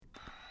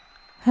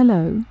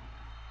Hello.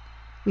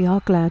 We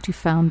are glad you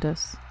found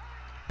us.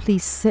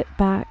 Please sit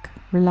back,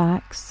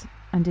 relax,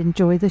 and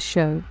enjoy the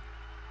show.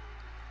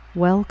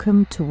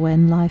 Welcome to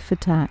When Life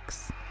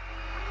Attacks.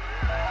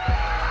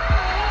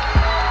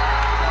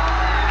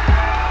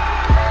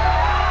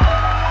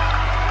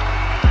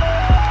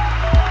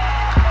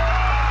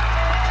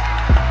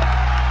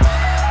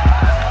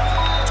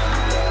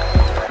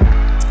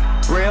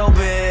 Real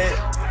big.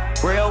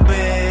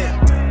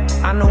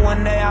 I knew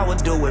one day I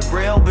would do it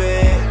real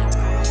big.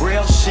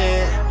 Real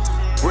shit.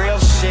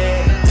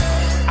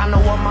 I know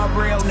what my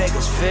real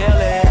niggas feel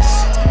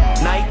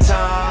is.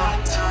 Nighttime,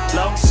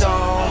 love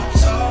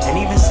songs, and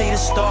even see the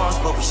stars,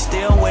 but we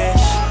still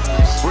wish.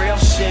 Real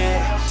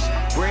shit.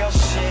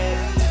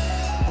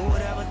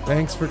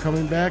 Thanks for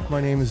coming back.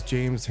 My name is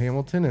James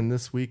Hamilton, and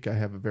this week I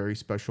have a very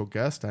special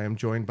guest. I am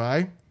joined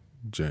by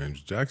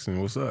James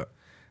Jackson. What's up?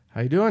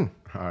 How you doing?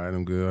 All right,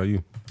 I'm good. How are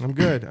you? I'm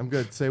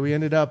good. So we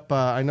ended up,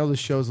 I know the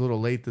show's a little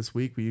late this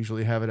week. We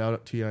usually have it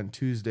out to you on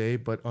Tuesday,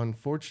 but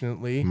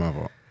unfortunately... My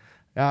fault.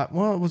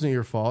 Well, it wasn't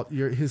your fault.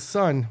 His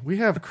son, we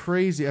have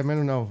crazy, I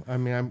don't know.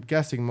 I'm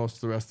guessing most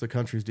of the rest of the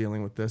country's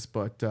dealing with this,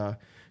 but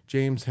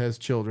James has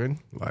children.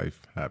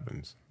 Life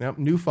happens. Yep,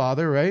 new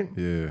father, right?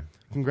 Yeah.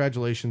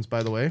 Congratulations,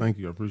 by the way. Thank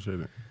you. I appreciate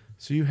it.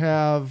 So you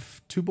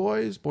have two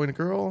boys, boy and a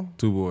girl?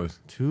 Two boys.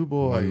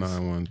 1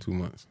 9, 1, 2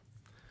 months.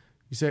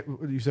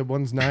 You said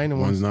one's 9 and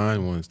one's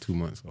 9, one's 2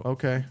 months old.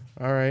 Okay.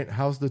 All right.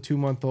 How's the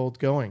 2-month-old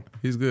going?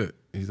 He's good.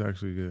 He's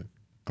actually good.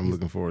 I'm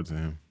looking forward to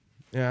him.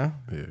 Yeah?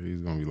 Yeah,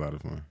 he's going to be a lot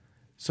of fun.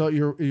 So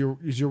your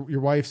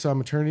wife's on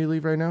maternity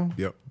leave right now?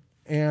 Yep.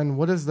 And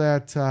what is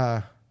that?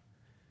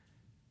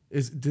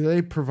 Do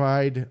they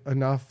provide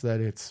enough that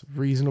it's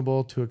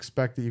reasonable to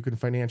expect that you can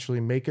financially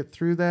make it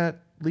through that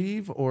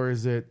leave, or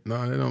is it?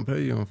 No, they don't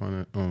pay you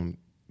on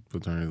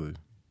paternity leave.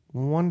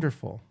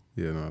 Wonderful.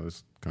 Yeah, no,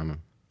 it's kind of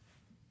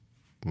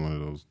one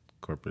of those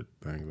corporate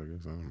things, I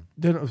guess. I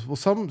don't know. Well,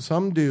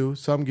 some do.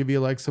 Some give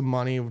you like some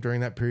money during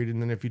that period, and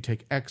then if you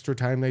take extra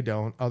time, they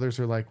don't. Others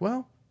are like,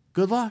 well,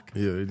 good luck.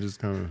 Yeah, they just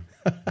kind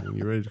of, when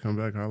you're ready to come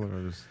back, holler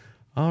at us.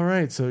 All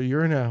right, so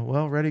you're in a,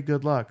 ready,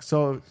 good luck.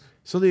 So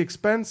the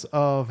expense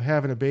of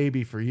having a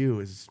baby for you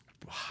is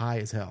high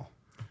as hell.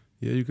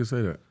 Yeah, you could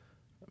say that.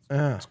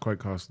 It's quite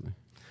costly.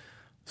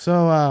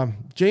 So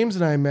James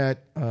and I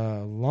met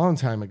a long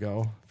time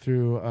ago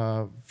through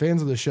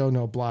fans of the show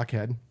know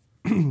Blockhead,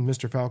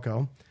 Mr.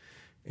 Falco.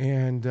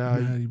 And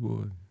Matty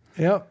boy.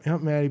 Yep,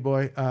 Matty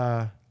boy.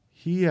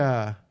 He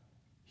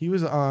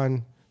was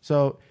on,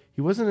 so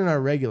he wasn't in our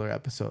regular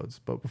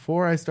episodes, but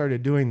before I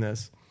started doing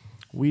this,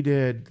 we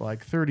did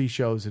like 30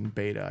 shows in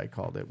beta, I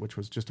called it, which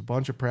was just a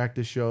bunch of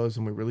practice shows,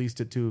 and we released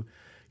it to,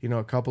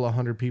 a couple of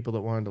hundred people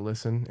that wanted to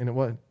listen, and it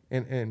was,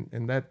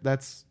 and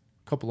that's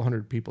a couple of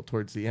hundred people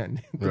towards the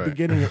end. In the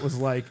beginning, it was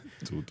like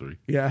 2 or 3.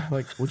 Yeah,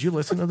 like, would you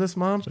listen to this,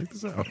 Mom? Check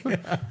this out.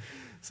 Yeah.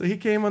 So he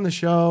came on the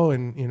show,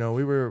 and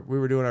we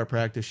were doing our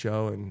practice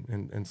show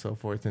and so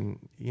forth, and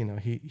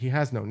he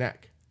has no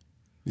neck.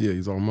 Yeah,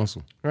 he's all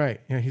muscle. Right.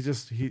 Yeah,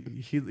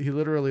 he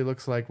literally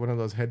looks like one of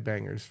those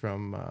headbangers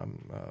from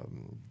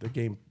the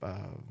game.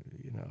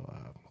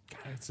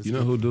 You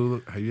know who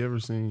do? Have you ever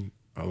seen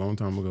a long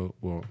time ago?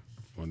 Well,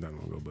 not that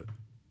long ago, but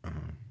it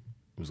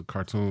was a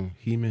cartoon,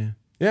 He-Man.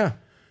 Yeah.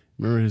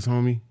 Remember his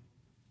homie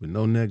with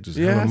no neck, just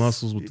hella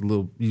muscles with the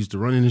little. He used to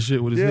run in and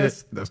shit with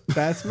his neck.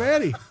 That's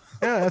Matty.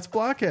 Yeah, that's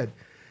Blockhead.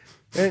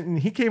 And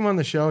he came on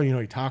the show,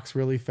 he talks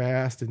really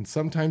fast, and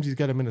sometimes he's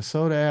got a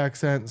Minnesota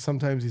accent, and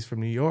sometimes he's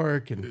from New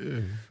York,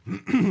 and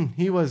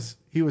he was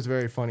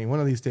very funny. One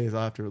of these days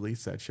I'll have to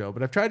release that show,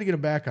 but I've tried to get him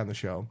back on the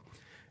show.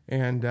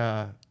 And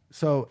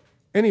so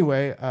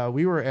anyway,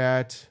 we were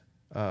at,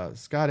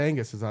 Scott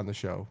Angus is on the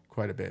show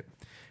quite a bit,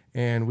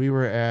 and we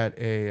were at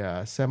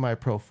a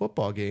semi-pro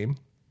football game,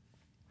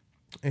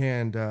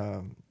 and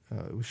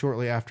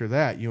shortly after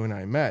that, you and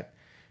I met.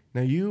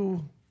 Now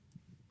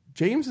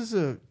James is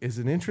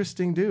an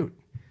interesting dude.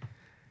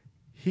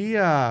 He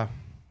was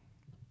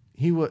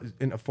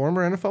a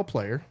former NFL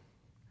player,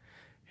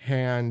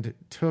 and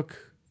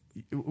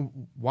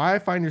why I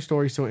find your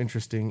story so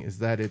interesting is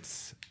that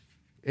it's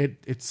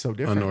so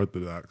different.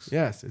 Unorthodox.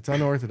 Yes, it's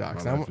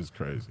unorthodox. My life is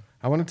crazy.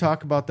 I want to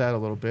talk about that a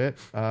little bit.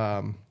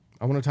 I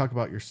want to talk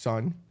about your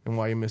son and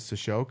why you missed the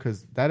show,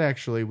 because that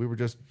actually, we were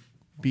just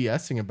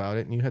BSing about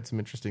it, and you had some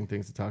interesting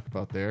things to talk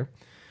about there.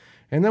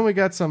 And then we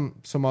got some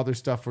other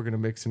stuff we're going to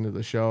mix into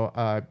the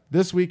show.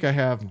 This week I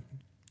have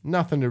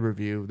nothing to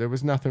review. There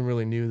was nothing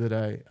really new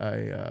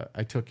that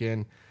I took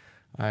in.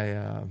 I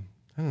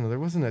don't know. There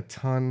wasn't a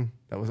ton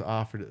that was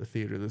offered at the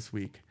theater this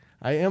week.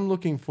 I am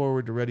looking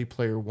forward to Ready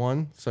Player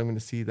One, so I'm going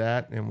to see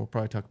that, and we'll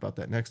probably talk about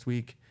that next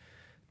week.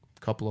 A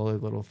couple other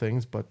little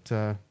things, but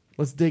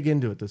let's dig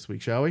into it this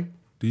week, shall we?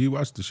 Do you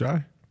watch The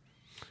Chi?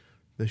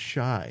 The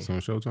Chi. It's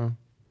on Showtime?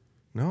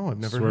 No, I've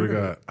never Swear heard to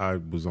of God, it. I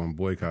was on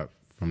boycott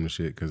from the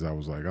shit because I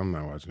was like, I'm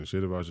not watching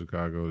shit about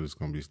Chicago. It's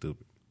going to be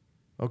stupid.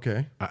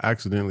 Okay. I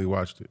accidentally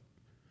watched it.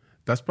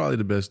 That's probably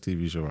the best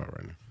TV show out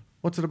right now.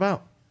 What's it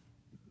about?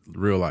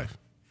 Real life.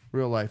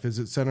 Real life. Is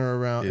it centered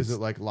around, is it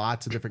like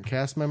lots of different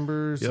cast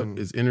members? Yep,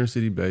 it's inner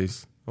city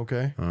based.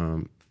 Okay.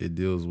 It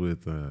deals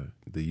with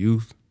the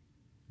youth,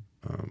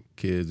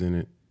 kids in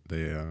it.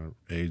 They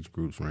age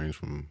groups range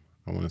from,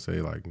 I want to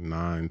say, like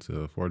 9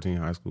 to 14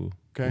 high school.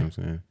 Okay. You know what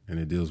I'm saying? And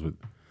it deals with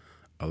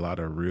a lot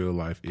of real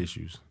life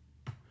issues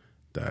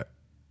that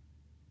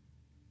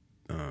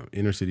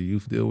inner city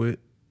youth deal with,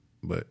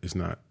 but it's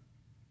not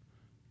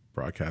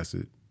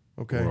broadcasted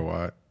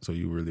worldwide. So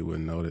you really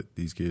wouldn't know that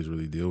these kids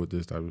really deal with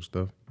this type of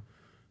stuff.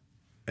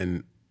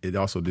 And it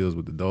also deals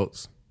with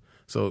adults.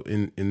 So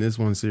in this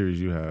one series,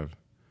 you have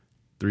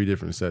 3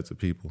 different sets of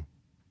people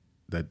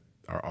that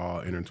are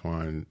all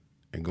intertwined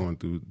and going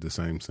through the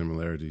same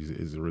similarities.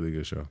 It's a really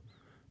good show.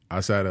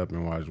 I sat up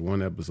and watched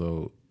one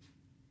episode,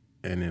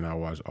 and then I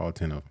watched all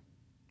 10 of them.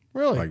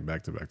 Really? Like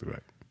back to back to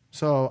back.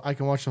 So I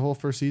can watch the whole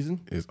first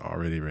season? It's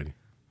already ready.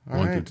 All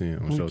 1 right. through 10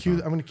 on I'm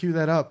Showtime. going to cue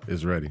that up.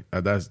 It's ready.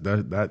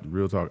 That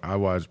real talk. I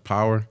watch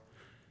Power,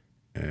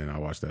 and I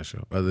watch that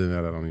show. Other than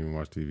that, I don't even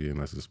watch TV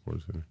unless it's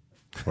Sports Center.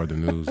 Or the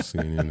news,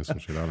 CNN, and some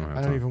shit. I don't have time.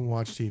 I don't even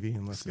watch TV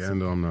unless it's...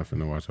 Scandal, I'm not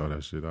finna watch all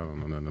that shit. I don't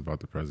know nothing about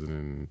the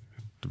president.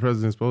 The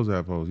president's supposed to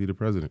have hoes. He the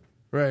president.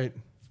 Right.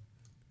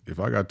 If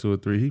I got 2 or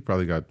 3, he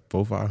probably got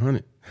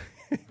 400-500.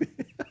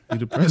 He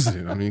the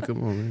president. I mean,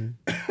 come on,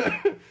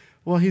 man.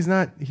 Well, he's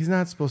not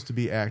supposed to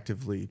be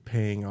actively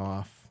paying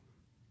off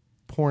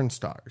porn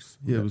stars.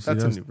 Yeah, but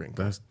that's see, a new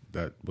wrinkle.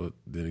 But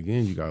then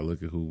again, you gotta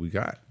look at who we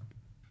got.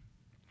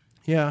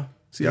 Yeah.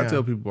 See, I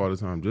tell people all the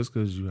time, just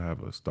because you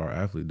have a star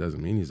athlete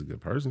doesn't mean he's a good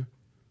person.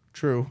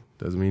 True.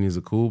 Doesn't mean he's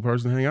a cool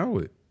person to hang out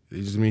with.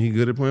 It just means he's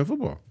good at playing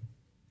football.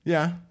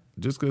 Yeah.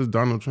 Just because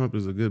Donald Trump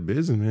is a good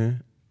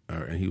businessman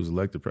and he was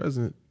elected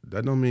president,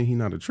 that don't mean he's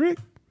not a trick.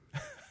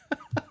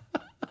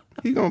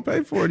 He gonna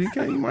pay for it. He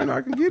might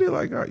not can get it.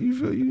 Like you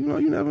feel, you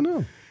never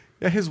know.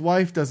 Yeah, his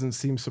wife doesn't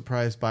seem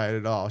surprised by it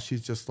at all. She's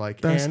just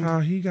like, That's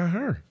how he got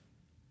her.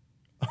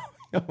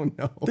 Oh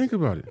no. Think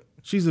about it.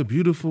 She's a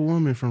beautiful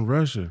woman from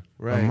Russia,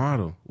 Right. a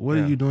model. What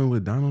are you doing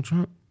with Donald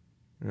Trump?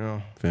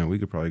 Yeah. Fam, we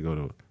could probably go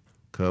to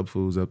Cub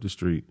Foods up the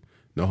street.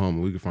 No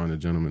homo. We could find a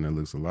gentleman that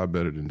looks a lot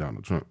better than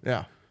Donald Trump.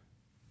 Yeah.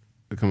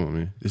 Come on,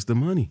 man. It's the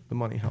money. The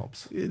money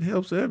helps. It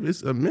helps.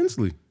 It's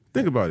immensely.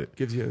 Think about it.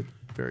 Gives you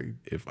a very...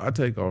 If I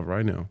take off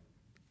right now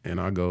and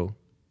I go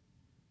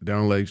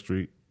down Lake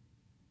Street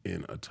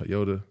in a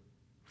Toyota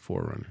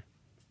 4Runner,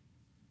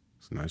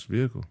 it's a nice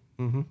vehicle.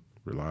 Mm-hmm.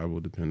 Reliable,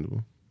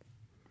 dependable.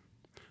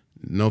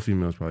 No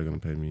female's probably going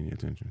to pay me any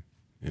attention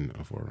in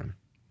a 4Runner.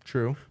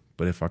 True.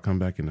 But if I come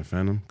back in the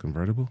Phantom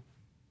convertible,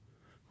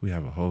 we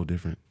have a whole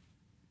different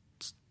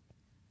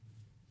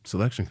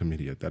selection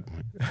committee at that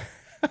point.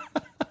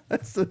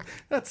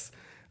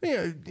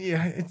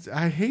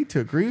 I hate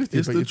to agree with you,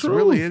 It's but the it's truth.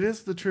 really, it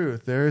is the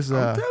truth. There's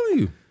I'm telling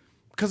you.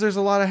 because there's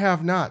a lot of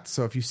have-nots.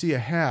 So if you see a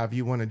have,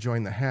 you want to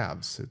join the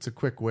haves. It's a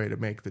quick way to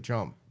make the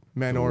jump,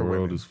 men The or world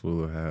women. is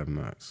full of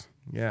have-nots.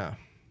 Yeah.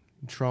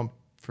 Trump,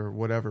 for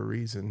whatever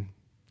reason,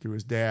 through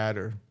his dad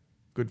or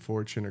good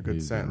fortune or good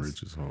He's been sense. rich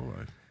his whole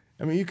life.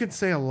 I mean, you could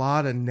say a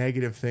lot of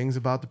negative things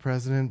about the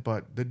president,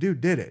 but the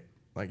dude did it.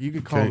 Like, you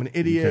could call him an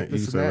idiot. You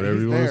This can and say that. whatever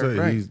He's you want there, to say.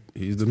 right?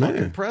 He's the fucking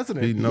man.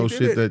 president. He knows He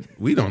shit did that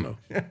we don't know.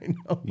 I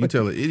know. You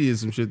tell an idiot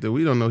some shit that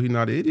we don't know. He's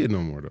not an idiot no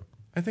more, though.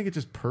 I think it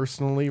just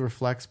personally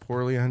reflects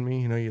poorly on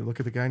me. You know, you look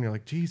at the guy and you're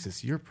like,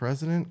 Jesus, you're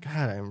president?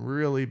 God, I'm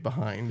really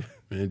behind.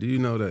 Man, do you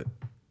know that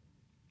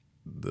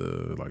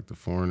the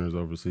foreigners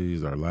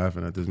overseas are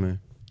laughing at this man?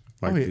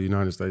 Like, Oh, yeah. the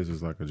United States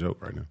is like a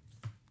joke right now.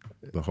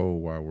 The whole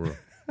wide world.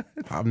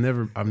 I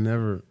never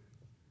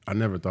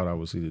thought I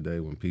would see the day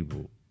when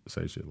people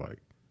say shit like,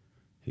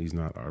 he's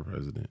not our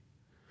president.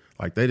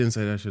 Like, they didn't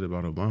say that shit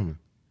about Obama.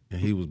 And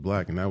he was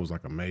black, and that was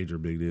like a major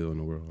big deal in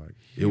the world. Like,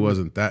 it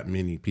wasn't that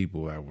many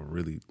people that were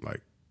really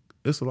like,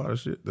 it's a lot of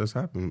shit that's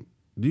happened.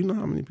 Do you know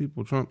how many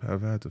people Trump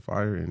have had to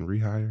fire and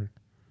rehire?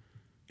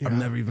 Yeah. I've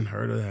never even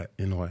heard of that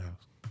in the White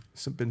House.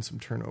 There's been some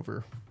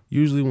turnover.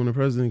 Usually when the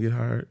president get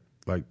hired,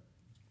 like,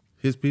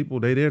 his people,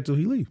 they there till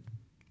he leave.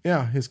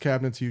 Yeah, his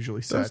cabinet's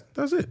usually set.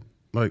 That's it.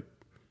 Like,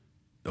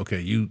 okay,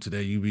 you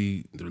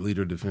be the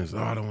leader of defense. Oh,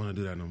 I don't want to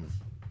do that no more.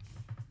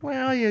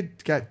 Well, you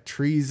got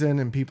treason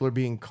and people are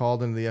being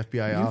called into the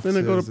FBI You offices.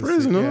 finna go to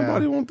prison. Yeah.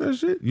 Nobody want that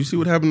shit. You see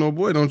what happened to old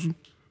boy, don't you?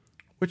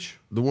 Which?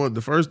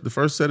 The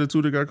first set of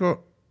 2 that got caught.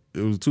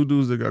 It was 2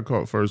 dudes that got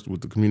caught first with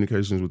the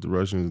communications with the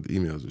Russians, the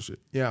emails and shit.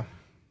 Yeah.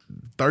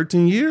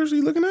 13 years he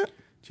looking at?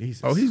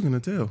 Jesus. Oh, he's gonna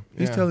tell.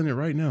 He's Yeah. telling it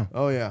right now.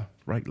 Oh, yeah.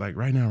 Right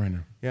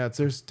now. Yeah,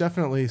 there's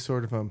definitely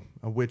sort of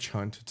a witch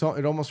hunt.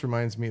 It almost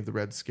reminds me of the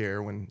Red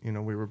Scare when, you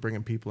know, we were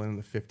bringing people in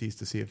the 50s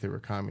to see if they were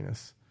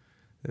communists.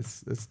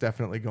 It's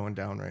definitely going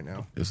down right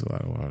now. It's a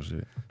lot of wild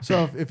shit.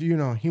 So if you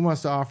know he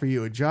wants to offer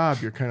you a job,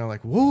 you're kind of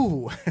like,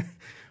 whoa,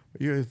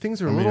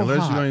 things are a little unless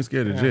hot. you ain't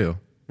scared of Yeah. jail.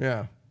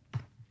 Yeah.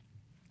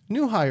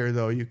 New hire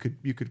though, you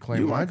could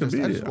claim. Well, I just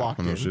walked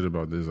I don't know in. shit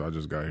about this. I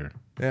just got here.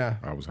 Yeah.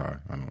 I was high.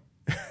 I don't.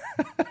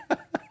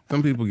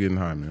 Some people getting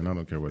high, man. I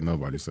don't care what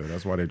nobody say.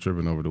 That's why they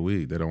tripping over the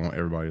weed. They don't want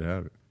everybody to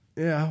have it.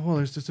 Yeah, well,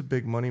 there's just a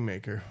big money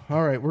maker.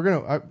 All right, we're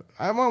gonna.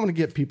 I want to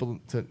get people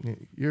to.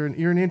 You're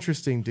an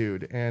interesting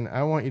dude, and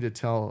I want you to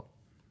tell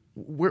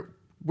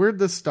where'd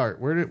this start?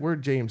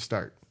 Where'd James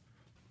start?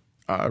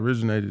 I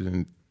originated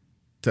in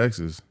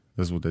Texas.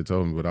 That's what they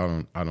told me, but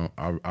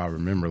I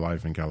remember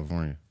life in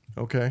California.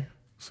 Okay.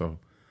 So,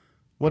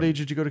 what age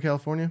did you go to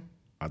California?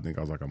 I think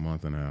I was like a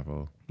month and a half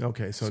old.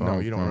 Okay, so no,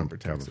 you don't remember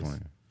Texas.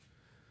 California.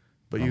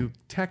 But you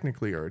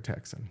technically are a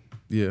Texan.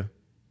 Yeah.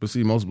 But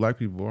see, most black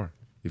people are.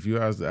 If you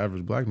ask the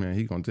average black man,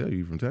 he gonna tell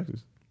you from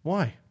Texas.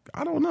 Why?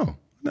 I don't know.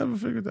 I never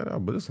figured that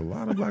out, but it's a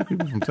lot of black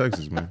people from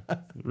Texas, man.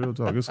 Real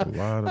talk. It's a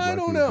lot of black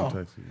people from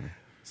Texas, man.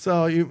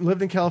 So you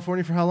lived in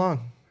California for how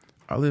long?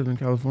 I lived in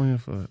California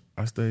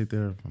I stayed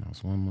there when I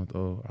was 1 month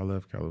old. I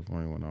left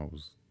California when I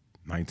was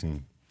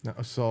 19. No,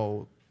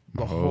 so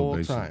the My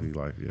whole time?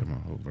 Life, yeah, my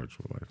whole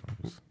virtual life. I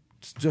was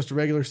just a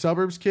regular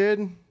suburbs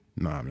kid?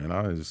 Nah, man,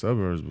 the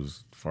suburbs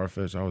was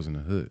far-fetched. I was in the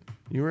hood.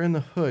 You were in the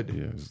hood?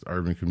 Yeah, it's the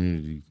urban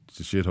community, it's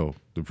the shithole,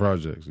 the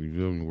projects, you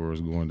feel me, where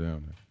it's going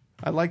down there.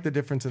 I like the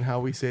difference in how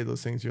we say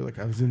those things. You're like,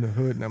 I was in the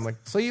hood. And I'm like,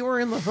 so you were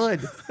in the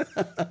hood.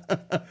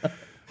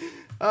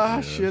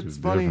 Shit, it's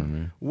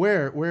funny.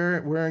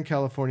 Where in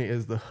California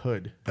is the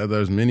hood?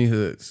 There's many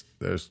hoods.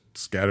 There's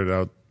scattered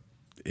out.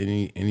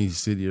 Any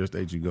city or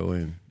state you go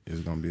in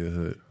is going to be a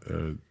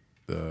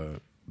hood.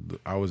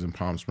 I was in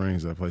Palm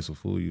Springs. That place will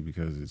fool you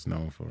because it's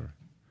known for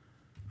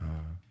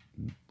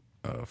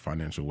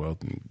financial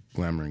wealth and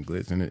glamour and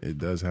glitz, and it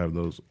does have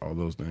all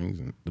those things.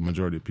 And the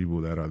majority of people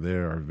that are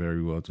there are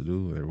very well to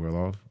do. They're well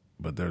off.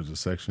 But there's a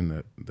section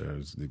that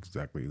there's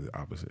exactly the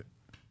opposite,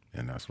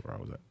 and that's where I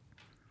was at.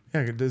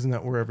 Yeah, isn't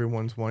that where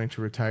everyone's wanting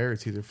to retire?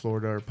 It's either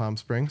Florida or Palm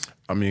Springs.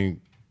 I mean,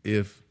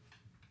 if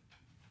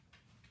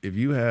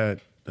you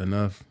had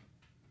enough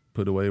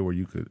put away where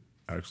you could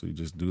actually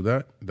just do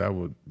that, that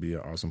would be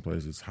an awesome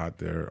place. It's hot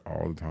there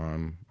all the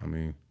time. I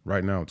mean,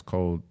 right now it's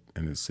cold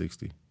and it's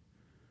 60.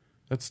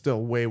 That's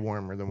still way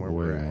warmer than where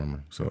we're at. Way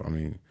warmer. So, I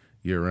mean,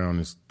 year round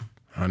it's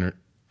 100.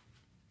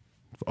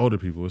 For older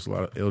people, it's a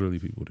lot of elderly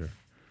people there.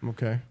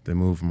 Okay. They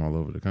move from all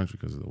over the country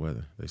because of the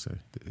weather, they say.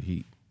 The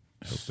heat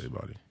helps their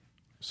body.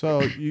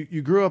 So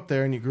you grew up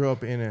there, and you grew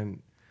up in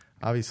an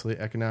obviously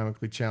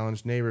economically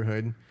challenged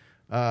neighborhood.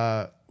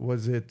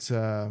 Was it?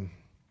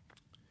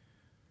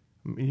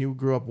 You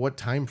grew up. What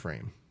time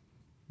frame?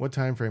 What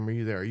time frame are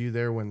you there? Are you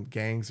there when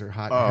gangs are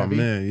hot and heavy? Oh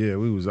man, yeah.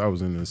 I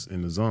was in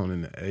the zone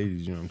in the 80s.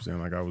 You know what I'm saying?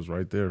 Like I was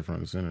right there,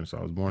 front and center. So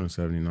I was born in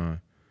 '79.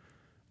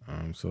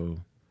 So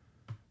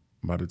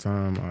by the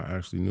time I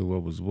actually knew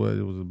what was what,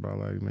 it was about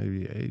like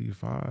maybe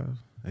 85,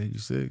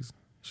 86.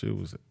 Shit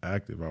was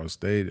active. I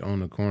stayed on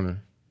the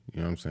corner. You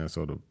know what I'm saying?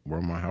 So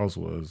where my house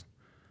was,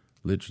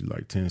 literally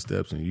like 10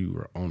 steps, and you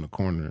were on the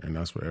corner, and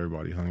that's where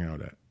everybody hung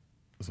out at.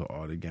 So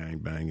all the gang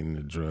banging and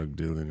the drug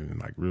dealing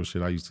and like real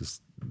shit. I used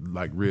to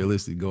like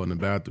realistically go in the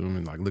bathroom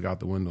and like look out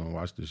the window and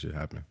watch this shit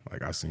happen.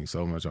 Like I seen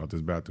so much out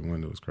this bathroom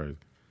window. It's crazy.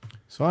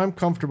 So I'm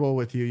comfortable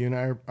with you. You and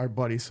I are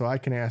buddies, so I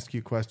can ask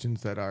you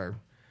questions that are,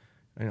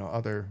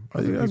 other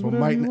people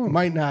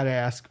might not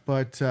ask.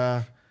 But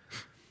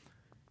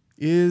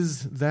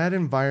is that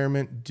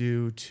environment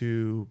due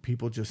to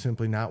people just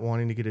simply not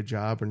wanting to get a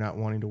job or not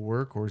wanting to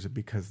work, or is it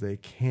because they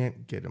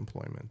can't get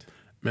employment?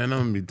 Man, I'm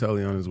gonna be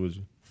totally honest with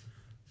you.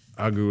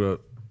 I grew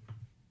up,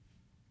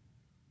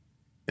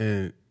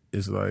 and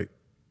it's like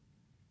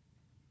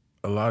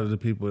a lot of the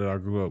people that I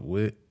grew up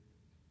with,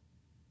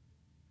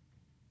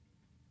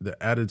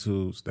 the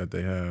attitudes that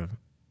they have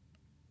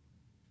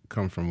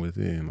come from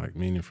within, like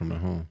meaning from the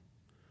home.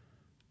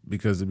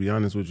 Because to be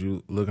honest with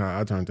you, look how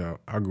I turned out.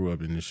 I grew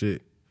up in this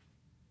shit,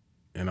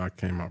 and I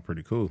came out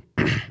pretty cool.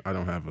 I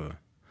don't have a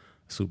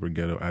super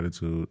ghetto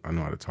attitude. I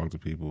know how to talk to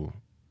people,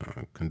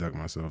 conduct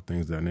myself,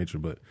 things of that nature,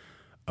 but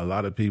a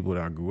lot of people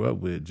that I grew up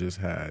with just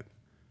had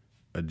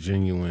a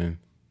genuine,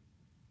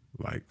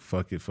 like,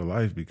 fuck it for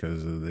life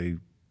because of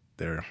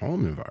their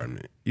home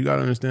environment. You got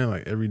to understand,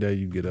 like, every day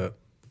you get up,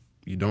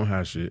 you don't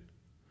have shit.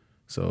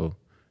 So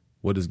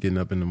what does getting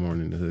up in the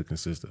morning in the hood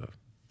consist of?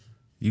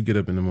 You get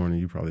up in the morning,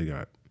 you probably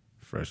got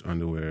fresh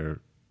underwear,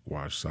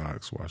 wash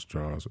socks, wash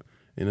drawers.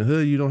 In the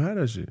hood, you don't have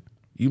that shit.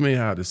 You may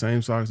have the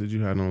same socks that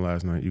you had on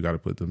last night. You got to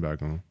put them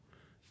back on.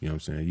 You know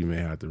what I'm saying? You may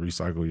have to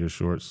recycle your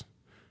shorts.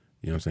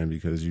 You know what I'm saying?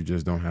 Because you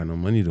just don't have no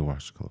money to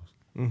wash the clothes.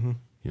 Mm-hmm. You know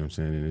what I'm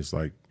saying? And it's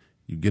like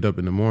you get up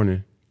in the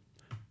morning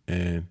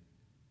and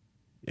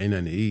ain't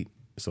nothing to eat,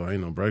 so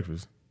ain't no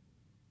breakfast.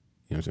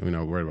 You know what I'm saying? We're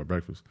not worried about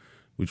breakfast.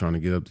 We're trying to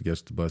get up to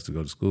get the bus to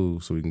go to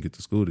school so we can get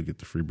to school to get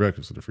the free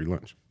breakfast or the free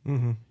lunch.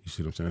 Mm-hmm. You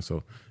see what I'm saying?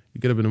 So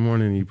you get up in the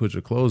morning and you put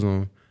your clothes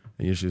on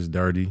and your shit's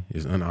dirty,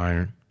 it's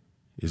unironed,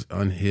 it's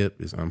unhip,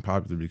 it's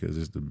unpopular because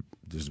it's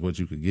just what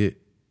you could get.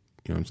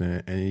 You know what I'm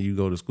saying? And then you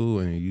go to school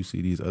and you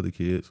see these other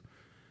kids,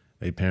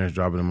 they parents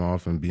dropping them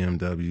off in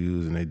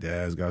BMWs and their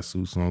dads got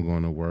suits on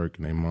going to work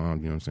and their mom,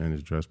 you know what I'm saying,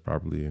 is dressed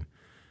properly. And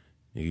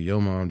your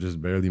mom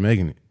just barely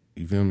making it.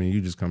 You feel me? You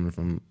just coming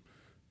from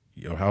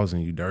your house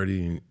and you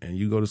dirty and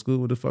you go to school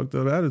with a fucked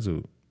up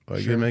attitude.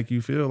 Like, sure. It make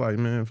you feel like,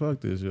 man,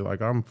 fuck this. You're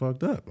like, I'm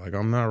fucked up. Like,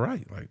 I'm not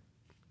right. Like,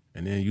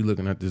 and then you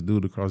looking at this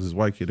dude across, this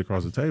white kid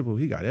across the table,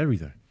 he got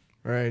everything.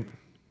 Right.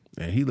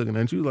 And he looking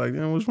at you like,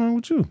 damn, what's wrong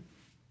with you?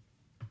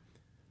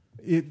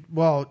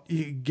 Well,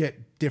 you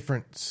get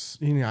different,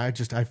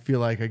 I feel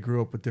like I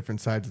grew up with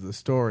different sides of the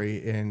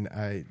story, and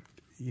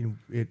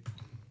it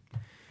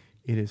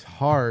is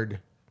hard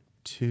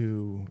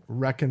to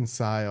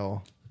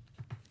reconcile,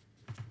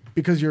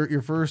 because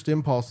your first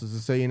impulse is to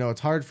say,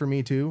 it's hard for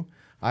me too.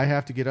 I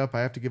have to get up,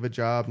 I have to give a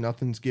job,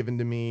 nothing's given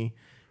to me,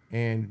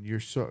 and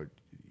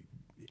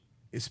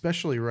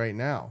especially right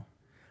now.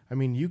 I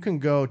mean, you can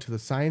go to the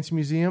Science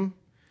Museum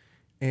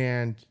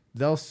and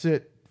they'll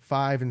sit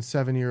 5 and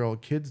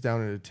 7-year-old kids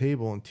down at a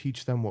table and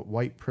teach them what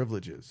white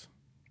privilege is.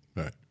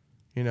 Right.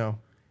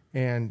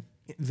 And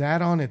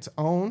that on its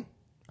own,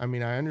 I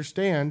mean, I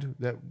understand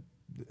that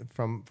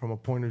from a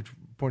point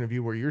of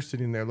view where you're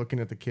sitting there looking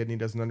at the kid and he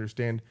doesn't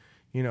understand,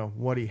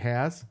 what he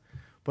has.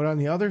 But on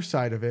the other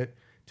side of it,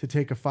 to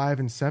take a 5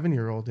 and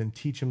 7-year-old and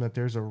teach him that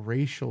there's a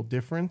racial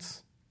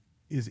difference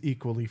is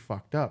equally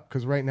fucked up.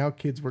 Because right now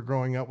kids were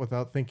growing up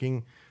without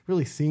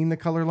really seeing the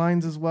color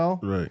lines as well.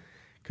 Right.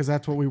 Because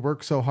that's what we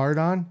work so hard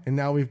on. And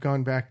now we've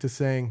gone back to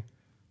saying,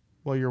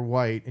 well, you're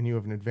white and you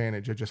have an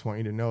advantage. I just want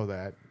you to know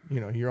that.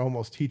 You're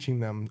almost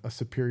teaching them a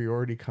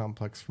superiority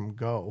complex from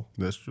go.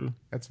 That's true.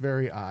 That's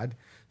very odd.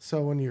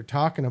 So when you're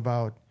talking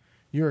about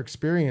your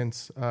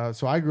experience,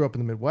 so I grew up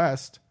in the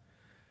Midwest.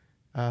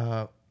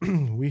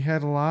 We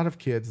had a lot of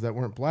kids that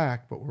weren't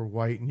black but were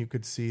white, and you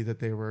could see that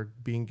they were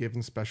being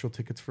given special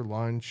tickets for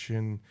lunch,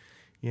 and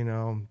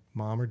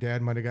mom or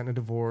dad might have gotten a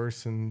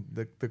divorce, and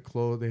the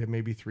clothes, they had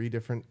maybe 3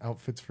 different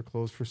outfits for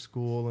clothes for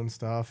school and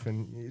stuff,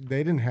 and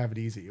they didn't have it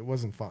easy. It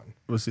wasn't fun.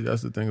 Well, see,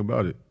 that's the thing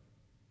about it.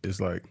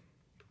 It's like,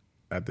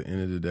 at the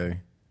end of the day,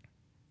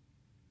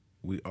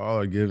 we all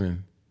are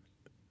given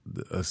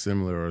a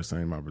similar or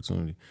same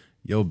opportunity.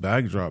 Your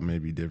backdrop may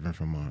be different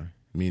from mine,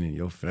 meaning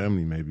your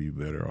family may be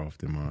better off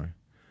than mine.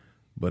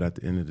 But at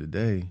the end of the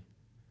day,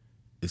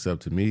 it's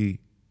up to me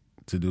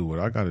to do what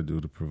I got to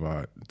do to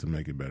provide, to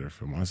make it better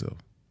for myself.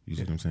 You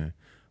see what I'm saying?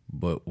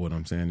 But what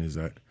I'm saying is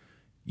that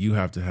you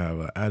have to have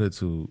an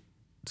attitude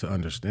to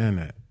understand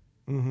that.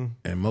 Mm-hmm.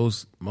 And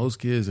most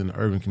kids in the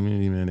urban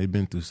community, man, they've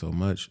been through so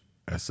much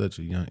at such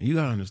a young. You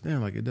gotta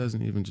understand, like, it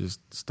doesn't even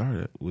just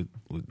start with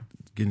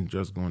getting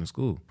dressed, going to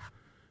school.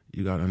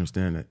 You gotta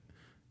understand that.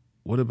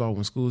 What about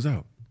when school's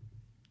out?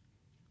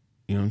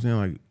 You know what I'm saying?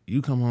 Like,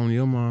 you come home to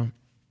your mom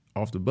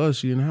off the bus,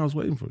 she in the house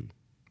waiting for you.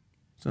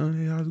 Son,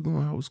 hey, how's it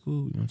going? How was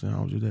school? You know what I'm saying?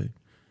 How was your day?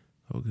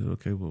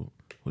 Okay, well,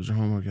 what's your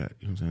homework at?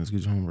 You know what I'm saying? Let's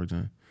get your homework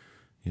done.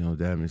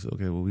 Dad may say,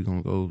 okay, well, we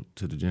gonna go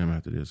to the gym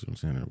after this, you know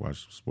what I'm saying, and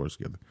watch sports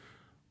together.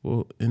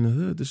 Well, in the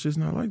hood, this shit's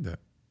not like that.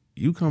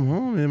 You come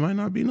home, and it might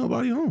not be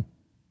nobody home.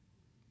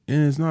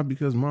 And it's not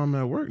because mom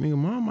at work, nigga.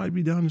 Mom might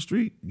be down the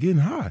street getting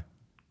high.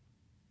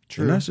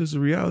 True. And that's just the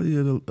reality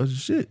of the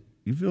shit.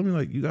 You feel me?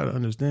 Like, you got to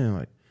understand,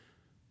 like,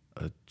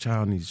 a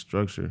child needs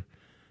structure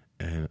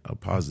and a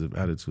positive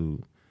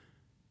attitude.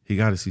 He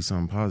got to see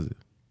something positive.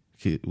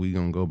 Kid, we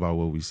going to go by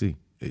what we see.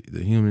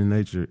 The human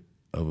nature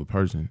of a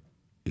person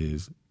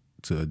is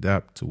to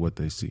adapt to what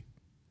they see.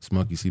 It's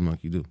monkey see,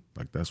 monkey do.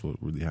 Like, that's what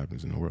really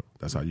happens in the world.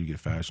 That's how you get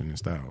fashion and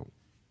style.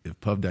 If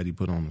Puff Daddy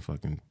put on a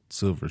fucking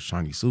silver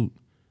shiny suit,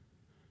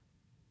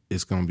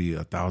 it's going to be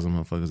 1,000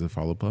 motherfuckers that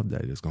follow Puff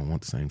Daddy that's going to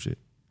want the same shit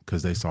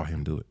because they saw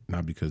him do it,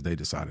 not because they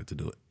decided to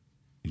do it.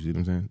 You see what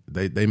I'm saying?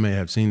 They may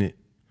have seen it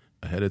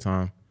ahead of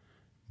time,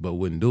 but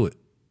wouldn't do it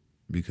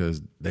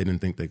because they didn't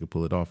think they could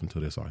pull it off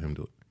until they saw him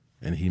do it.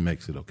 And he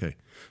makes it okay.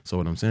 So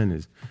what I'm saying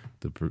is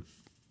the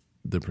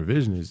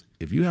provision is,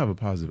 if you have a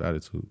positive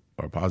attitude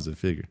or a positive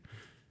figure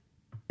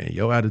and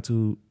your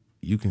attitude,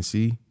 you can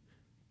see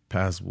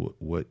past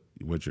what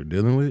you're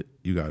dealing with,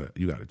 you got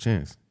a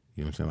chance.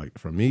 You know what I'm saying? Like,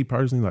 for me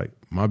personally, like,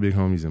 my big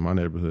homies in my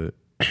neighborhood,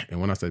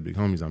 and when I say big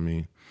homies, I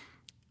mean,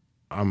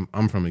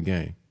 I'm from a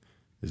gang.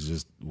 It's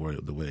just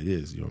the way it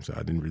is. You know what I'm saying?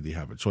 I didn't really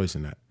have a choice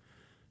in that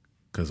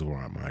because of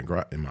where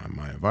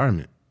my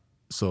environment.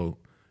 So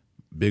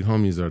big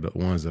homies are the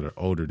ones that are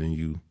older than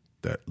you,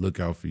 that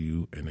look out for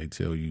you, and they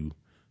tell you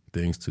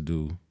things to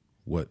do,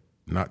 what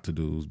not to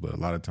do, but a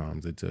lot of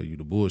times they tell you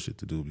the bullshit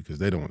to do because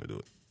they don't want to do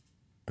it.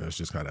 That's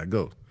just how that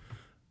goes.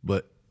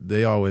 But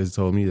they always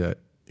told me that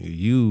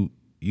you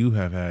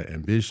have had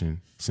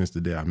ambition since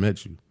the day I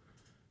met you.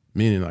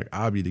 Meaning, like,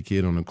 I'll be the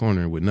kid on the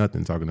corner with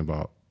nothing talking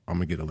about, I'm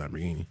going to get a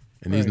Lamborghini.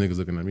 And these niggas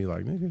looking at me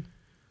like, nigga,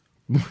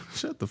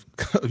 shut the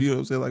fuck up. You know what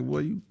I'm saying? Like, boy,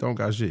 you don't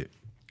got shit.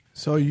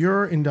 So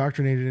you're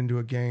indoctrinated into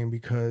a gang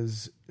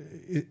because,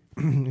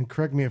 and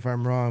correct me if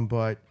I'm wrong,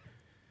 but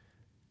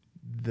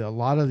a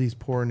lot of these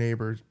poor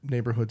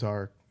neighborhoods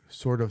are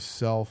sort of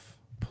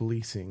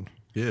self-policing.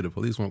 Yeah, the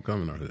police won't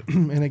come in our hood.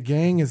 And a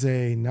gang is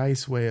a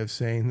nice way of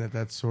saying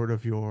that's sort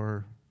of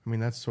your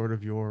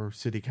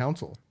city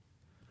council.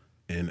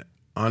 And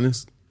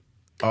honest,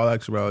 all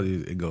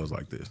actuality, it goes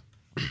like this.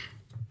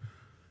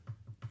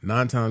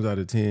 9 times out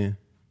of 10,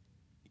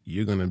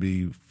 you're going to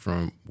be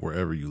from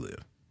wherever you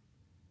live,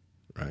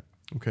 right?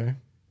 Okay.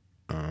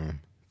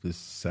 This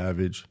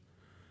Savage,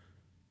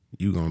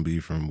 you're going to be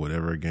from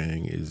whatever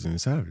gang is in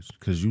Savage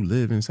because you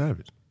live in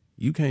Savage.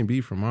 You can't be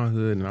from my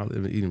hood and I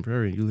live in Eden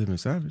Prairie and you live in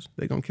Savage.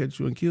 They going to catch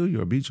you and kill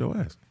you or beat your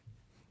ass.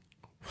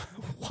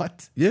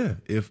 What? Yeah.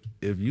 If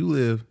you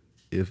live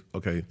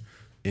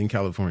in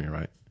California,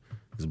 right?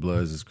 It's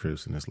Bloods, it's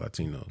Crips, and it's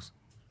Latinos,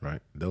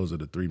 right? Those are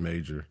the three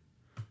majors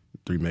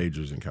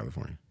in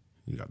California.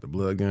 You got the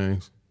Blood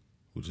gangs,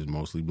 which is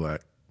mostly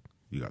black.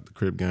 You got the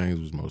Crip gangs,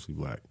 which is mostly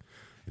black.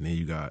 And then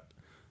you got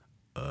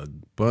a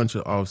bunch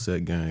of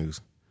offset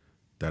gangs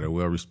that are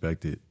well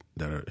respected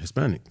that are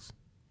Hispanics.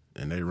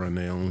 And they run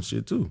their own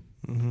shit too.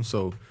 Mm-hmm.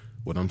 So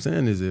what I'm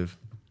saying is if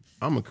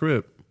I'm a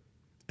Crip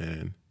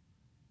and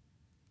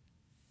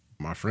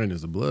my friend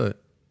is a Blood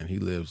and he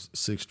lives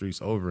 6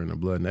 streets over in a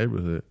Blood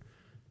neighborhood,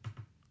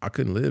 I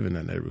couldn't live in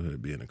that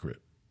neighborhood being a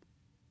Crip.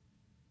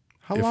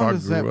 How long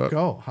does that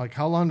go? Like,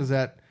 how long does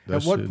that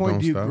at what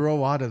point do you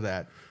grow out of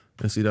that?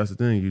 And see, that's the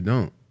thing, you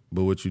don't.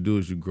 But what you do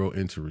is you grow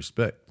into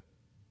respect.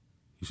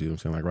 You see what I'm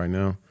saying? Like right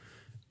now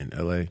in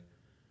LA,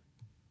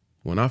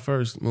 when I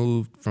first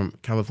moved from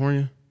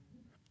California,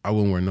 I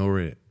wouldn't wear no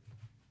red.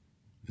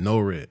 No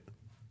red.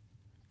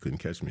 Couldn't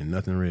catch me in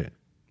nothing red.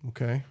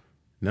 Okay.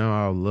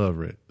 Now I love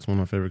red. It's one of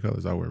my favorite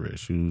colors. I wear red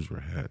shoes,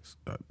 wear hats,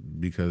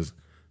 because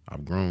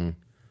I've grown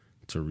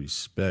to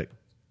respect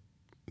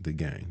the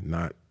gang,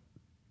 not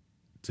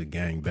to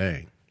gang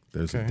bang.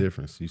 There's a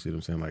difference. You see what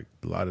I'm saying? Like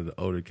a lot of the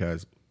older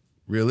cats,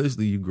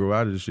 realistically, you grow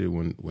out of this shit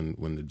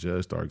when the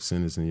judge starts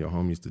sentencing your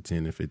homies to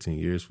 10 and 15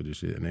 years for this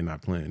shit, and they're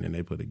not playing, and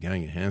they put a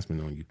gang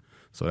enhancement on you.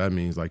 So that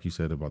means, like you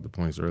said about the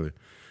points earlier,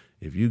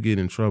 if you get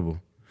in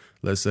trouble,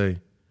 let's say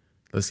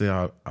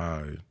I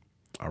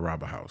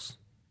rob a house,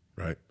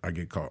 right? I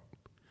get caught,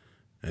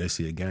 and they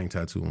see a gang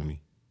tattoo on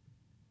me,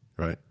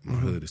 right? My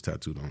hood is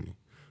tattooed on me.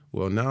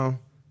 Well, now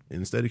in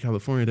the state of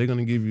California, they're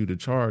gonna give you the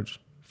charge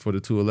for the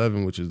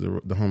 211, which is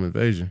the home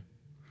invasion,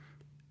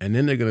 and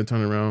then they're gonna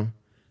turn around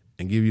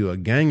and give you a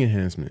gang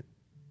enhancement,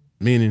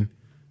 meaning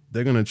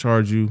they're gonna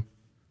charge you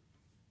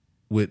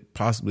with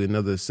possibly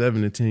another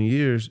 7 to 10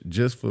 years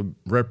just for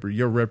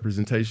your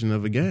representation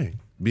of a gang,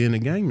 being a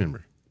gang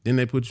member. Then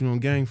they put you on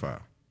gang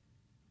file.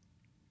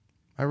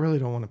 I really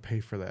don't want to pay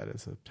for that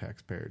as a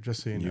taxpayer,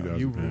 just so you know.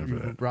 You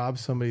robbed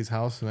somebody's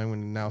house and I'm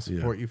going to now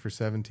support you for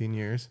 17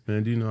 years.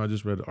 Man, do you know, I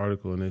just read an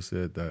article and they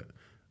said that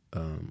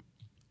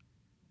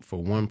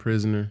for one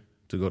prisoner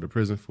to go to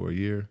prison for a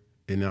year,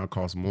 it now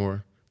costs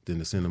more than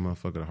to send a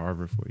motherfucker to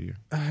Harvard for a year.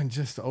 I'm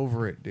just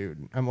over it,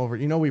 dude. I'm over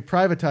it. You know, we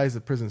privatized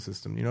the prison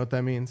system. You know what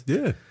that means?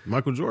 Yeah.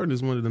 Michael Jordan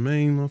is one of the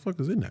main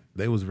motherfuckers in that.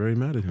 They was very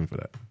mad at him for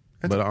that.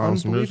 That's but on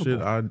some real shit,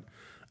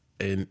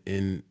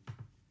 in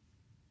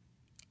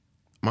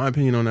my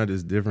opinion on that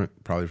is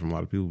different probably from a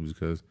lot of people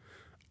because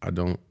I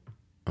don't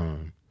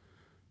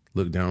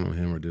look down on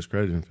him or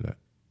discredit him for that.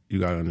 You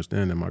got to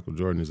understand that Michael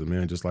Jordan is a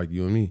man just like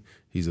you and me.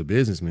 He's a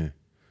businessman.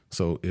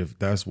 So if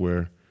that's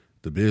where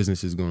the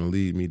business is going to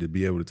lead me to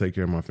be able to take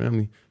care of my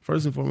family,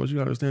 first and foremost, you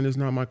got to understand it's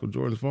not Michael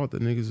Jordan's fault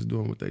that niggas is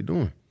doing what they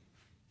doing.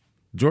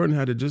 Jordan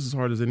had it just as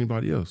hard as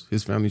anybody else.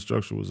 His family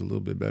structure was a little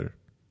bit better.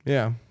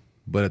 Yeah.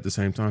 But at the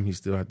same time, he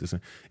still had to say,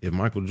 if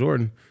Michael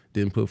Jordan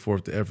didn't put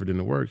forth the effort and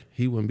the work,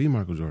 he wouldn't be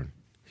Michael Jordan.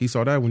 He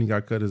saw that when he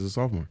got cut as a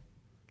sophomore.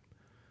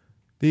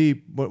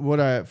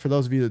 For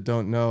those of you that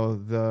don't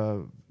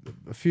know,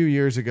 a few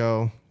years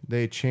ago,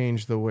 they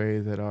changed the way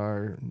that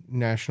our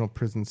national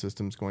prison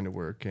system is going to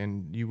work.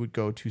 And you would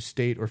go to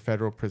state or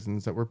federal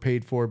prisons that were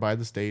paid for by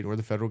the state or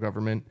the federal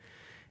government.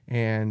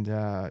 And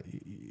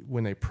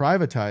when they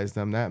privatized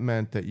them, that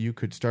meant that you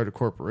could start a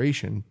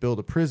corporation, build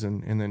a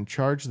prison, and then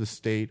charge the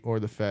state or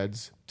the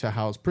feds to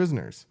house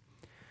prisoners.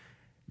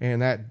 And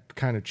that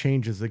kind of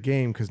changes the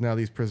game because now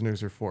these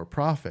prisoners are for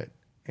profit.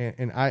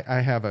 And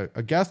I have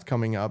a guest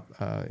coming up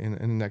in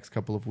the next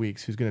couple of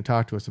weeks who's going to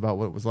talk to us about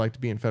what it was like to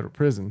be in federal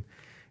prison.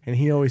 And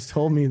he always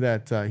told me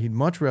that he'd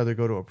much rather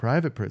go to a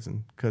private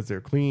prison because they're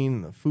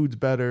clean, the food's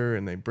better,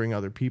 and they bring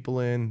other people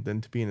in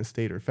than to be in a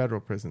state or federal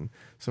prison.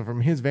 So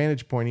from his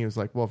vantage point, he was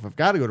like, well, if I've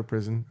got to go to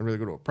prison, I'd rather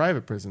go to a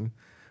private prison.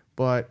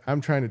 But I'm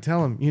trying to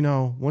tell him,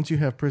 once you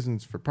have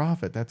prisons for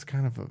profit, that's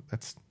kind of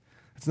that's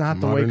not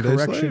the way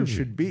correction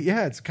should be.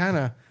 Yeah, it's kind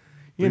of,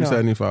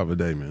 $375 a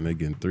day, man. They're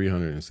getting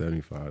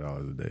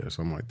 $375 a day or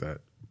something like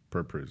that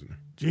per prisoner.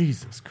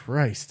 Jesus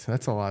Christ.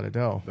 That's a lot of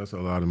dough. That's a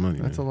lot of money,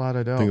 That's a lot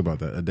of dough. Think about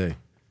that, a day.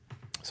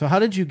 So how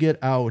did you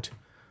get out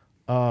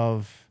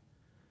of,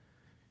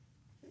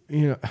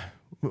 you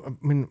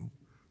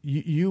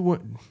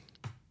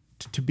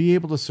to be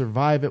able to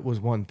survive it was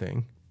one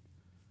thing.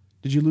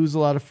 Did you lose a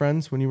lot of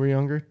friends when you were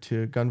younger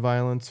to gun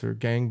violence or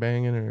gang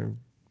banging or,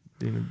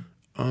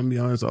 I'll be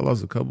honest, I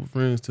lost a couple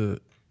friends to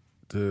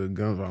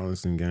gun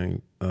violence and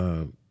gang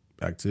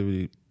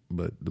activity,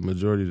 but the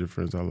majority of the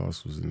friends I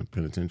lost was in the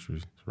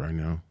penitentiaries right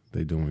now.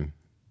 They doing,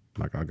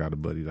 like I got a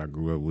buddy that I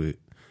grew up with,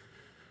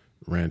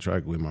 ran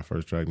track with, my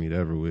first track meet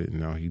ever with, and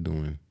now he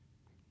doing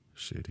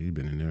shit. He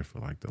been in there for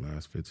like the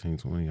last 15,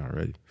 20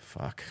 already.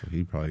 Fuck. So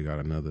he probably got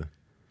another,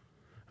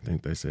 I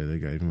think they said they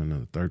gave him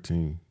another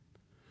 13.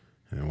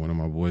 And one of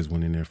my boys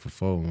went in there for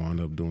 4 and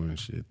wound up doing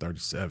shit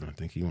 37. I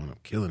think he wound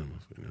up killing him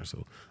in there.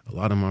 So a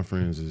lot of my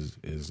friends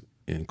is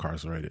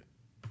incarcerated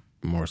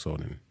more so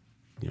than,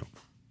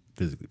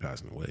 physically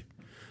passing away.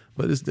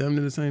 But it's damn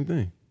near the same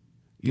thing.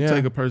 You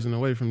take a person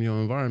away from your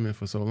environment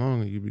for so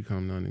long and you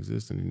become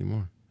non-existent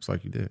anymore. It's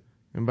like you did.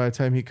 And by the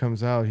time he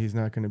comes out, he's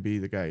not going to be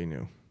the guy you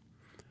knew.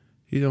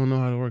 He don't know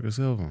how to work a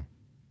cell phone.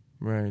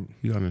 Right.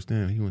 You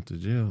understand? He went to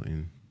jail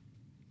in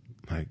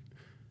like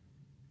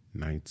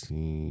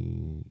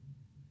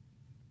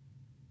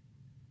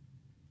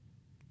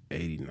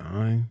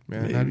 1989.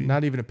 Man,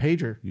 not even a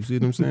pager. You see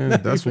what I'm saying?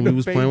 That's when we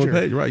was playing with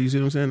pager, right? You see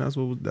what I'm saying? That's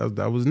what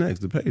that was next.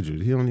 The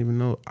pager. He don't even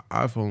know.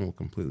 iPhone will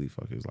completely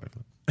fuck his life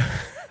up.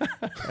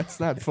 That's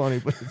not funny,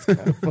 but it's kind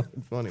of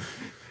funny.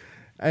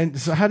 And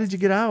so, how did you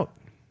get out?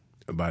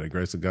 By the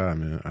grace of God,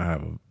 man. I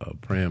have a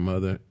praying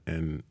mother,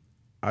 and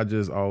I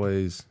was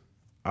always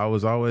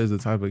the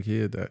type of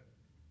kid that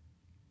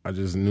I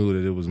just knew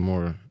that it was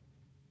more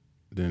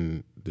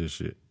than this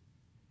shit.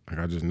 Like,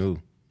 I just knew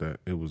that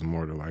it was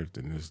more to life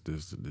than this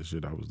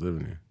shit I was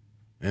living in.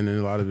 And then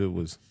a lot of it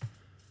was,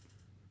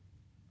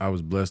 I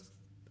was blessed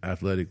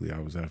athletically. I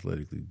was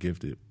athletically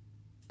gifted.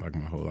 Like,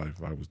 my whole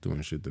life, I was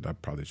doing shit that I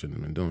probably shouldn't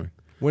have been doing.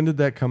 When did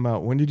that come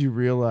out? When did you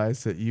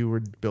realize that you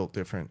were built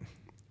different?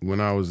 When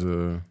I was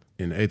in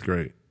 8th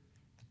grade.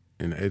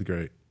 In the 8th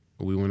grade,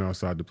 we went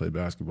outside to play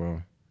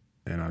basketball,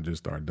 and I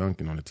just started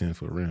dunking on the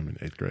 10-foot rim in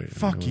 8th grade.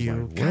 Fuck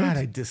you. Like, God,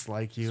 I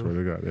dislike you. Swear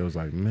to God. It was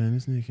like, man,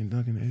 this nigga can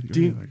dunk in 8th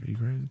grade. Like, are you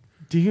crazy?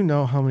 Do you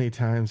know how many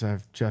times I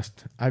have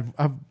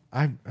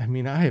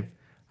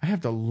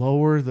to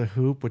lower the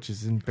hoop, which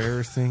is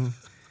embarrassing.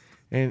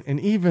 And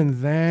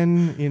even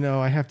then, you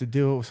know, I have to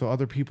do it so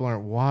other people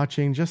aren't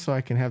watching, just so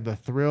I can have the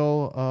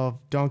thrill of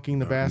dunking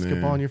the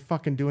basketball. Man. And you're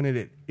fucking doing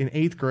it in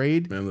 8th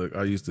grade. Man, look,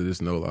 I used to,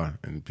 this no lie,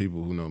 and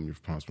people who know me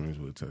from Palm Springs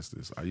will attest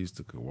this. I used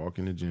to walk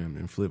in the gym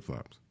in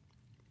flip-flops,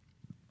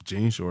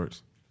 jean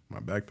shorts, my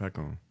backpack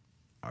on.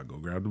 I'd go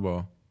grab the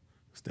ball,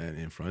 stand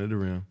in front of the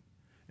rim,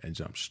 and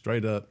jump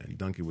straight up and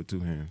dunk it with 2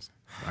 hands.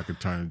 I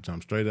could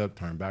jump straight up,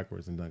 turn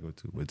backwards, and dunk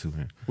it with two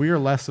hands. We are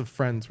less of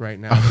friends right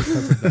now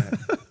because of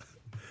that.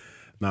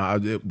 No,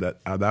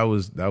 that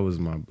was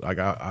my, like,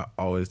 I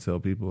always tell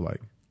people,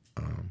 like,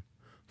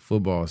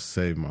 football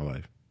saved my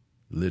life,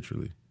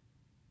 literally,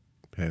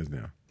 hands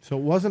down. So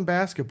it wasn't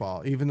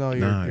basketball, even though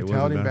you're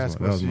touting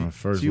basketball. That was my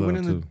first So you love,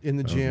 went in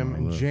the gym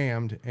and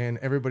jammed, and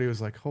everybody was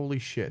like, "Holy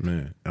shit!"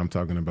 Man, I'm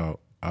talking about,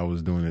 I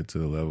was doing it to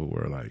the level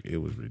where, like, it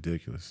was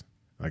ridiculous.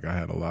 Like, I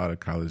had a lot of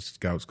college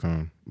scouts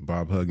come.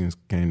 Bob Huggins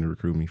came to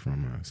recruit me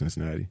from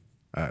Cincinnati.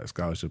 I had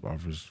scholarship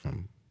offers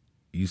from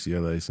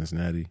UCLA,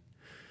 Cincinnati.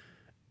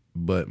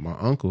 But my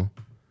uncle,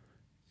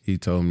 he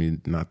told me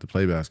not to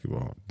play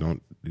basketball.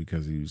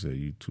 Because he said,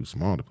 you're too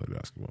small to play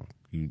basketball.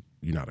 You're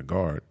not a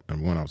guard.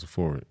 Number one, I was a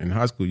forward. In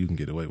high school, you can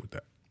get away with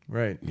that.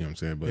 Right. You know what I'm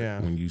saying?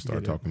 But when you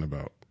start talking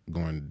about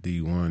going to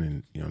D1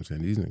 and, you know what I'm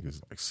saying, these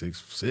niggas like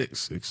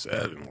 6'6",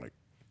 6'7", like,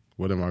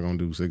 what am I going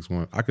to do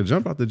 6'1"? I could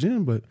jump out the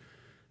gym, but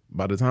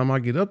by the time I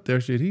get up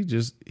there, shit,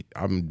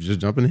 I'm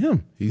just jumping to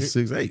him. He's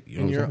 6'8".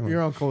 You know and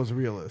your uncle was a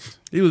realist.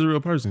 He was a real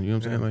person. You know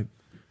what I'm saying? Like,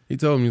 he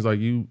told me, he's like,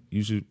 you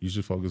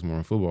should focus more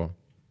on football.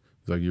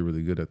 He's like, you're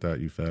really good at that.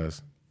 You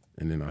fast.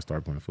 And then I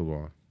started playing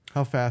football.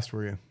 How fast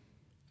were you?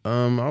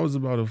 I was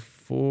about a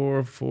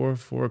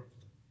 4.4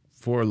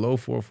 low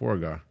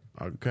 4.4 guy.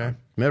 I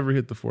never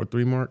hit the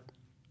 4.3 mark,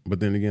 but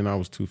then again, I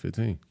was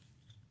 215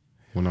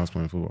 when I was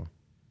playing football.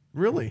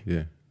 Really?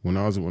 Yeah. When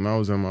I was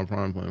in my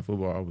prime playing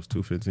football, I was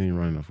 215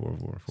 running a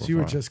 4.4. So you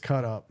were just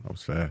cut up. I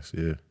was fast.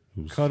 Yeah.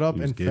 Cut up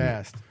and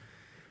fast.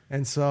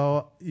 And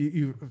so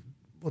we're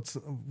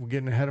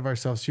getting ahead of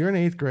ourselves. So you're in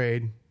 8th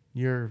grade.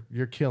 You're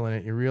killing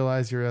it. You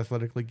realize you're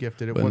athletically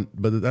gifted.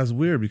 But that's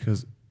weird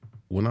because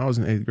when I was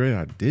in 8th grade,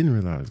 I didn't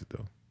realize it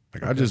though.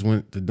 Like, I just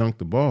went to dunk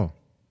the ball.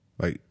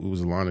 Like, it was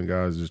a line of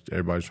guys, just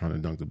everybody's trying to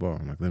dunk the ball.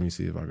 I'm like, let me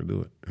see if I could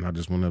do it. And I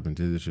just went up and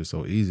did this shit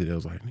so easy that I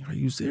was like, are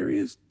you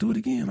serious? Do it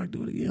again. Like,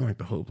 do it again. Like,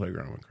 the whole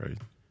playground went crazy.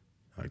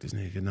 Like, this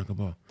nigga can dunk a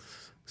ball.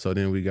 So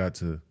then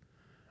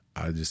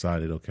I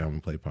decided, okay, I'm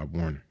going to play Pop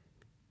Warner.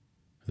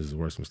 This is the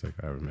worst mistake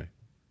I ever made.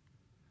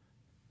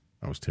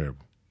 I was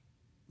terrible.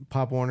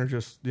 Pop Warner,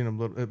 just, you know,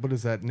 what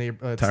is that?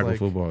 Tackle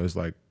football. It's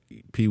like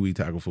Pee-wee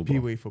tackle football.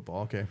 Pee-wee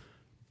football, okay.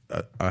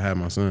 I had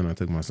my son. I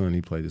took my son.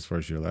 He played his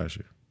first year last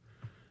year.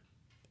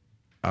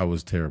 I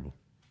was terrible.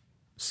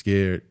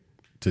 Scared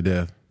to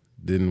death.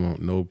 Didn't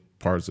want no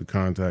parts of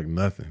contact,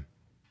 nothing.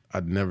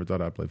 I never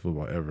thought I'd play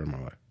football ever in my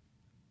life.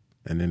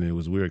 And then it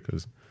was weird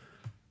because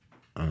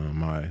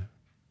my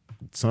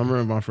summer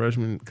of my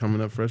coming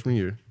up freshman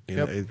year in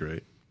the 8th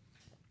grade,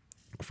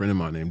 a friend of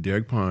mine named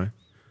Derek Pine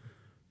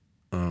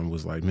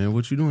was like, man,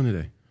 what you doing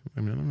today?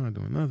 I'm like, man, I'm not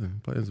doing nothing.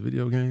 Playing some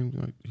video games.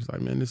 He's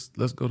like, man,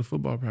 let's go to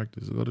football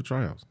practice. Let's go to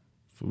tryouts.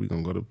 So we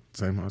going to go to the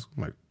same high school.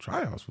 I'm like,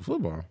 tryouts for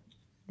football?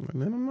 I'm like,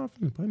 man, I'm not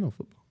finna play no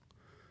football.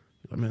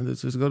 He's like, man,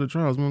 let's just go to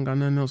tryouts. We don't got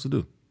nothing else to do.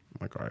 I'm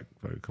like, all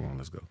right, come on,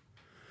 let's go.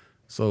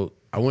 So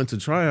I went to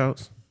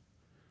tryouts,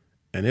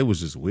 and it was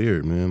just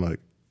weird, man. Like,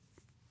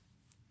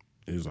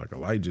 it was like a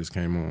light just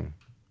came on.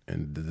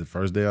 And the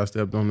first day I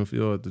stepped on the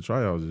field at the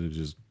tryouts,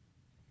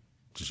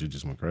 shit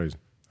just went crazy.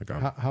 Like,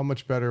 how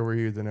much better were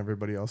you than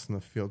everybody else in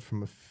the field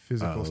from a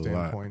physical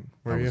standpoint?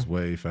 I was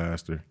way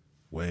faster,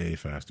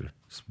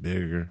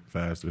 bigger,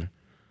 faster.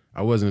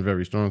 I wasn't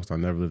very strong because I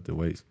never lifted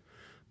weights,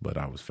 but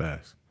I was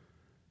fast.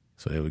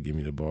 So they would give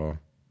me the ball,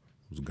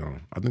 was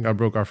gone. I think I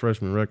broke our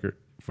freshman record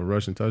for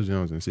rushing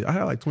touchdowns. And see, I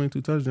had like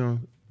 22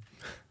 touchdowns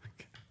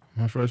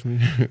my freshman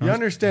year. You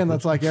understand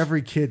that's like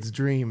every kid's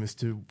dream is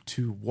to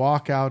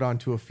walk out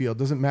onto a field,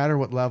 doesn't matter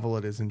what level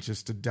it is, and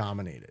just to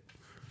dominate it.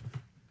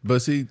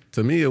 But see,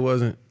 to me, it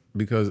wasn't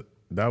because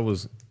that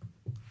was,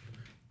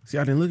 see,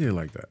 I didn't look at it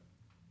like that.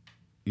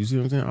 You see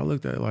what I'm saying? I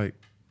looked at it like,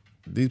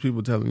 these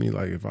people telling me,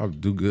 like, if I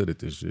do good at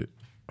this shit,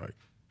 like,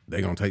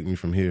 they going to take me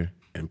from here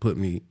and put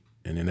me,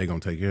 and then they going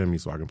to take care of me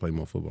so I can play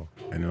more football.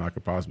 And then I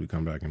could possibly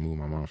come back and move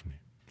my mom from here.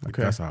 Like,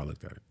 that's how I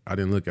looked at it. I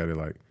didn't look at it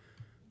like,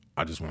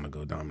 I just want to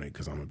go dominate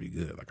because I'm going to be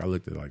good. Like, I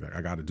looked at it like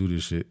I got to do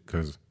this shit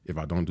because if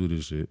I don't do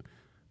this shit,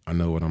 I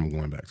know what I'm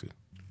going back to.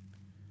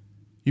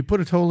 You put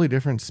a totally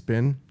different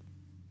spin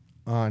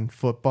on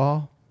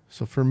football.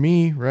 So for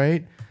me,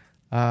 right,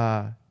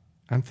 I'm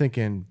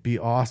thinking be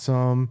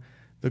awesome,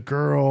 the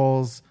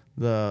girls,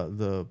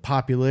 the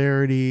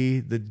popularity,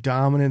 the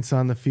dominance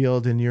on the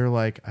field, and you're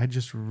like, I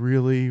just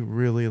really,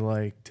 really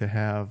like to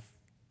have,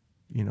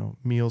 you know,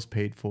 meals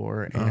paid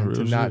for and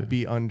to not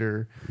be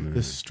under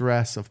the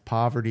stress of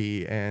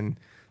poverty. And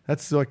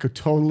that's like a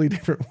totally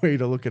different way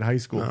to look at high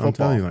school football. I'm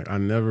telling you,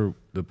 like,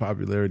 the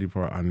popularity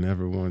part, I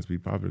never wanted to be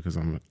popular because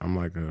I'm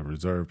like a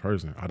reserved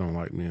person. I don't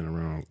like being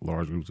around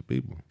large groups of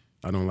people.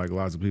 I don't like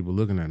lots of people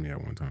looking at me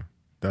at one time.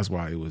 That's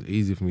why it was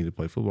easy for me to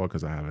play football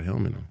because I have a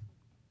helmet on.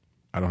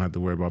 I don't have to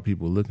worry about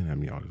people looking at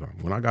me all the time.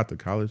 When I got to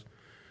college,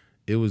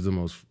 it was the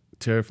most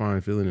terrifying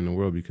feeling in the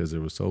world because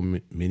there were so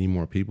many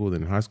more people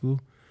than in high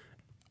school.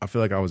 I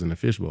feel like I was in a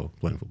fishbowl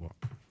playing football.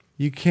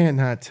 You can't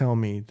not tell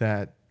me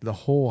that the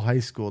whole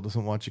high school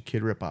doesn't watch a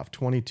kid rip off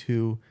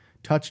 22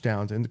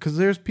 touchdowns, and because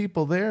there's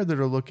people there that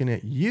are looking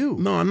at you.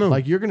 No, I know.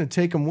 Like, you're going to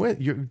take me with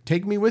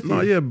you.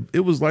 No, yeah,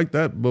 it was like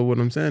that. But what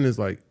I'm saying is,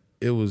 like,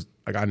 it was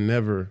like I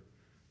never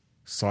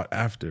sought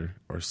after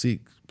or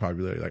seek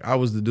popularity. Like, I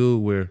was the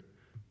dude where,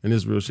 and this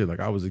is real shit, like,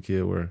 I was a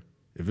kid where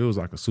if it was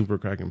like a super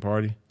cracking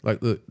party,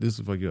 like, look, this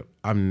is fuck you up.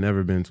 I've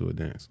never been to a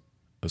dance,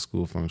 a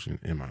school function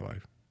in my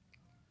life.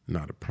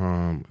 Not a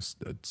prom,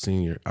 a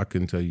senior. I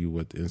couldn't tell you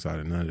what the inside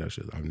of none of that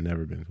shit. I've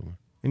never been to one.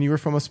 And you were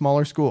from a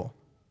smaller school.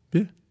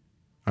 Yeah.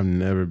 I've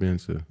never been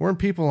to. Weren't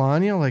people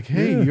on you like,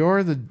 hey,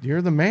 you're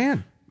the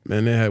man?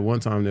 Man, they had one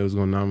time they was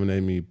going to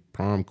nominate me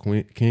prom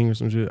king or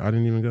some shit. I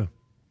didn't even go.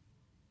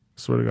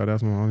 Swear to God,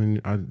 that's my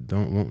only. I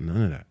don't want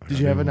none of that. Like, Did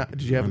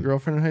you have a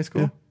girlfriend in high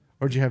school? Yeah.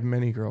 Or did you have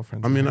many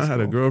girlfriends? I mean, I had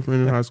a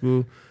girlfriend in high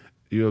school.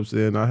 You know what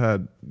I'm saying? I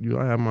had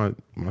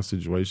my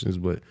situations,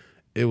 but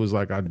it was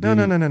like I didn't.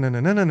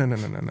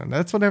 No.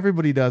 That's what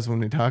everybody does when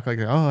they talk like,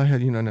 oh, I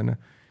had, no.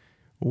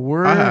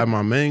 I had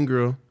my main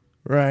girl.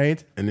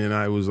 Right. And then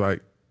I was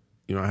like,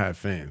 I had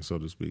fans, so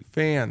to speak.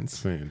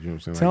 Fans. You know what I'm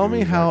saying? Tell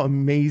me how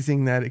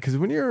amazing that is. Because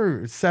when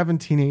you're a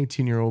 17,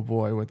 18-year-old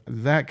boy with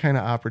that kind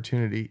of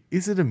opportunity,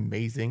 is it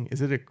amazing?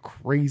 Is it a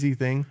crazy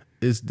thing?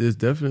 It's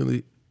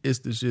definitely, it's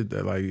the shit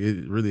that, like,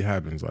 it really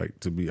happens. Like,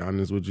 to be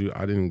honest with you,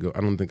 I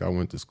don't think I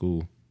went to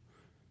school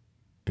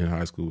in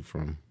high school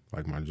from,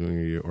 like, my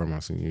junior year or my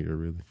senior year,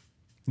 really.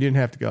 You didn't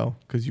have to go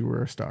because you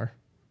were a star.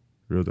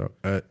 Real talk.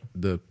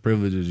 The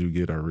privileges you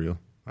get are real.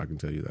 I can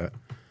tell you that.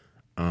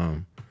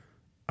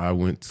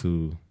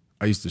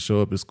 I used to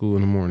show up at school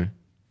in the morning,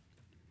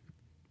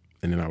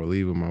 and then I would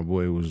leave with my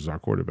boy, which was our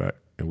quarterback,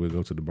 and we'd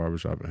go to the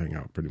barbershop and hang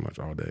out pretty much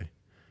all day.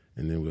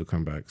 And then we'll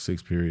come back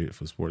 6th period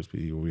for sports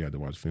PE where we had to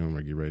watch film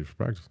or get ready for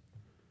practice.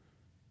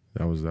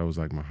 That was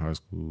like my high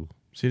school.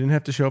 So you didn't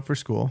have to show up for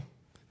school.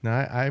 Now,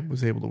 I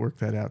was able to work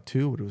that out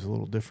too, but it was a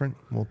little different.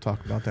 We'll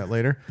talk about that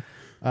later.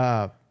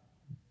 How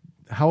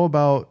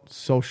about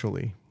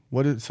socially?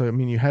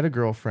 You had a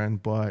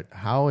girlfriend, but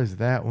how is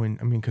that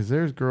because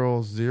there's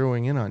girls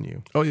zeroing in on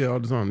you. Oh yeah, all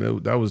the time.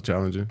 That was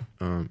challenging.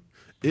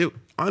 It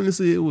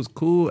was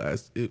cool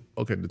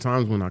the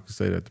times when I could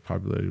say that the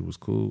popularity was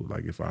cool,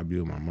 like if I'd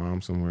be with my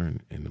mom somewhere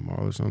in the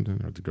mall or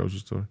something, or at the grocery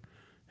store,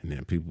 and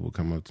then people would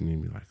come up to me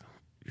and be like, oh,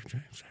 you're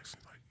James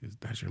Jackson, like, is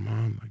that your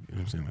mom? Like, you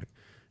know what I'm saying? Like,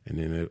 and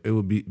then it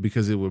would be,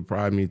 because it would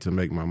pride me to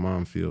make my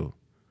mom feel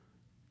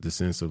the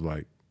sense of,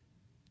 like,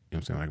 you know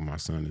what I'm saying? Like, my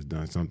son has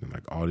done something.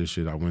 Like, all this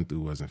shit I went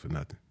through wasn't for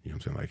nothing. You know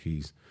what I'm saying?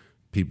 Like,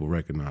 people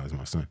recognize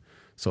my son.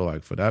 So,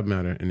 like, for that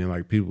matter, and then,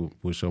 like, people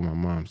would show my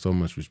mom so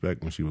much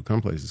respect when she would come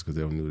places because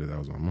they knew that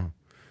was my mom.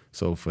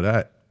 So, for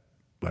that,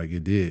 like,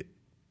 it did.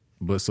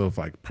 But so, if,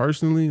 like,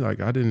 personally, like,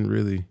 I didn't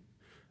really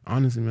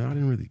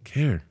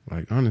care.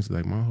 Like, honestly,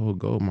 like, my whole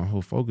goal, my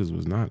whole focus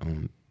was not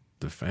on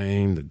the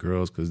fame, the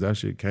girls, because that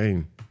shit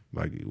came.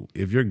 Like,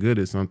 if you're good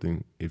at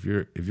something, if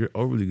you're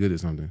overly good at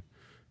something,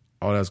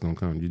 all that's going to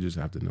come. You just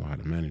have to know how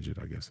to manage it,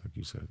 I guess, like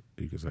you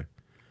could say.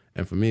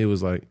 And for me, it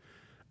was like,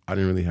 I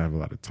didn't really have a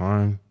lot of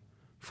time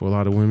for a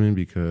lot of women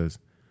because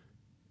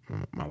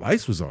my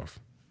lights was off.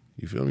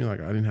 You feel me?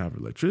 Like, I didn't have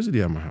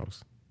electricity at my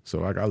house. So,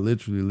 like, I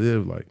literally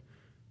lived, like,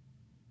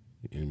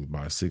 and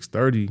by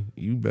 6:30,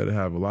 you better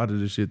have a lot of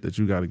the shit that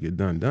you got to get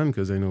done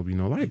because ain't no be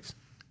no lights.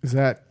 Was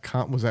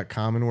that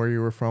common where you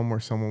were from, where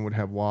someone would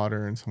have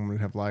water and someone would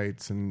have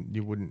lights, and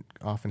you wouldn't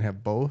often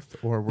have both?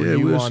 Or were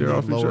you on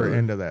the lower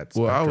end of that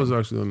spectrum? Well, I was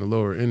actually on the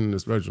lower end of the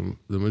spectrum.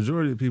 The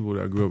majority of people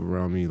that grew up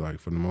around me, like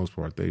for the most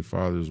part, their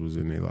fathers was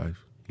in their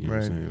life. You know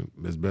what I'm saying?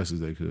 As best as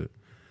they could.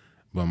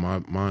 But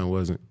mine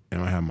wasn't.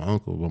 And I had my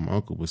uncle, but my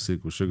uncle was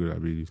sick with sugar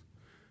diabetes.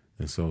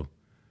 And so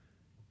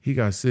he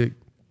got sick,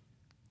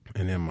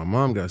 and then my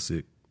mom got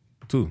sick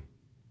too.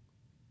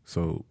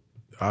 So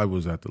I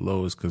was at the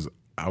lowest because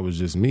I was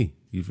just me.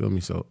 You feel me?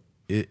 So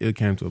it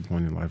came to a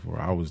point in life where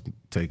I was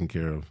taken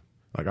care of.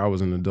 Like, I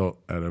was an adult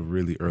at a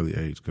really early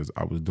age because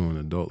I was doing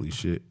adultly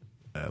shit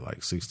at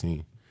like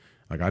 16.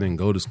 Like, I didn't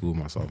go to school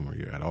my sophomore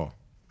year at all.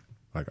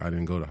 Like, I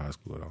didn't go to high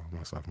school at all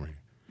my sophomore year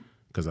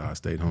because I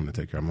stayed home to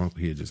take care of my uncle.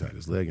 He had just had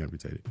his leg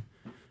amputated.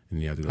 And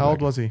he had to go How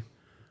old was he?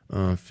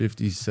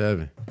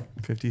 57.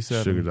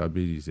 57. Sugar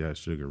diabetes. Yeah,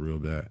 sugar real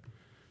bad. You know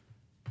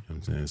what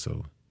I'm saying?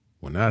 So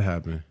when that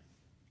happened,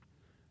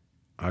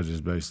 I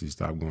just basically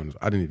stopped going.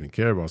 I didn't even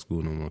care about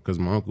school no more because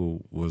my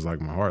uncle was like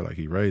my heart. Like,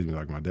 he raised me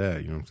like my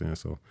dad, you know what I'm saying?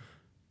 So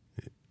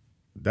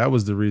that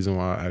was the reason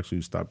why I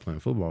actually stopped playing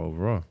football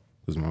overall,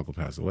 because my uncle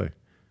passed away.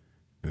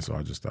 And so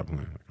I just stopped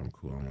playing. Like, I'm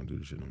cool. I don't want to do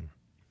this shit no more.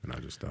 And I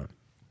just stopped.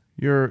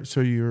 Your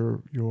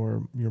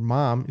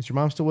mom, is your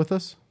mom still with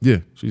us? Yeah,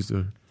 she's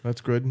still.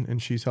 That's good.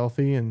 And she's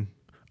healthy? And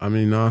I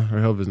mean, nah,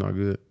 her health is not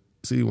good.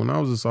 See, when I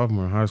was a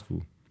sophomore in high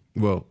school,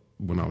 well,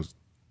 when I was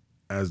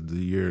as the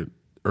year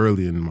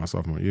early in my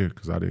sophomore year,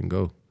 because I didn't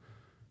go,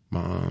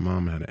 my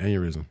mom had an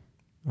aneurysm.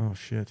 Oh,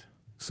 shit.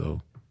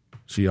 So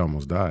she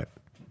almost died.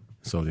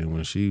 So then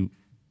when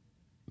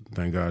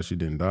thank God she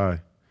didn't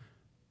die,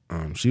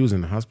 she was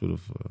in the hospital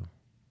for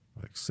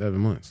like 7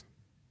 months.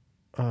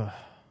 And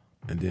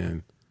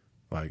then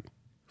like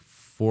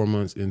 4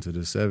 months into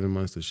the 7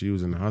 months that she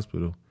was in the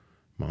hospital,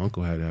 my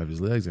uncle had to have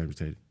his legs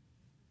amputated.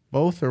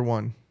 Both or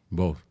one?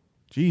 Both.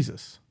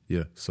 Jesus.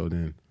 Yeah. So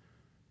then.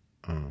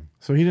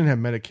 So he didn't have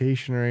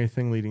medication or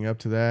anything leading up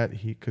to that.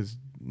 Because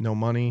no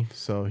money,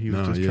 so he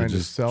was trying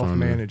to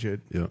self-manage it.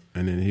 Yeah,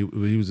 and then he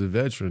was a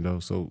veteran though,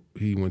 so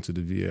he went to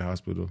the VA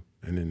hospital,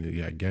 and then he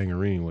had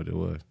gangrene, what it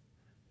was,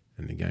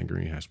 and the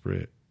gangrene had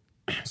spread,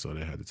 so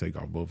they had to take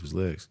off both his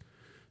legs.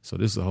 So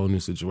this is a whole new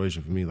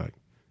situation for me. Like,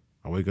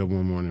 I wake up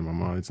one morning,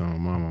 they tell my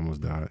mom almost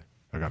died.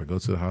 I got to go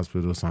to the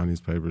hospital, sign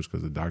these papers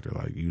because the doctor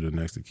like, you the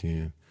next of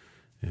kin,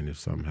 and if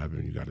something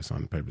happened, you got to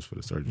sign the papers for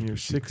the surgery. You're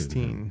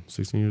 16.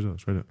 16 years old,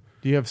 straight up.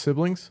 Do you have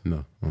siblings?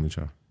 No, only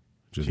child.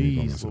 Just me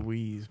by Jeez myself.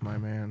 Louise, my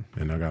man.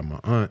 And I got my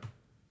aunt,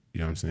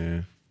 you know what I'm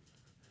saying?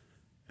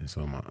 And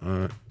so my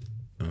aunt.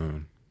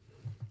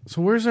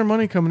 So where's their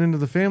money coming into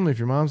the family if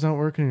your mom's not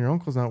working and your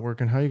uncle's not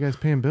working? How are you guys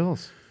paying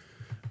bills?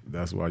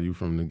 That's why you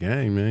from the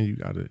gang, man. You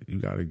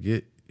gotta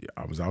get.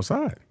 I was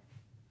outside.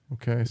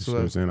 Okay, So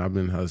what I'm saying, I've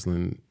been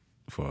hustling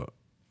for.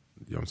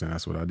 You know what I'm saying?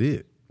 That's what I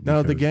did.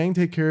 Now the gang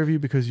take care of you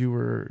because you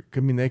were.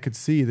 I mean, they could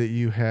see that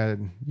you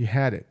had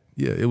it.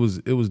 Yeah, it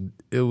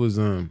was.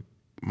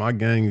 My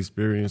gang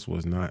experience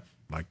was not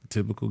like the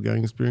typical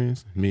gang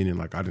experience, meaning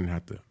like I didn't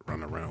have to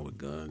run around with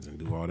guns and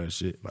do all that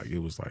shit. Like, it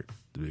was like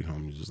the big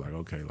homies just like,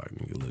 okay, like,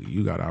 nigga, look,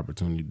 you got an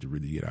opportunity to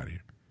really get out of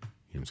here. You know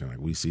what I'm saying?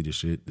 Like, we see the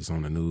shit, it's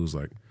on the news,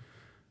 like,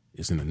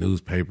 it's in the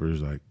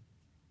newspapers, like,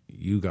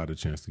 you got a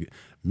chance to get.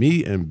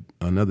 Me and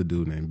another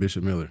dude named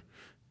Bishop Miller,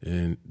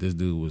 and this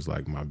dude was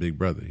like my big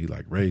brother. He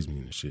like raised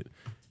me and shit.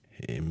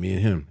 And me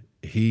and him,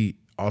 he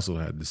also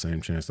had the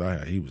same chance I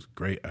had. He was a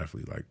great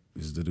athlete. Like,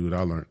 this is the dude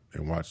I learned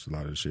and watched a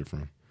lot of the shit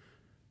from.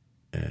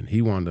 And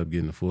he wound up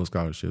getting a full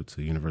scholarship to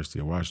the University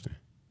of Washington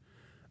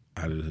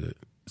out of the hood.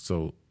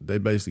 So they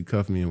basically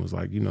cuffed me and was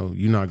like,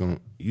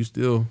 you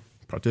still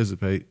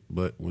participate,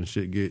 but when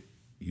shit get,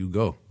 you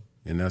go.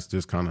 And that's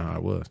just kind of how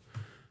it was.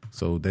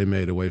 So they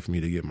made a way for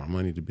me to get my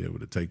money to be able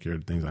to take care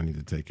of the things I need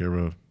to take care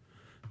of.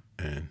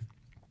 And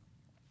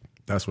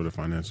that's where the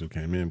financial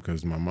came in,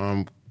 because my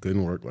mom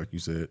couldn't work, like you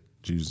said.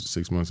 She was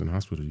 6 months in the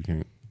hospital.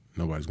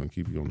 Nobody's going to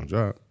keep you on the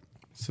job.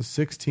 So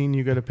 16,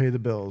 you got to pay the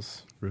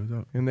bills. Real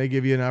talk. And they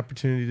give you an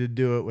opportunity to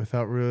do it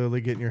without really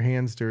getting your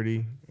hands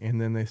dirty.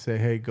 And then they say,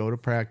 hey, go to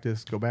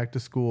practice, go back to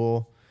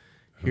school.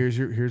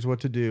 Here's what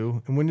to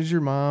do. And when does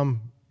your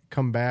mom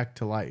come back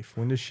to life?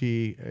 When is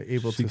she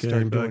able to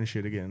start doing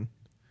shit again?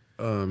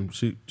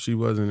 She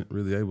wasn't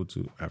really able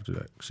to after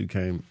that. She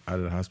came out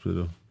of the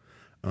hospital.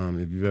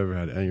 If you've ever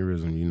had an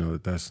aneurysm, you know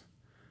that's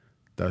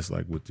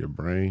like with your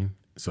brain.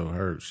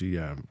 So she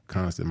had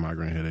constant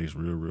migraine headaches,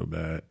 real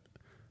bad,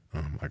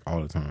 like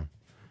all the time.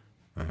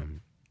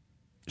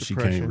 She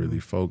can't really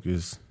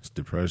focus. It's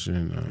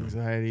depression,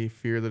 anxiety,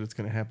 fear that it's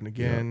going to happen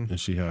again. Yeah. And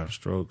she have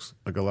strokes,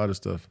 like a lot of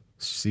stuff,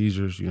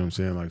 seizures. You know what I'm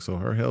saying? Like, so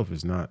her health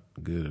is not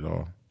good at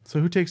all. So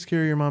who takes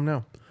care of your mom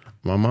now?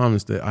 My mom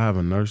I have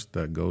a nurse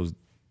that goes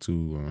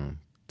to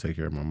take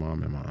care of my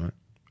mom and my aunt.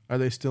 Are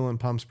they still in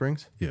Palm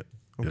Springs? Yeah.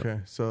 Okay,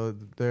 yep. So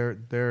they're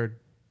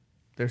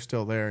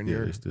still there, and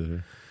they're still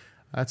there.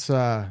 That's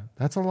a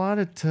lot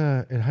at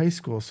high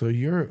school. So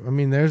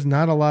there's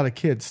not a lot of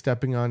kids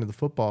stepping onto the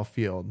football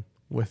field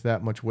with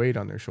that much weight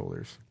on their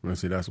shoulders.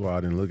 See, that's why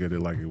I didn't look at it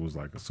like it was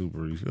like a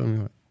super. You feel me?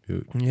 Like,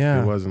 It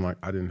Yeah. wasn't like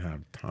I didn't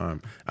have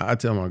time. I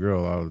tell my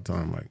girl all the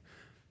time, like,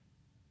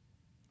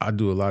 I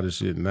do a lot of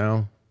shit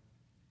now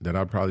that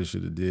I probably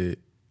should have did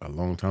a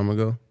long time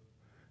ago.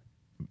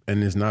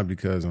 And it's not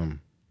because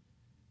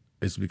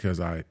it's because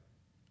I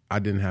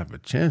didn't have a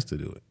chance to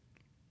do it.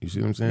 You see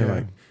what I'm saying? Yeah.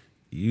 Like,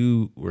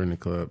 you were in the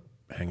club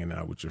hanging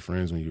out with your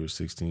friends when you were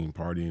 16,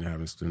 partying,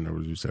 having sleepovers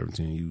when you were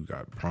 17. You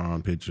got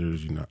prom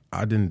pictures. You know,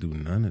 I didn't do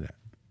none of that.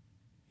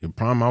 Your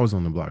prom, I was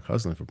on the block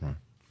hustling for prom.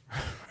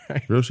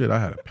 Right. Real shit. I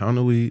had a pound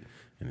of weed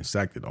and it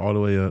sacked it all the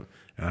way up,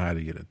 and I had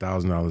to get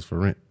 $1,000 for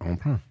rent on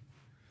prom.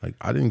 Like,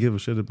 I didn't give a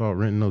shit about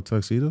renting no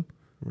tuxedo.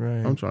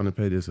 Right. I'm trying to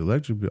pay this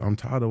electric bill. I'm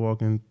tired of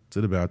walking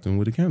to the bathroom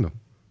with a candle.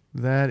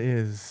 That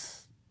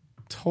is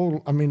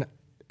total. I mean,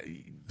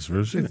 It's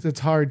real shit. it's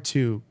hard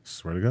to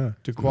Swear to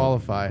God.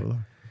 qualify.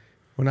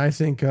 When I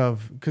think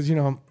of, because, you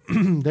know,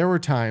 there were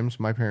times,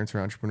 my parents are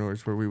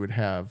entrepreneurs, where we would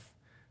have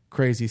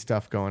crazy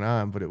stuff going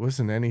on, but it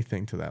wasn't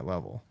anything to that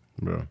level.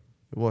 Bro,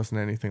 It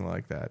wasn't anything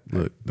like that.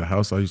 look, the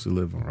house I used to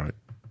live on, right,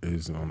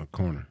 is on a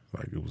corner.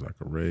 Like, it was like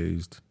a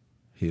raised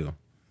hill.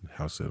 The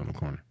house set on the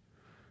corner.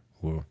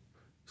 Well,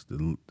 it's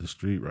the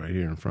street right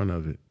here in front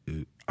of it,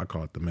 I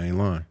call it the main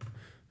line.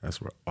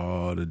 That's where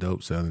all the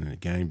dope selling and the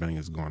gangbang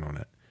is going on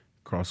at.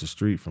 Across the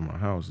street from my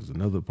house is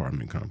another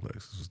apartment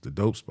complex. This is the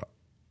dope spot.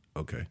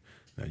 Okay,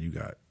 now you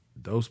got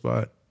dope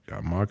spot,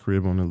 got my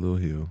crib on the little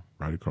hill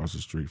right across the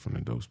street from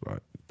the dope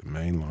spot, the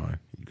main line.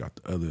 You got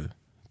the other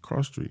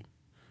cross street.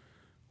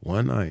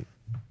 One night,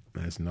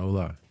 that's no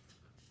lie,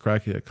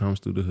 crackhead comes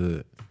through the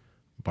hood,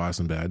 buys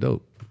some bad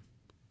dope.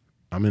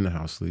 I'm in the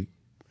house sleep.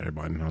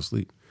 Everybody in the house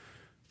sleep.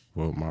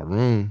 Well, my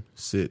room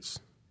sits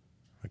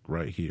like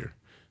right here.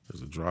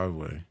 There's a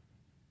driveway.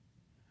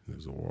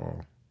 There's a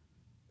wall.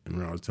 And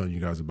when I was telling you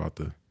guys about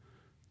the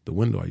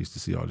window I used to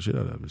see all the shit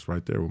out of, it's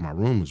right there where my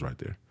room is right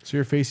there. So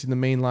you're facing the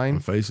main line?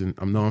 I'm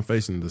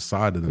facing the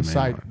side of the main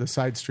line. The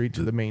side street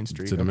to the main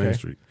street. To the main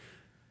street.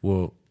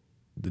 Well,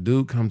 the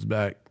dude comes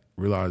back,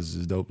 realizes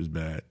his dope is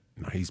bad.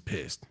 Now he's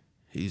pissed.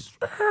 He's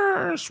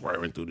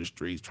swerving through the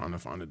streets trying to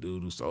find a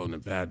dude who's selling the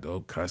bad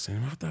dope,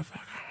 cussing. What the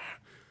fuck?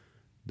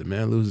 The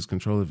man loses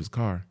control of his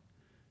car,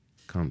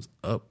 comes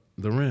up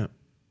the ramp,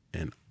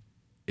 and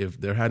if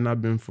there had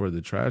not been for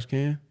the trash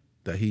can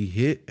that he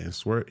hit and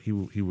swerved, he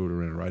would have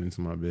ran right into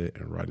my bed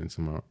and right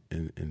into my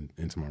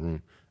into my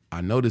room.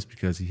 I noticed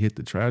because he hit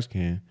the trash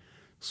can,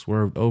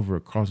 swerved over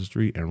across the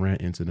street, and ran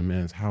into the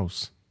man's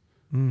house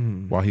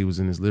while he was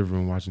in his living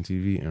room watching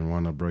TV and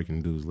wound up breaking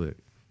the dude's leg.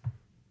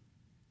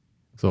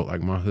 So,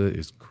 like, my hood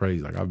is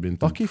crazy. Like, I've been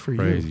through Lucky for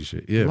crazy you.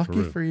 shit. Yeah,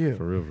 Lucky for you.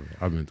 For real.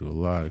 I've been through a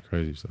lot of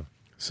crazy stuff.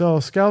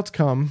 So scouts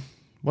come.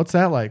 What's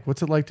that like?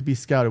 What's it like to be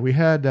scouted? We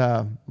had,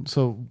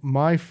 so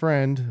my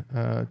friend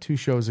 2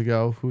 shows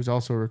ago, who's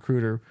also a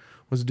recruiter,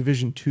 was a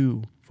Division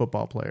II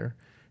football player.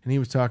 And he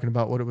was talking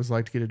about what it was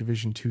like to get a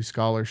Division II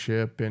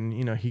scholarship. And,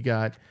 you know, he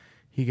got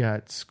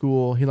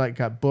school. He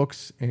got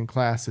books and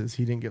classes.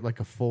 He didn't get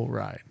like a full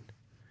ride.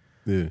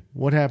 Yeah.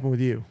 What happened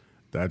with you?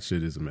 That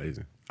shit is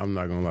amazing. I'm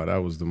not gonna lie,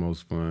 that was the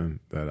most fun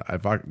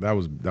that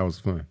was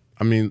fun.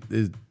 I mean,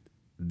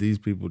 these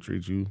people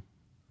treat you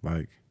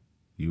like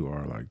you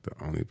are like the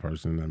only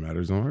person that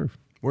matters on earth.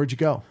 Where'd you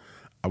go?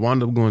 I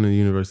wound up going to the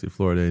University of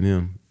Florida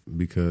A&M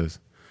because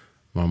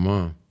my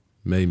mom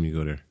made me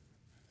go there.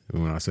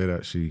 And when I say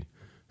that, she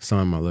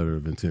signed my letter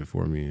of intent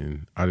for me,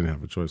 and I didn't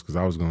have a choice because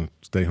I was going to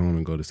stay home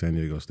and go to San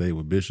Diego State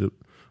with Bishop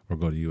or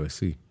go to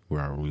USC,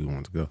 where I really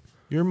wanted to go.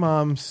 Your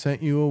mom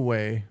sent you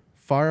away,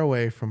 far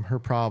away from her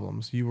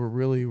problems. You were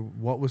really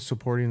what was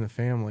supporting the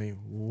family.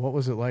 What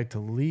was it like to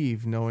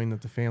leave knowing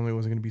that the family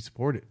wasn't going to be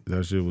supported?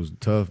 That shit was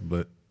tough,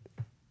 but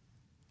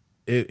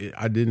it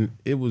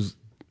was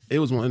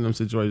one of them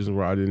situations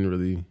where I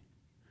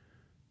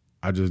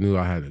just knew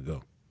I had to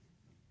go.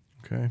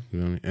 Okay. You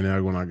know what I mean? And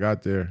then when I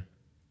got there,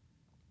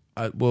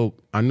 I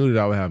knew that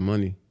I would have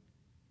money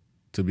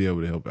to be able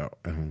to help out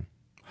at home.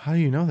 How do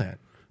you know that?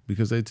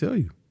 Because they tell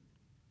you.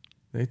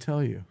 They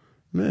tell you.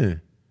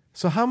 Man.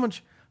 So how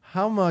much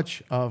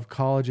of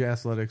college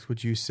athletics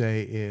would you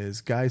say is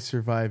guys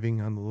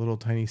surviving on the little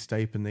tiny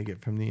stipend they get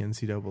from the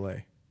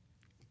NCAA?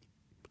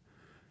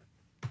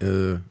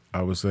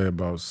 I would say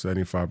about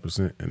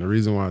 75%. And the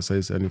reason why I say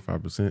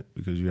 75%,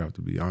 because you have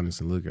to be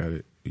honest and look at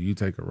it. If you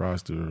take a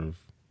roster of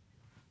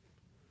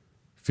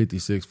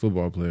 56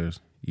 football players,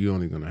 you're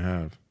only going to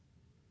have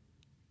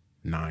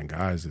 9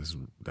 guys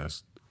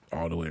that's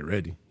all the way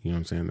ready. You know what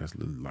I'm saying? That's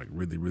like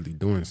really, really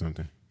doing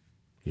something.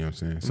 You know what I'm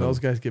saying? And those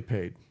guys get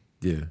paid.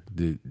 Yeah.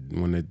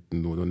 When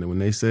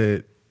they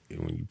said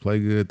when you play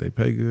good, they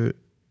pay good,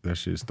 that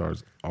shit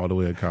starts all the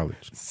way at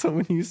college. So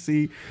when you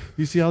see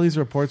all these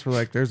reports where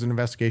like there's an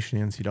investigation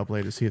in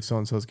NCAA to see if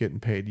so-and-so's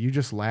getting paid, you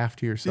just laugh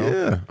to yourself.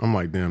 Yeah. I'm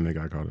like, damn, they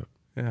got caught up.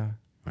 Yeah.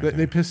 Okay.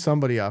 They piss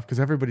somebody off because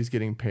everybody's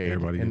getting paid.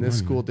 Everybody and get this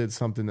money, school man. did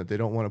something that they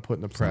don't want to put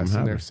in the press, Something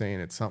and they're happened. saying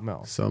it's something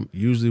else.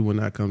 Usually when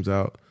that comes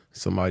out,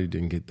 somebody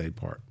didn't get their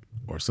part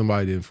or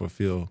somebody didn't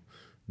fulfill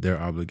their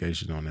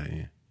obligation on that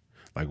end.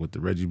 Like with the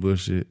Reggie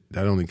Bush shit,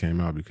 that only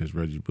came out because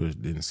Reggie Bush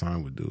didn't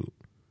sign with dude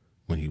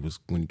when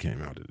he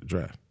came out of the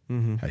draft.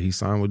 Mm-hmm. Had he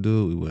signed with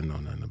dude, we wouldn't know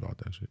nothing about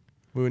that shit.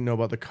 We wouldn't know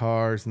about the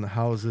cars and the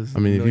houses. I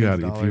mean, if you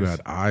 $millions.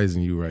 had eyes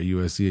and you were at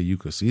USC, and you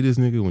could see this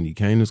nigga when you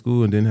came to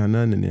school and didn't have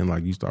nothing, and then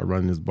like you start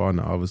running this ball, and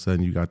all of a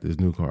sudden you got this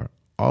new car.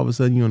 All of a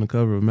sudden you on the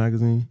cover of a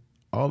magazine.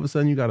 All of a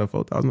sudden you got a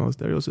 $4,000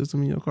 stereo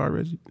system in your car,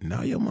 Reggie.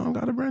 Now your mom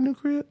got a brand new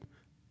crib.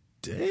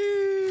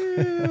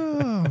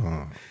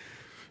 Damn.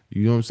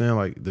 You know what I'm saying?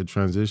 Like the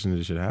transition of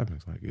this shit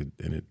happens,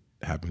 and it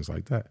happens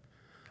like that.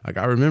 Like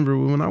I remember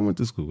when I went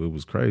to school, it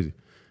was crazy.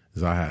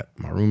 Is I had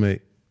my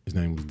roommate, his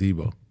name was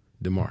Debo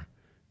DeMar.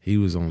 He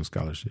was on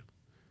scholarship.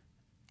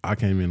 I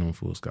came in on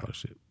full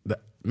scholarship.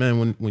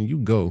 Man, when you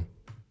go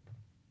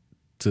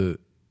to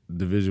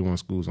Division I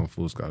schools on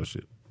full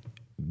scholarship,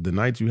 the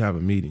night you have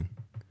a meeting,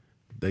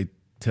 they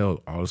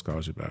tell all the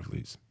scholarship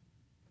athletes,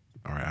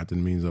 all right, after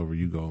the meeting's over,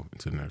 you go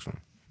into the next room.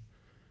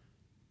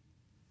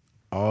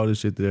 All the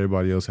shit that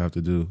everybody else have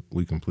to do,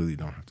 we completely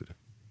don't have to do.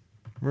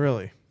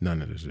 Really?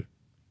 None of this shit.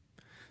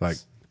 Like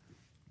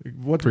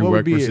what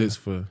prerequisites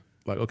for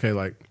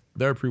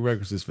there are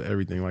prerequisites for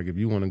everything. Like if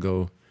you want to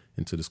go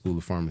into the school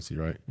of pharmacy,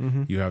 right?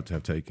 Mm-hmm. You have to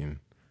have taken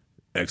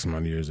X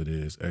amount of years of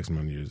this, X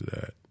amount of years of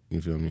that.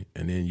 You feel me?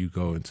 And then you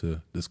go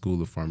into the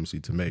school of pharmacy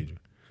to major.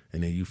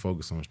 And then you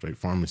focus on straight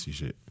pharmacy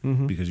shit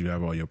because you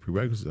have all your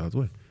prerequisites out the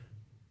way.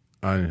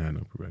 I didn't have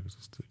no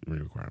prerequisites to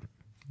requirement.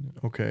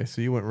 Okay,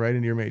 so you went right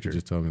into your major. You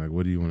just told me, like,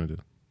 what do you want to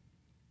do?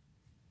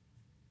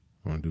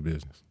 I want to do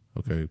business.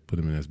 Okay, put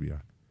him in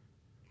SBI.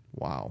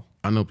 Wow.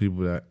 I know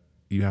people that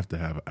you have to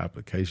have an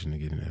application to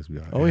get in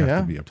SBI. Oh,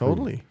 yeah,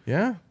 totally.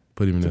 Yeah.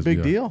 Put him in SBI. It's a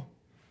big deal.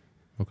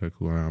 Okay,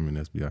 cool. I'm in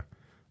SBI.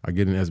 I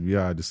get in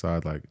SBI, I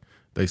decide, like,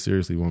 they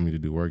seriously want me to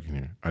do work in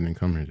here. I didn't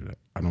come here to do that.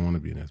 I don't want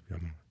to be in SBI no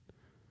more.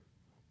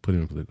 Put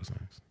him in political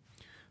science.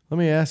 Let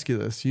me ask you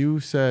this.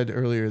 You said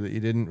earlier that you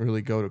didn't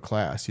really go to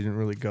class. You didn't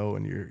really go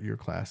in your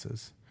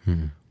classes.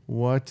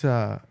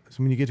 So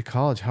when you get to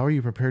college, how are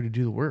you prepared to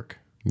do the work?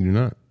 You're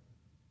not.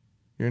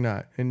 You're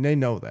not. And they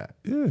know that.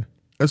 Yeah.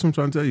 That's what I'm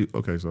trying to tell you.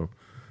 Okay, so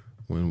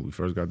when we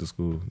first got to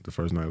school, the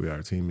first night we had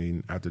our team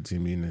meeting. After the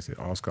team meeting, they said,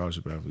 all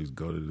scholarship athletes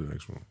go to the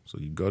next room. So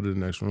you go to the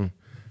next room,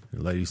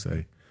 and the ladies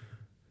say,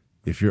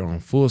 if you're on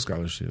full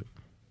scholarship,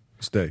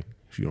 stay.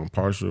 If you're on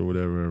partial or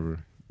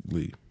whatever,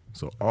 leave.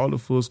 So all the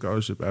full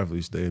scholarship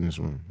athletes stay in this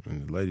room,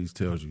 and the ladies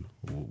tells you,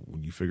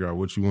 when you figure out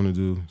what you want to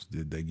do,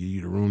 they give you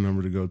the room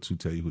number to go to,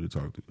 tell you who to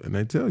talk to. And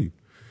they tell you,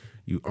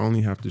 you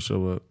only have to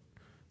show up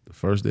the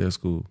first day of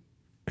school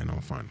and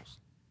on finals.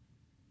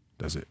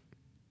 That's it.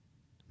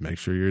 Make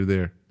sure you're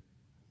there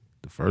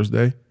the first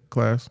day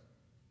class,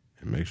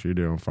 and make sure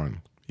you're there on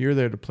finals. You're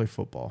there to play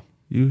football.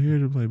 You here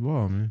to play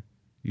ball, man.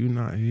 You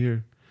not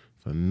here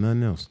for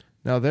nothing else.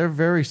 Now, they're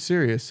very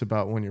serious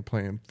about when you're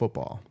playing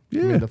football.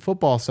 Yeah. I mean, the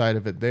football side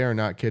of it, they are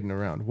not kidding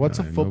around. What's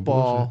a no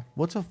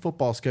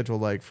football schedule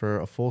like for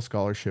a full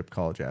scholarship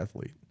college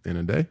athlete? In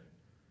a day?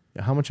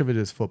 Yeah, how much of it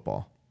is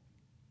football?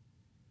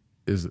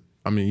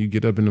 You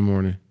get up in the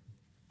morning,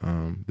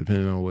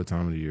 depending on what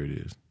time of the year it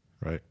is,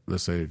 right?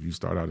 Let's say if you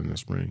start out in the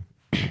spring,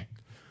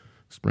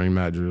 spring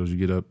mat drills, you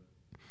get up,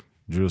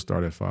 drills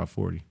start at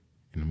 5:40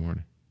 in the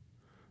morning.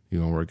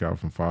 You're going to work out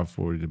from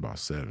 5:40 to about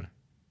 7.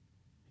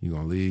 You're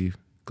going to leave,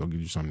 go get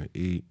you something to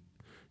eat.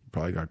 You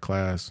probably got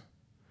class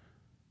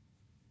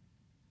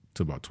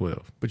to about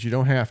 12. But you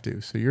don't have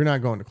to, so you're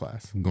not going to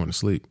class. I'm going to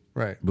sleep.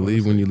 Right.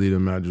 Believe when you leave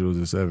them mat drills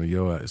at 7,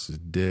 your ass is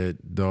dead,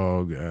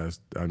 dog ass.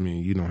 I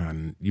mean,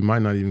 you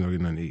might not even go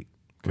get nothing to eat.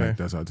 Okay. Like,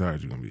 that's how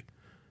tired you're going to be.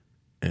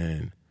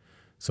 And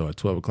so at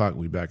 12 o'clock,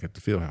 we back at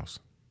the field house.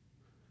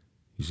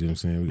 You see what I'm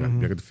saying? We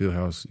got back at the field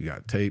house. You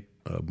got tape,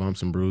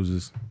 bumps and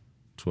bruises,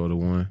 12 to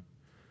 1. You know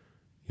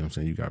what I'm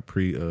saying? You got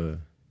pre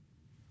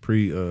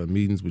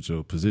meetings with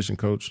your position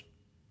coach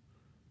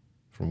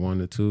from 1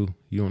 to 2.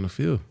 You on the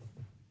field.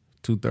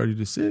 2:30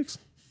 to 6.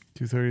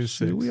 2:30 to 6.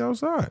 Shit, we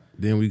outside.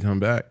 Then we come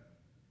back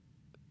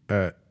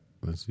at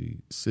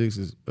 6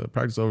 is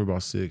practice over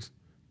about 6.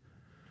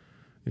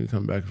 Then we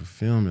come back for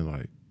film at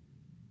like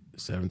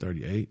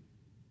 7:38,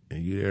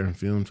 and you there and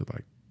film till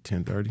like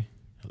 10:30,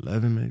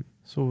 11 maybe.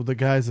 So the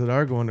guys that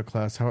are going to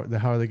class, how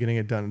are they getting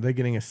it done? Are they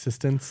getting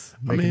assistants?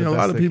 I mean, a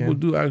lot of people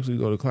do actually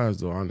go to class,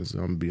 though, honestly.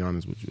 I'm going to be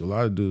honest with you. A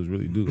lot of dudes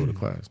really do go to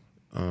class.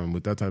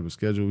 With that type of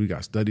schedule, we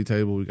got study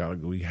table.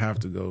 We have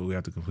to go. We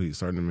have to complete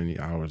certain many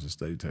hours of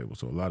study table.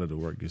 So a lot of the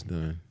work gets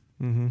done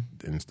in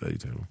the study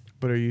table.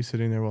 But are you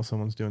sitting there while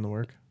someone's doing the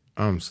work?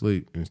 I'm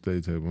asleep in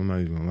study table. I'm not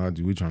even going to lie to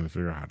you. We trying to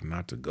figure out how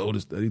not to go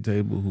to study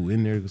table, who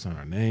in there, because on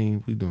our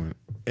name. We doing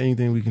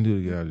anything we can do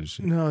to get out of this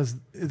shit. No,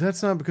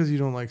 that's not because you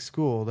don't like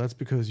school. That's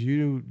because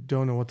you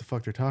don't know what the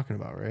fuck they're talking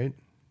about, right?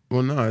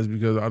 Well, no, it's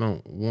because I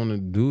don't want to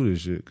do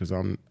this shit because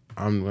I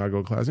go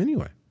to class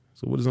anyway.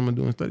 So what is I'm going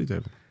to do in study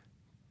table?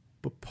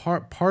 But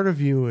part of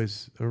you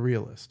is a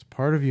realist.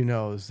 Part of you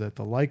knows that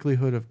the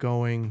likelihood of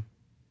going,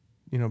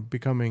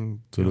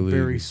 becoming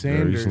Barry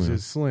Sanders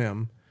is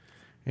slim.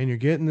 And you're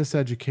getting this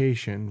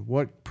education.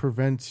 What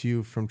prevents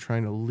you from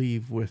trying to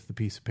leave with the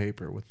piece of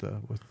paper, with the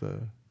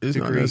It's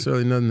degree? not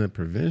necessarily nothing that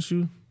prevents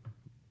you.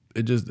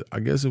 I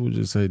guess it would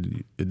just say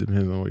it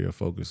depends on where your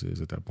focus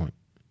is at that point.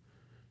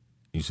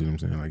 You see what I'm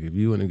saying? Like if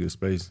you in a good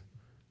space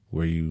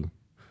where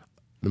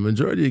the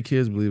majority of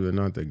kids, believe it or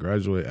not, that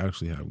graduate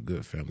actually have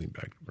good family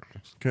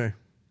backgrounds. Okay.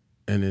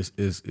 And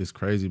it's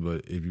crazy,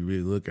 but if you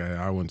really look at it,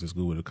 I went to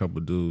school with a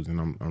couple dudes,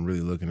 and I'm really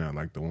looking at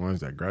like the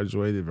ones that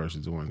graduated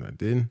versus the ones that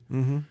didn't.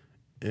 Mm-hmm.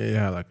 It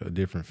had like a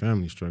different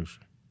family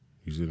structure.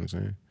 You see what I'm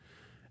saying?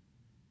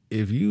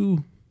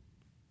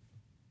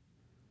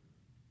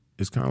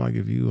 It's kind of like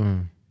if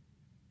you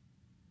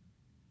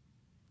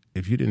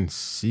didn't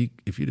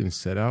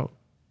set out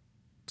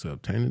to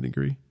obtain a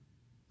degree.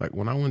 Like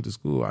when I went to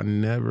school, I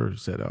never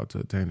set out to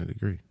obtain a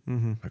degree.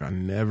 Mm-hmm. Like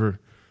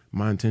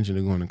my intention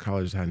of going to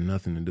college had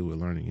nothing to do with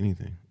learning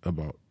anything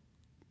about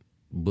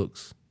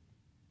books.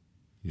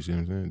 You see what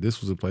I'm saying? This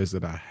was a place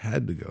that I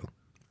had to go.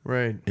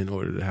 Right. In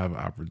order to have an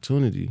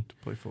opportunity to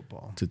play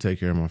football, to take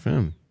care of my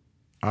family.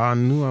 I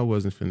knew I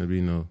wasn't finna be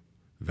no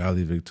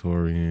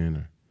valedictorian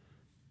or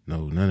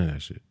none of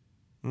that shit.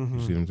 Mm-hmm.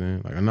 You see what I'm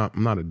saying? Like I'm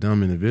not a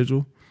dumb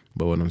individual,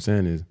 but what I'm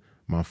saying is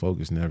my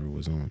focus never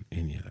was on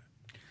any of that.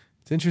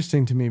 It's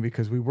interesting to me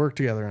because we work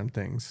together on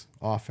things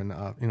often,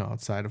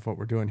 outside of what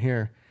we're doing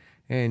here.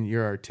 And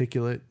you're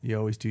articulate. You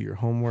always do your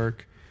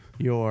homework.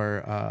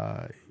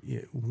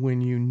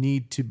 When you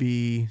need to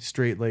be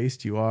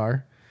straight-laced, you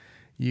are.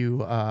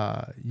 You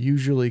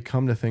usually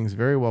come to things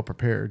very well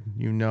prepared.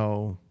 You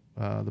know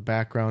the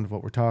background of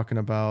what we're talking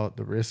about,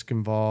 the risk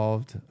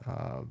involved.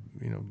 A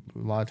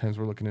lot of times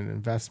we're looking at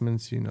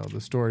investments. You know the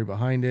story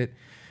behind it.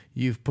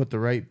 You've put the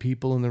right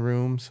people in the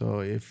room. So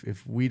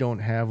if we don't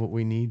have what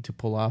we need to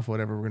pull off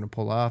whatever we're going to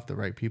pull off, the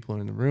right people are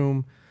in the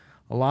room.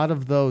 A lot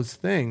of those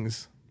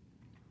things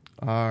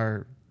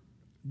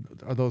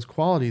those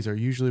qualities are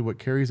usually what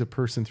carries a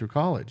person through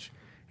college.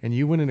 And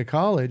you went into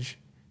college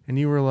and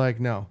you were like,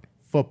 no,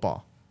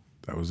 football.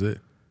 That was it.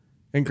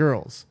 And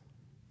girls.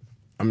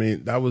 I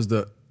mean,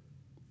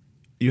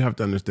 you have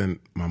to understand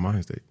my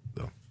mind state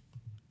though,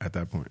 at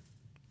that point.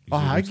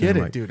 I get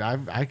it, dude.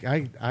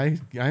 I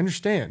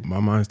understand. My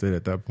mind state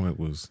at that point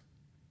was,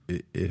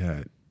 it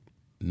had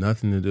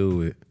nothing to do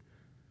with,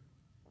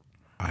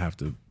 I have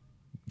to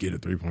get a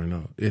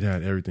 3.0. It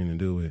had everything to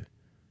do with,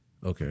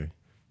 okay,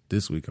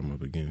 this week I'm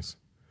up against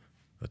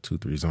a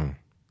 2-3 zone.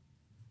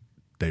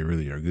 They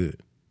really are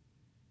good.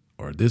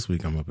 Or this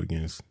week I'm up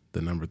against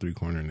the number 3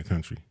 corner in the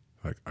country.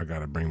 Like I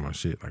gotta bring my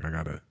shit. Like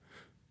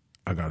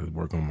I gotta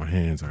work on my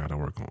hands. I gotta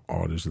work on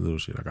all this little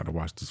shit. I gotta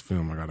watch this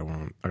film.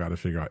 I gotta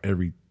figure out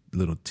every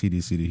little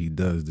TDC that he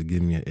does to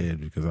give me an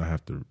edge because I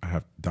have to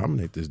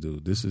dominate this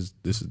dude. This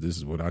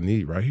is what I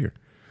need right here.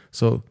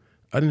 So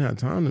I didn't have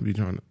time to be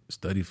trying to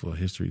study for a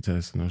history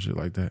test and no shit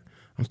like that.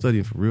 I'm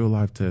studying for real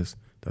life tests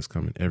that's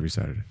coming every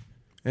Saturday.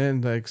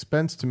 And the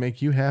expense to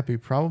make you happy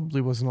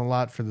probably wasn't a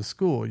lot for the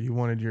school. You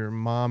wanted your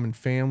mom and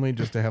family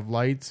just to have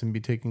lights and be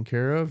taken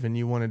care of, and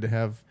you wanted to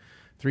have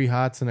 3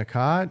 hots and a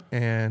cot,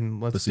 and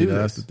let's do this. But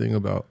see, that's the thing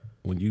about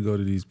when you go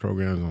to these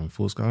programs on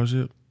full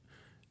scholarship,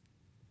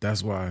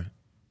 that's why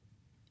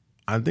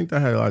I think that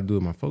had a lot to do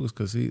with my focus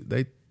because, see,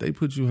 they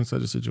put you in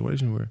such a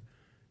situation where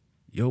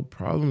your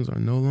problems are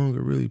no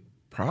longer really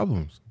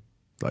problems.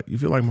 Like, you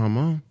feel like my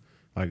mom,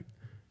 like,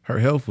 her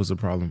health was a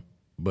problem,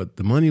 but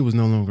the money was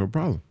no longer a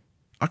problem.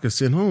 I could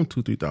send home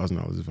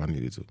 $2,000-$3,000 if I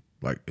needed to.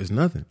 Like, it's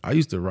nothing. I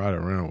used to ride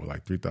around with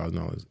like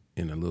 $3,000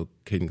 in a little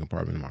hidden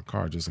compartment in my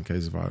car just in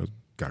case if I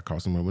got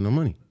caught somewhere with no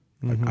money.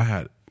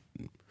 Like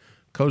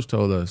Coach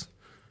told us,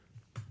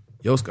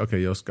 your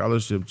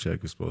scholarship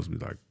check is supposed to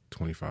be like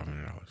 $2,500.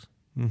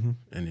 Mm-hmm.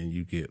 And then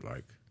you get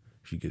like,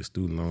 if you get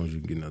student loans, you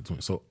can get another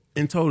 20. So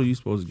in total, you're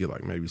supposed to get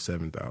like maybe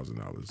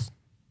 $7,000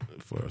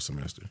 for a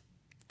semester.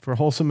 For a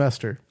whole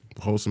semester.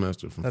 Whole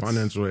semester from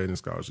financial aid and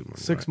scholarship money.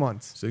 6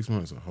 months. 6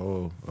 months, the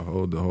whole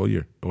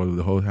year, or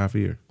the whole half a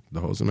year, the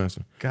whole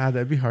semester. God,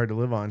 that'd be hard to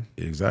live on.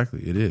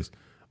 Exactly, it is.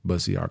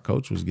 But see, our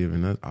coach was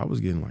giving us, I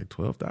was getting like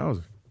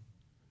 $12,000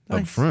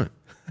 up front,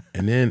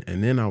 and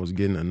then I was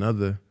getting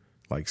another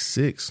like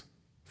 6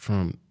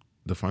 from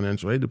the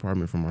financial aid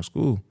department from our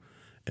school,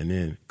 and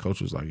then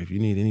coach was like, if you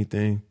need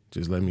anything,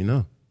 just let me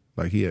know.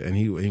 Like he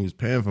was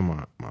paying for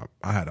my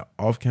I had an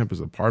off campus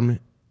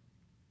apartment.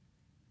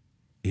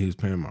 He was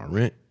paying my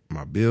rent,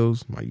 my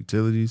bills, my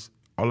utilities.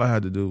 All I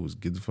had to do was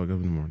get the fuck up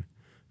in the morning,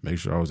 make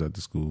sure I was at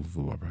the school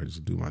football practice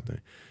to do my thing.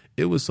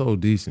 It was so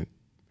decent.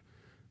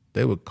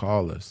 They would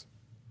call us,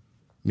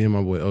 me and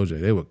my boy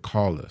OJ, they would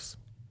call us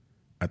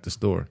at the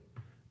store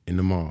in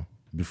the mall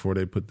before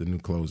they put the new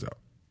clothes out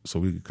so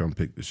we could come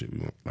pick the shit we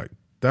want. Like,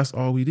 that's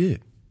all we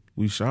did.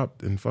 We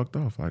shopped and fucked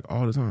off like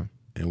all the time.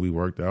 And we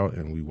worked out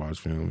and we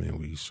watched film and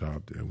we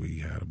shopped and we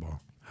had a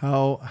ball.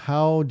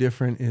 How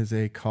different is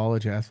a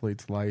college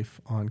athlete's life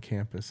on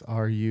campus?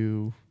 Do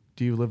you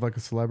live like a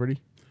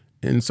celebrity?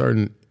 In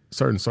certain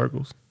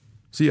circles.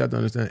 See, you have to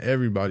understand,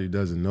 everybody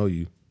doesn't know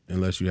you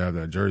unless you have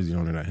that jersey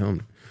on or that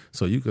helmet.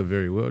 So you could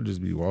very well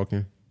just be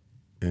walking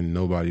and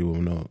nobody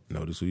will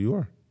notice who you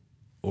are.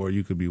 Or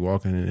you could be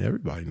walking and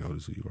everybody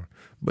notices who you are.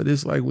 But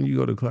it's like when you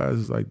go to class,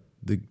 it's like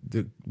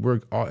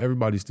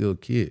everybody's still a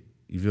kid.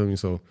 You feel me?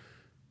 So,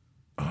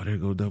 there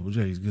go Double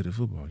J. He's good at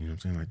football. You know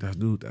what I'm saying? Like, that's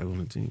dude that on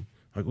the team.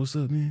 Like, what's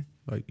up, man?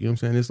 Like, you know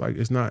what I'm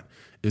saying?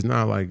 It's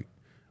not like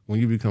when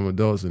you become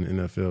adults in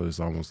the NFL, it's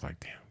almost like,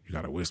 damn, you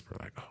got to whisper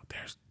like, oh,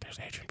 there's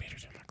Adrian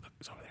Peterson. Like, look,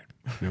 it's over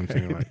there. You know what I'm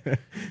saying? Like,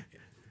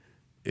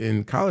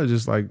 in college,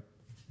 it's like,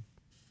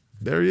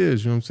 there he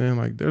is. You know what I'm saying?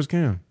 Like, there's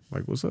Cam.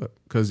 Like, what's up?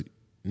 Because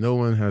no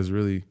one has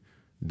really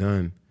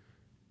done,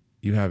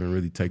 you haven't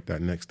really take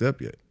that next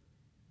step yet.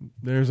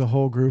 There's a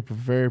whole group of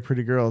very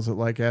pretty girls that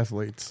like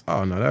athletes.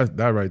 Oh, no,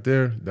 that right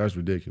there, that's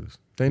ridiculous.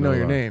 They know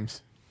your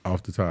names.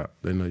 Off the top.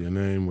 They know your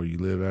name, where you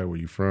live at, where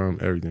you from,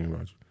 everything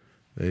about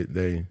you.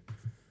 They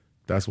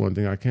that's one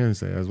thing I can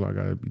say. That's why I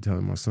got to be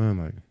telling my son,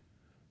 like,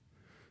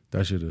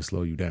 that shit will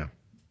slow you down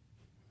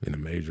in a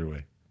major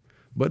way.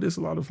 But it's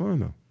a lot of fun,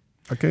 though.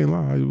 I can't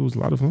lie. It was a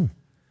lot of fun.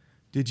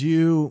 Did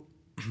you,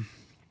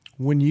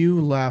 when you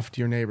left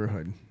your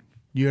neighborhood,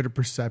 you had a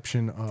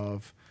perception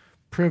of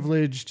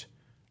privileged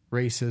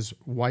races,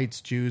 whites,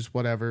 Jews,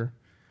 whatever.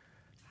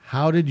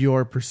 How did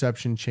your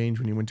perception change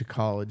when you went to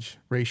college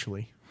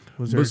racially?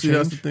 Was there a change?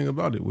 That's the thing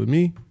about it with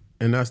me.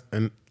 And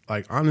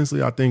like,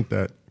 honestly, I think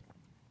that,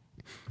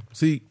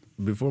 see,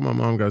 before my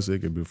mom got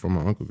sick and before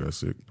my uncle got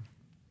sick,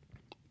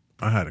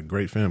 I had a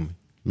great family.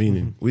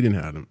 Meaning we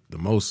didn't have the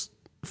most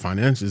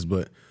finances,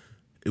 but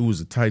it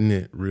was a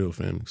tight-knit, real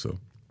family. So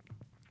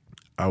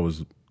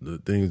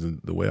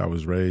the way I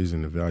was raised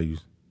and the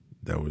values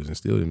that was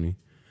instilled in me,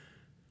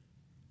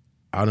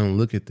 I don't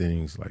look at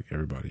things like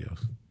everybody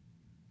else.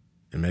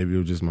 And maybe it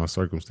was just my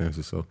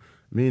circumstances. So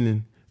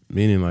meaning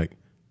like,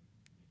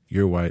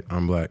 you're white,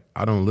 I'm black.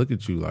 I don't look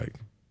at you like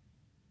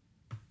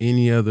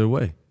any other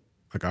way.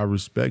 Like, I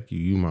respect you.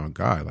 You my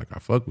guy. Like, I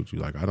fuck with you.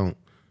 Like,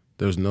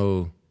 there's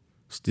no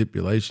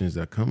stipulations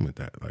that come with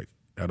that, like,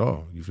 at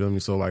all. You feel me?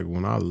 So, like,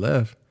 when I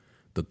left,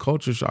 the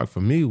culture shock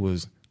for me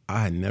was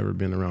I had never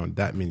been around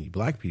that many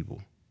black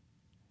people.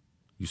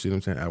 You see what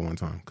I'm saying? At one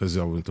time. Because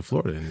I went to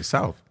Florida in the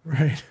South.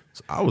 Right.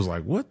 So I was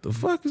like, what the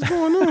fuck is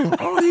going on?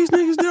 All these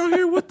niggas down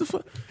here, what the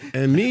fuck?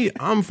 And me,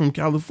 I'm from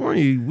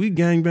California. We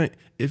gangbang.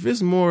 If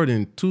it's more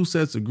than two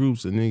sets of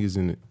groups of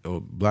niggas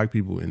or black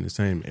people in the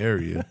same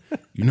area,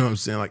 you know what I'm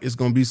saying? Like, it's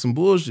going to be some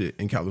bullshit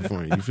in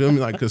California. You feel me?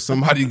 Like, because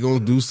somebody going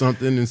to do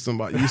something and it's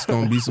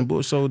going to be some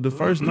bullshit. So the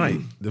first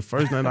night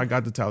I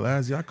got to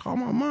Tallahassee, I called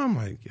my mom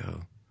like,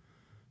 yo,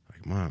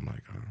 like, Mom,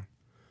 like,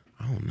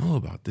 I don't know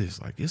about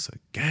this. Like, it's a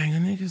gang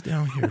of niggas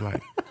down here.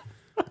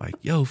 Like,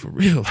 yo, for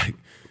real. Like,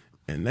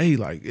 and they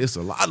like, it's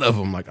a lot of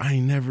them. Like, I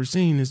ain't never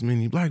seen this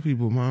many black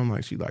people. Mom,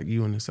 like, she like,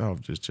 you in the South,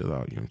 just chill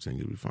out. You know what I'm saying?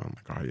 You'll be fine. I'm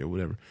like, all right, yeah,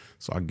 whatever.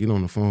 So I get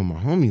on the phone with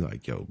my homie,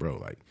 like, yo, bro,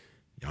 like,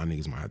 y'all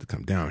niggas might have to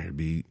come down here,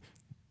 B.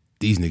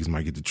 These niggas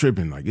might get to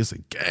tripping. Like, it's a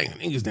gang of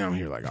niggas down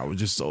here. Like, I was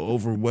just so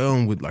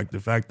overwhelmed with, like, the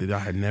fact that I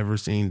had never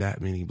seen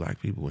that many black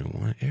people in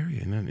one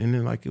area. And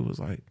then like, it was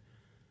like,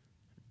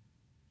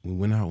 we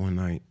went out one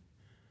night,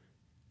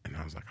 and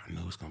I was like, I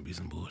know it's going to be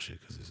some bullshit.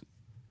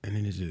 And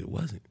then it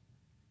wasn't.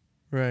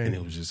 Right. And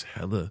it was just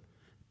hella,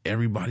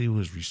 everybody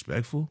was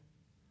respectful.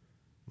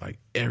 Like,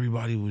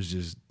 everybody was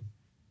just,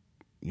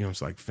 you know,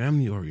 it's like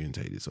family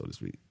orientated, so to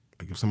speak.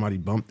 Like, if somebody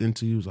bumped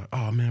into you, it was like,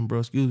 oh, man, bro,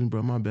 excuse me,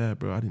 bro, my bad,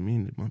 bro. I didn't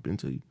mean to bump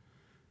into you.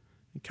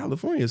 In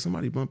California, if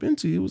somebody bumped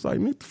into you, it was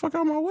like, get the fuck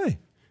out of my way. You know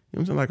what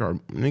I'm saying? Like, our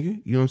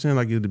nigga, you know what I'm saying?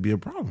 Like, it'd be a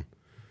problem.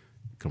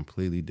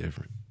 Completely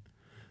different.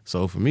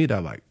 So for me,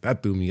 that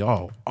threw me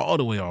all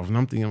the way off. And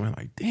I'm thinking,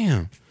 like,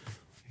 damn,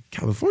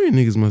 California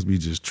niggas must be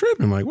just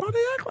tripping. Like, why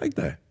they act like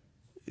that?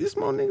 There's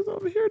more niggas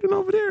over here than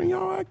over there, and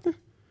y'all acting.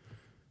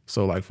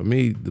 So, like, for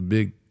me, the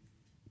big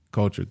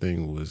culture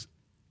thing was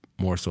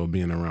more so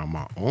being around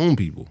my own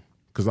people.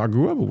 Because I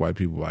grew up with white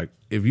people. Like,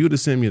 if you'd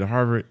have sent me to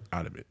Harvard,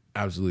 I'd have been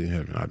absolutely in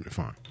heaven. I'd have been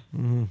fine.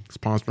 Mm-hmm.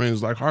 Palm Springs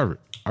was like Harvard.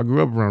 I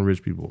grew up around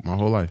rich people my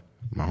whole life.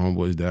 My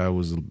homeboy's dad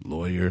was a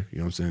lawyer. You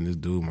know what I'm saying? This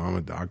dude, mom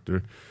a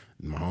doctor.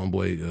 My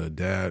homeboy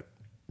dad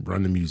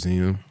run the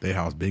museum. They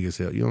house big as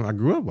hell. You know, I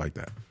grew up like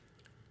that.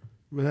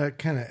 But that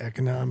kind of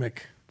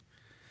economic,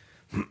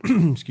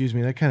 excuse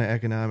me, that kind of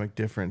economic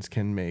difference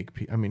can make,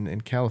 I mean,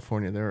 in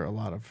California, there are a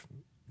lot of,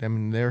 I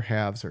mean, their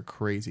haves are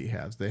crazy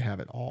haves. They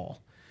have it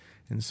all.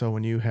 And so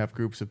when you have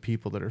groups of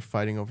people that are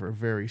fighting over a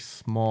very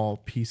small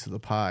piece of the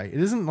pie, it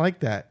isn't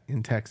like that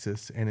in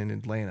Texas and in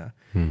Atlanta.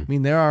 I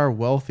mean, there are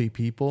wealthy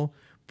people,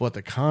 but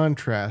the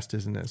contrast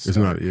isn't as It's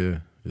not, yeah.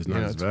 It's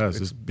not as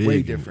vast. It's big.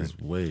 Way different. It's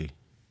way.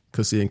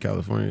 Because see, in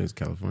California,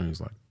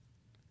 like,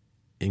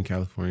 in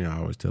California, I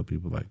always tell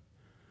people, like,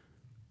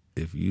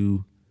 if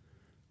you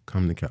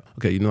come to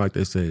okay, you know, like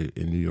they say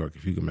in New York,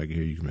 if you can make it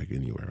here, you can make it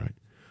anywhere, right?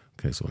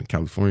 Okay, so in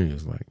California,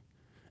 it's like,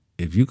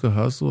 if you could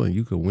hustle and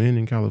you could win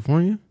in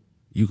California,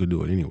 you could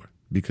do it anywhere.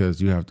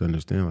 Because you have to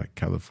understand, like,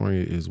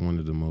 California is one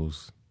of the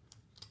most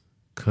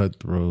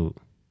cutthroat,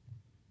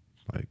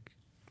 like,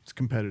 it's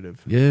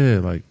competitive. Yeah,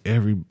 like,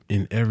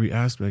 in every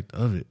aspect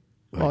of it.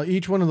 Like, well,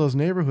 each one of those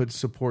neighborhoods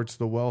supports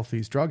the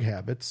wealthy's drug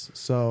habits.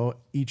 So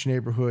each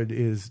neighborhood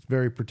is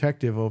very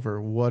protective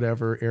over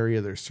whatever area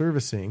they're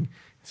servicing.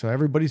 So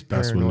everybody's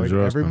paranoid.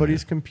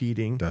 Everybody's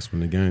competing. That's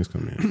when the gangs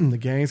come in. The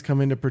gangs come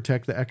in to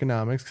protect the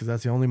economics because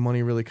that's the only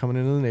money really coming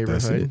into the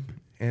neighborhood.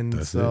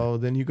 And so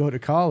then you go to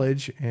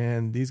college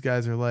and these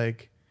guys are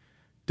like,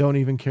 don't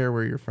even care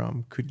where you're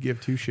from, could give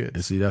two shits.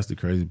 And see, that's the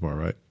crazy part,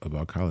 right?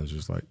 About college.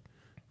 It's like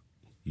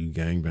you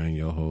gangbang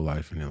your whole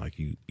life, and then like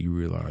you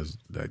realize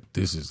that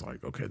this is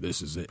like, okay,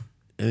 this is it.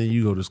 And then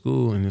you go to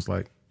school, and it's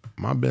like,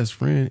 my best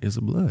friend is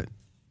a blood.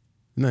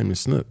 His name is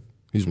Snook.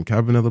 He's from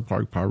Cabanilla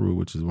Park, Piru,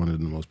 which is one of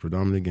the most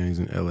predominant gangs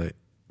in LA,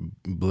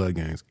 blood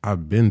gangs.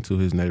 I've been to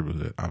his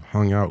neighborhood. I've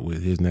hung out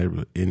with his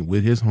neighborhood and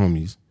with his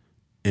homies,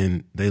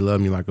 and they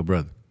love me like a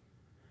brother.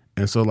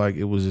 And so, like,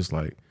 it was just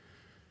like,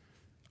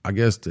 I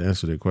guess to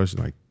answer that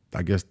question, like,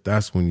 I guess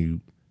that's when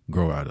you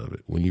grow out of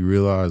it. When you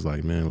realize,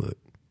 like, man, look,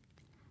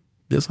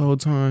 this whole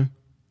time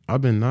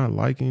I've been not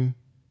liking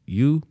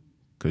you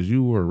because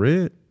you were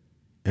red,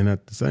 and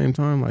at the same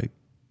time, like,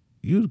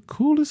 you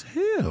cool as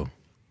hell.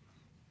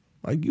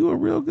 Like, you a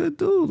real good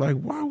dude. Like,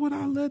 why would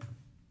I let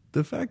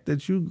the fact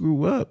that you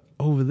grew up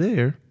over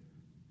there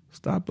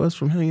stop us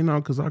from hanging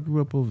out because I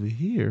grew up over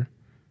here,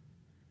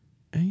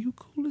 and you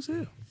cool as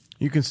hell?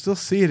 You can still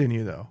see it in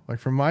you, though. Like,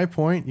 from my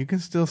point, you can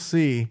still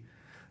see,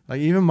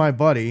 like, even my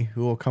buddy,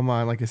 who will come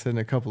on, like I said, in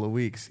a couple of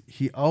weeks,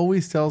 he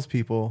always tells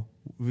people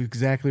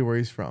exactly where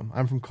he's from.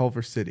 I'm from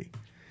Culver City.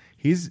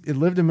 He's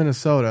lived in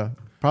Minnesota,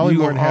 probably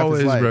more than half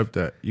his life. You always rep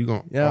that. You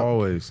gonna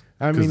always.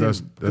 I mean,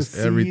 that's C's,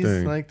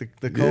 everything. Like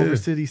the Culver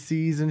City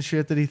C's and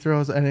shit that he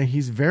throws. And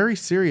he's very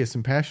serious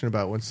and passionate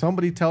about it. When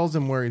somebody tells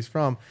him where he's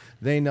from,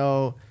 they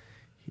know.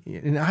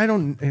 And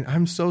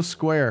I'm so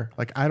square.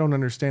 Like, I don't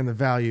understand the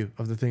value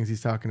of the things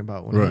he's talking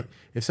about. When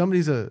if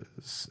somebody's I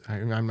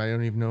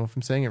don't even know if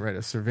I'm saying it right. A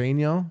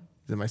Cerveno.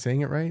 Am I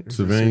saying it right?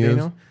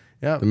 Cerveno.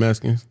 Yeah. The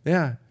Mexicans.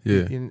 Yeah.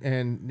 Yeah.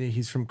 And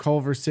he's from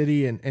Culver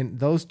City. And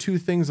those two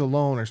things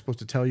alone are supposed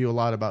to tell you a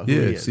lot about who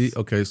he is. See,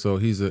 okay, so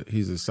he's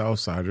a South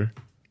Sider.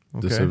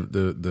 Okay.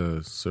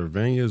 The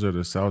Cervenos are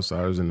the South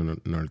Siders, and the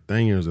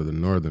Norteños are the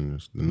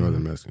Northerners, the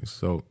Northern Mexicans.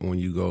 So when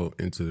you go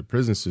into the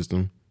prison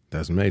system,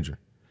 that's major.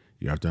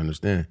 You have to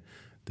understand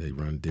they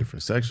run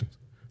different sections.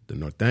 The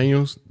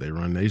Norteños, they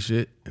run their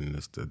shit, and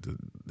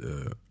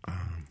the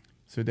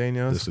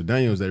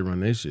Sureños, they run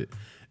their shit.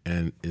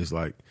 And it's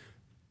like,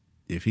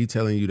 if he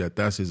telling you that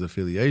that's his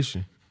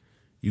affiliation,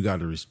 you got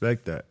to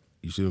respect that.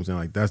 You see what I'm saying?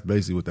 Like, that's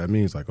basically what that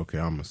means. Like, okay,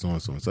 I'm a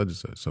so-and-so and such and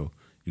such. So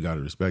you got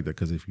to respect that,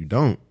 because if you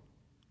don't,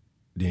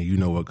 then you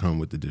know what comes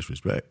with the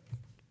disrespect.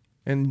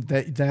 And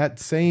that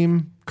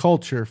same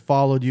culture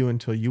followed you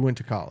until you went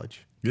to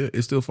college. Yeah,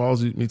 it still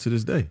follows me to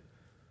this day.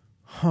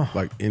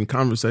 Like, in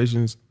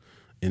conversations,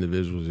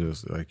 individuals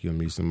just, like, you'll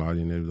meet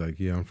somebody and they'll be like,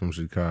 yeah, I'm from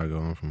Chicago.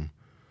 I'm from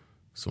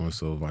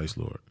so-and-so Vice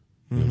Lord.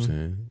 You know what I'm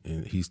saying?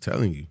 And he's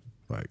telling you,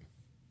 like,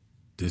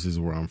 this is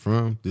where I'm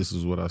from. This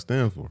is what I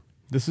stand for.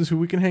 This is who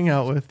we can hang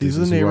out with. These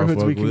are the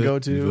neighborhoods we can go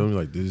to. You feel me?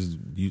 Like, this is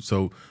you.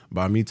 So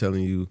by me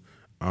telling you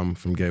I'm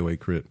from Gateway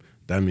Crip,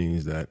 that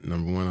means that,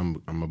 number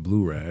one, I'm a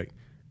blue rag,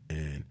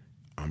 and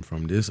I'm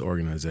from this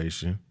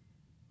organization,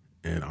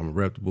 and I'm a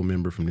reputable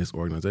member from this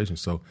organization.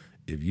 So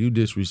if you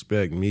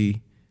disrespect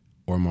me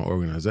or my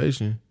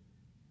organization,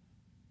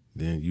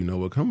 then you know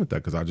what come with that,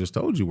 because I just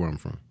told you where I'm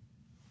from.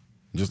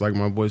 Just like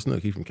my boy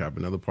Snook, he from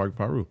Cabanilla Park,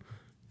 Piru.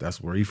 That's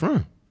where he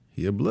from.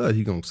 He a blood.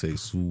 He gonna say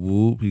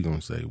swoop. He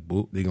gonna say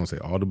whoop. He gonna say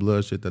all the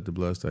blood shit that the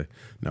blood say.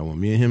 Now, when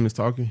me and him is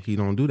talking, he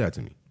don't do that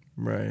to me.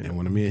 Right. And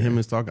when me and him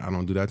is talking, I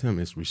don't do that to him.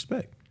 It's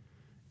respect.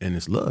 And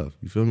it's love.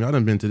 You feel me? I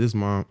done been to this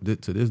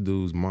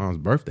dude's mom's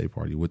birthday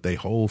party with their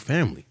whole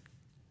family.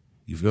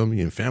 You feel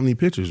me? And family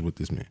pictures with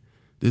this man.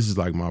 This is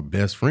like my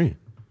best friend.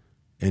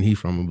 And he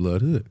from a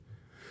blood hood.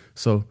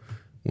 So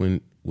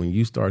when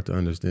you start to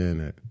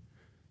understand that,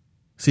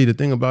 see, the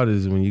thing about it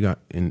is, when you got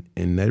in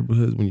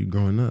neighborhoods, when you're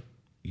growing up,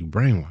 you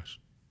brainwash.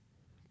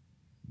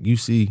 You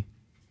see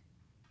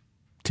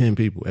 10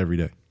 people every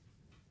day.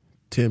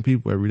 10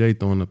 people every day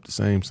throwing up the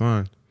same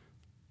sign,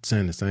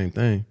 saying the same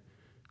thing.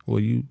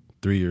 Well, you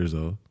 3 years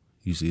old.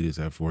 You see this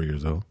at 4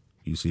 years old.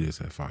 You see this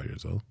at 5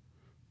 years old,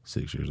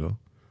 6 years old.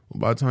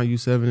 Well, by the time you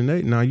 7 and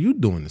 8, now you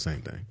doing the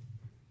same thing.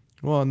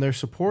 Well, and they're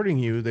supporting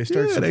you. They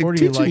start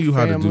supporting you like you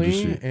family, how to do the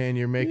shit. And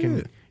you're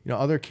making,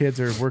 other kids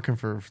are working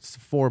for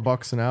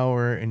 $4 an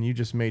hour, and you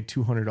just made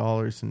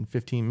 $200 in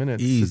 15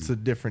 minutes. Easy. It's a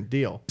different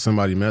deal.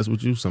 Somebody mess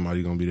with you,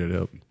 somebody gonna be there to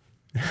help you.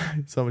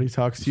 Somebody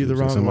talks to you the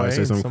wrong way. Somebody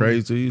say something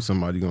crazy to you,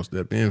 somebody gonna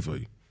step in for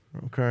you.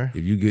 Okay.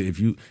 If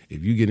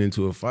you get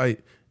into a fight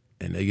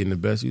and they get in the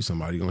best of you,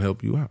 somebody gonna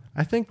help you out.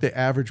 I think the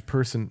average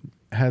person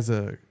has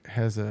a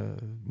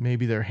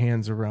maybe their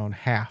hands around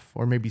half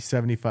or maybe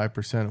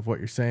 75% of what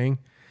you're saying.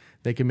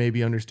 They can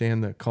maybe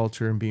understand the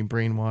culture and being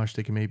brainwashed.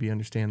 They can maybe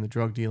understand the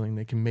drug dealing.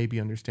 They can maybe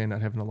understand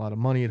not having a lot of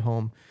money at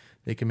home.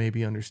 They can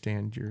maybe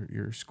understand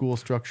your school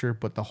structure.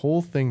 But the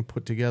whole thing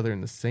put together in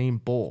the same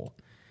bowl,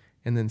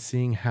 and then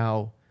seeing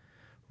how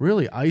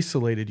really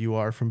isolated you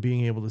are from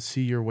being able to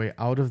see your way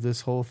out of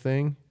this whole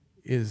thing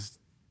is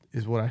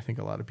what I think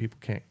a lot of people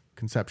can't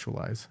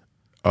conceptualize.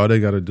 All they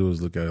got to do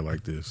is look at it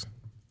like this.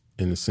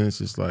 In a sense,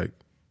 it's like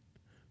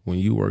when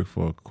you work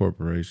for a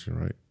corporation,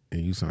 right,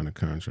 and you sign a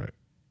contract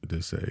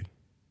that say,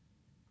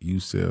 you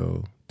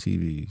sell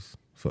TVs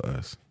for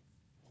us.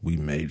 We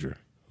major.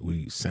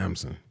 We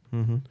Samsung.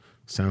 Mm-hmm.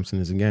 Samsung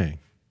is a gang.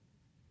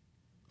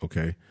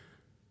 Okay?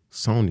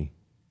 Sony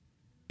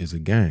is a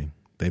gang.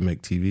 They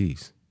make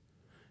TVs.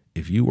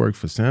 If you work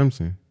for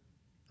Samsung,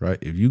 right?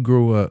 If you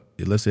grew up,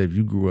 let's say if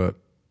you grew up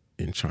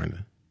in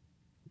China,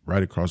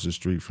 right across the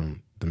street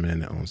from the man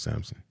that owns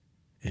Samsung,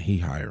 and he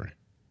hiring,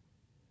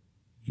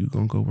 you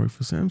gonna go work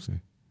for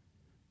Samsung.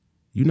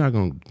 You're not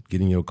gonna get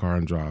in your car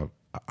and drive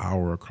an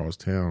hour across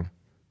town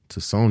to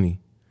Sony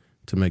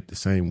to make the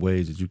same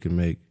wage that you can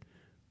make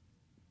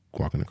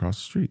walking across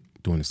the street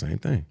doing the same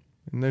thing.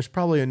 And there's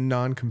probably a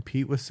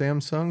non-compete with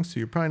Samsung, so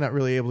you're probably not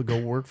really able to go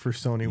work for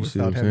Sony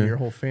without having your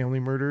whole family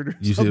murdered or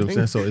you something. See what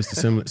I'm saying? So it's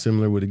the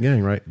similar with the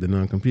gang, right? The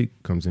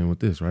non-compete comes in with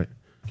this, right?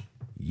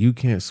 You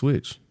can't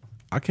switch.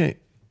 I can't.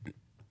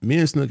 Me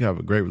and Snook have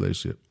a great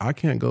relationship. I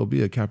can't go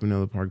be a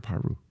Campanella Park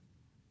Piru.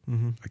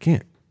 I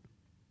can't.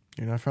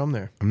 You're not from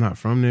there. I'm not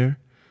from there.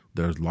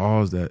 There's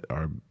laws that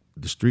are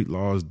the street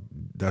laws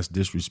that's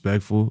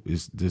disrespectful.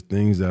 It's the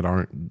things that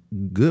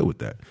aren't good with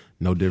that.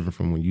 No different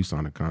from when you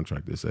sign a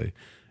contract that say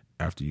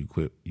after you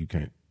quit, you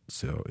can't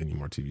sell any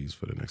more TVs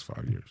for the next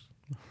 5 years.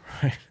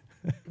 Right.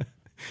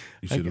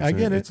 You see what I'm saying?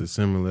 Get it. It's a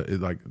similar,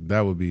 like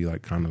that would be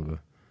like kind of a,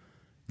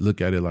 look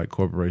at it like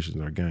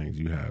corporations are gangs.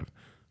 You have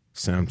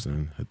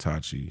Samsung,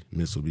 Hitachi,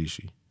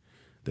 Mitsubishi.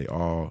 They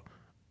all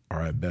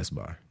are at Best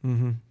Buy.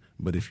 Mm-hmm.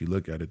 But if you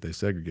look at it, they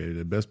segregated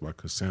at Best Buy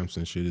because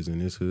Samsung shit is in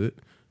this hood.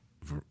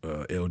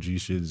 LG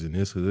shit is in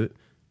this hood.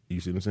 You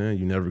see what I'm saying?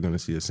 You're never going to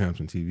see a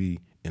Samsung TV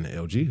in the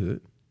LG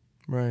hood.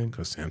 Right.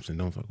 Because Samsung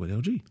don't fuck with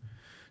LG.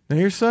 Now,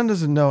 your son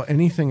doesn't know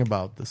anything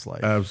about this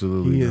life.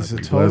 Absolutely. He is a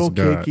total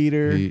cake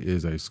eater. He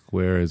is a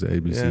square as an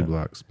ABC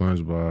block,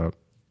 SpongeBob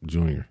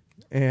Jr.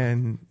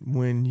 And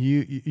when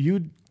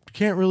you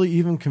can't really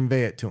even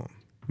convey it to him.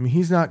 I mean,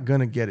 he's not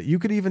going to get it. You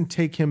could even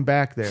take him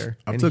back there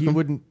and he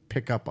wouldn't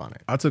pick up on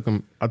it. I took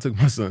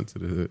my son to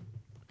the hood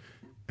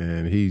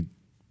and he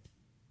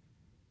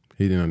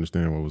didn't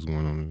understand what was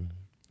going on.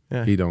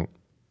 Yeah. He don't.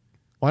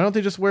 Why don't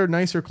they just wear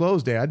nicer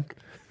clothes, Dad?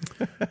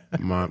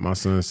 My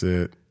son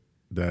said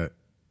that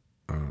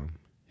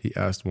he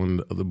asked one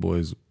of the other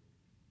boys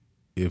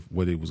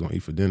what he was going to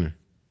eat for dinner.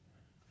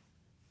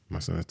 My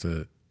son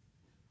told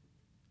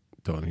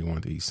him he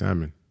wanted to eat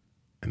salmon.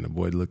 And the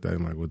boy looked at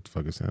him like, what the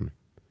fuck is salmon?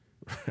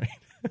 Right.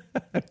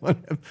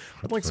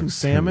 I'd like some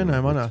salmon.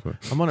 I'm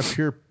on a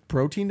pure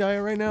protein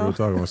diet right now. Real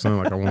talk, my son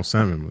like, I want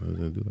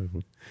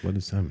salmon. What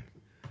is salmon?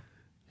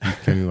 He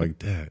came like,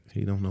 Dad,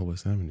 he don't know what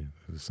salmon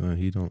is. His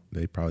son,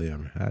 they probably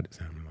haven't had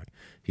salmon. Like,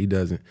 he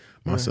doesn't.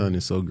 My son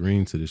is so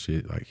green to the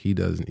shit. Like, he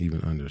doesn't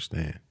even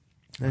understand.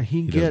 And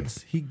he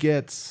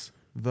gets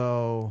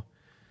though.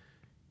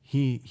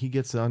 He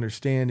gets the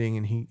understanding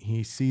and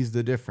he sees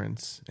the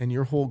difference. And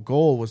your whole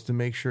goal was to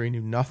make sure he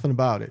knew nothing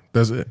about it.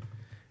 That's it.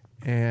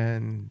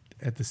 And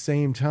at the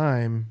same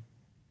time,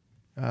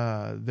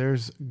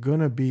 there's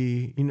gonna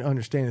be,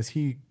 understand as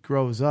he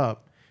grows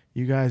up,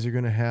 you guys are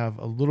gonna have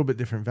a little bit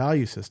different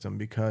value system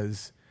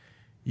because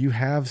you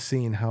have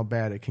seen how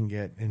bad it can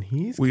get, and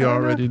we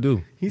already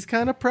do. He's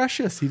kind of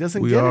precious. He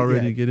doesn't. We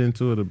already get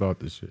into it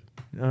about this shit.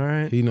 All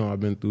right. He know I've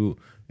been through,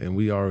 and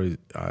we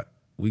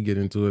get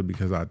into it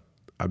because I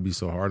be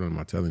so hard on him.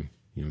 I tell him,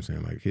 you know what I'm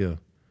saying, like, here,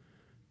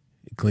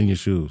 clean your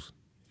shoes.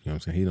 You know what I'm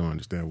saying? He don't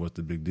understand what's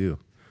the big deal.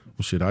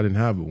 Well, shit, I didn't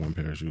have but one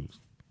pair of shoes.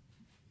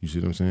 You see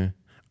what I'm saying?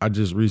 I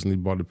just recently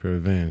bought a pair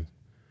of Vans,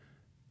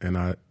 and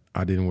I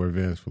didn't wear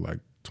Vans for like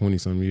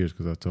 20-some years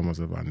because I told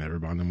myself I never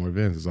buy no more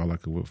Vans. It's all I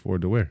could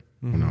afford to wear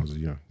when I was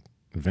young.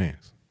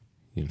 Vans.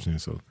 You know what I'm saying?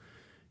 So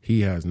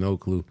he has no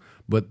clue.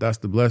 But that's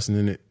the blessing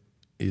in it,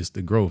 is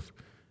the growth.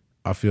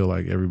 I feel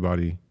like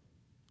everybody,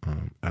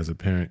 as a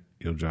parent,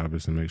 your job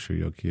is to make sure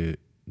your kid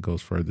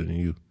goes further than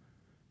you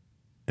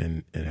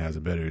and has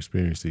a better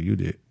experience than you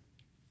did.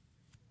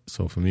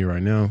 So for me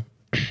right now,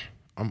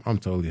 I'm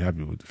totally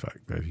happy with the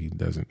fact that he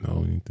doesn't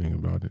know anything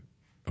about it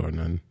or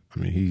nothing. I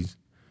mean,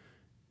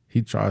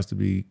 he tries to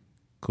be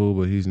cool,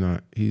 but he's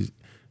not. He's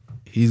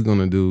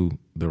gonna do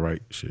the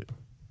right shit.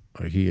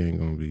 Like, he ain't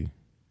gonna be.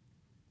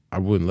 I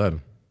wouldn't let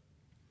him.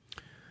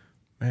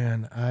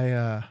 Man,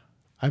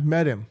 I've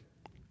met him.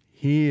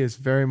 He is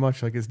very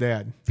much like his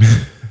dad.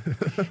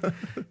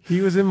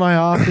 He was in my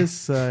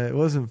office. It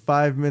wasn't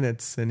 5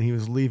 minutes, and he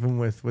was leaving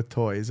with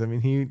toys. I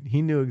mean,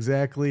 he knew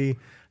exactly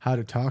how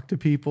to talk to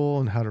people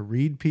and how to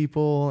read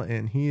people,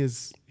 and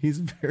he's a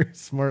very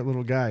smart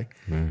little guy.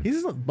 Man.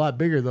 He's a lot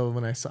bigger though.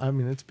 I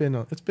mean, it's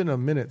been a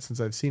minute since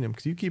I've seen him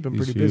because you keep him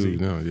pretty busy.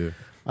 Now, yeah.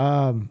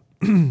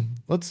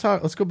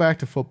 Let's go back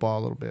to football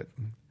a little bit.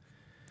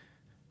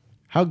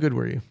 How good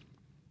were you?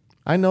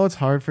 I know it's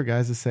hard for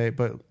guys to say,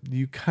 but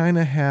you kind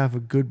of have a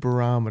good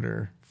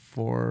barometer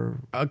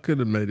for. I could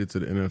have made it to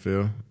the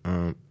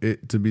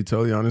NFL. To be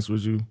totally honest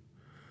with you,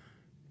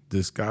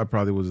 the sky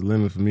probably was the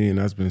limit for me, and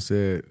that's been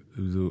said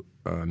to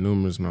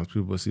numerous amounts of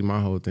people. But see, my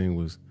whole thing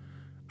was,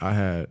 I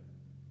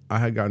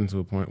had gotten to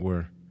a point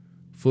where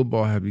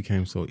football had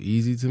become so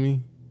easy to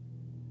me.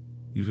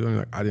 You feel me?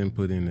 Like, I didn't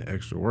put in the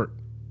extra work.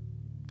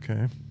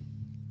 Okay.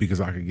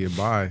 Because I could get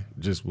by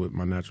just with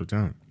my natural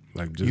talent.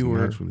 Like, just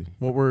naturally.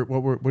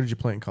 What did you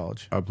play in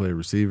college? I played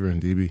receiver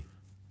and DB.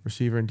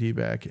 Receiver and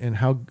D-back.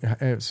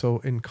 And so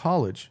in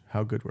college,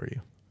 how good were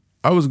you?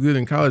 I was good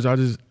in college. I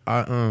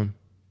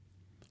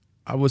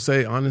would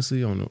say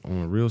honestly, on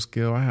a real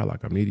scale, I had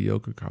like a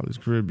mediocre college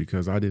career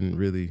because I didn't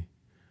really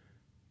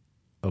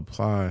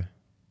apply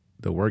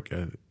the work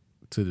ethic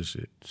to the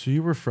shit. So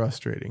you were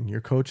frustrating.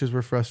 Your coaches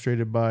were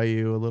frustrated by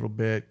you a little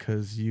bit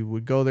because you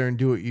would go there and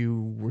do what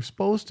you were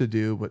supposed to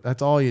do, but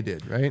that's all you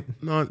did, right?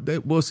 No,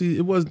 it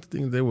wasn't the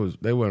thing.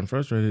 They weren't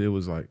frustrated. It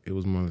was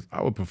more.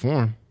 I would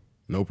perform,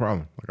 no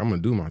problem. Like I'm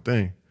gonna do my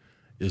thing.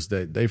 It's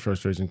that their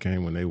frustration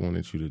came when they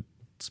wanted you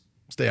to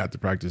stay out to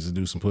practice and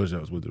do some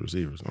push-ups with the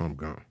receivers. I'm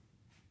gone.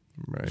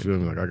 Right. You feel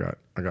me? Like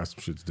I got some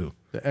shit to do.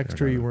 The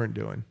extra you weren't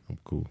doing. I'm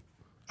cool.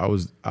 I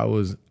was,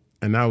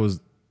 and that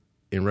was,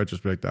 in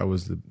retrospect, that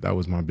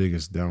was my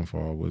biggest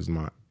downfall was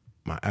my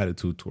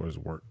attitude towards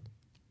work,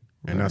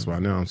 and that's why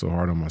now I'm so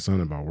hard on my son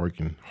about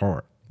working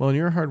hard. Well, and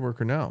you're a hard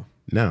worker now.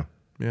 Now,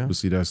 yeah. But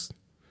see, that's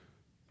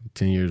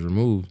 10 years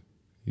removed.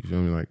 You feel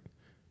me? Like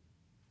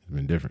it's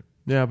been different.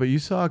 Yeah, but you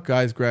saw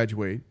guys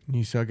graduate, and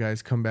you saw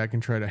guys come back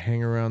and try to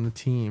hang around the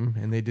team,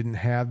 and they didn't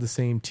have the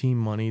same team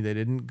money. They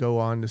didn't go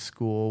on to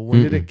school.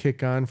 When did it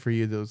kick on for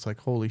you that was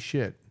like, holy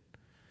shit?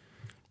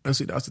 And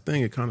see, that's the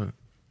thing. It kind of,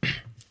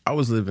 I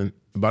was living,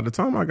 by the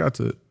time I got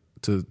to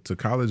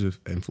college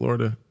in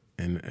Florida,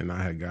 and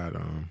I had got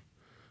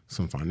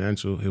some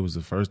financial, it was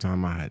the first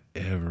time I had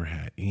ever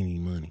had any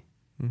money.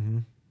 Mm-hmm.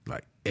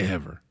 Like,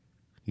 ever.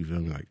 You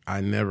feel me? Like,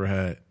 I never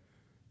had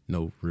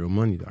no real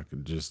money that I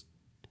could just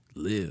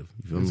live.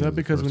 You feel me? Is that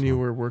because when you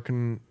were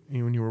working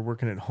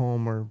at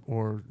home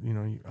or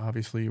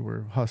obviously you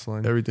were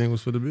hustling, everything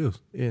was for the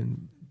bills.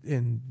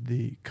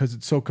 Because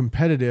it's so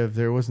competitive,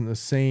 there wasn't the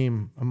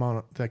same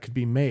amount that could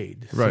be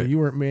made. Right. So you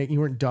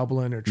weren't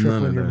doubling or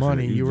tripling your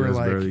money. You were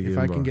like, if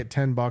I can get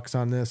 $10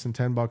 on this and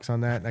 $10 on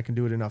that, and I can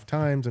do it enough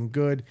times, I'm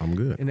good.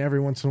 And every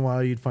once in a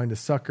while, you'd find a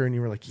sucker, and you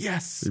were like,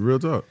 yes. Real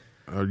talk.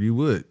 Or you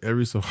would.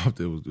 Every so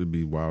often, it'd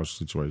be wild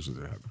situations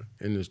that happen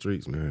in the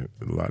streets, man.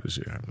 A lot of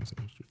shit happens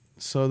in the streets.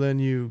 So then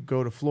you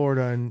go to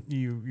Florida and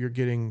you're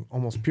getting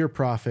almost pure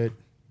profit.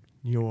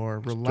 You're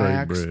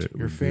relaxed.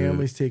 Your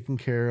family's taken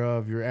care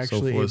of. You're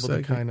actually able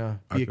to kind of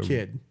be a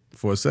kid.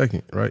 For a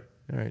second, right?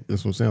 Right.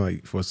 That's what I'm saying.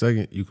 Like, for a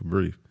second, you could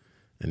breathe.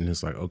 And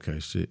it's like, okay,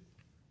 shit.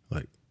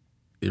 Like,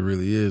 it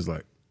really is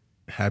like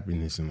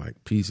happiness and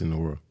like peace in the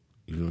world.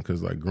 You know,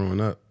 because like growing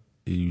up,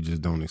 you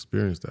just don't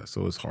experience that.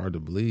 So it's hard to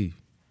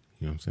believe.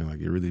 You know what I'm saying? Like,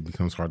 it really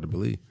becomes hard to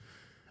believe.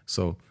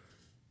 So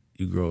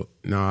you grow.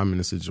 Now I'm in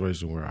a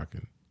situation where I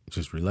can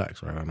just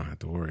relax, right? I don't have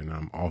to worry. And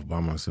I'm off by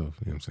myself.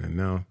 You know what I'm saying?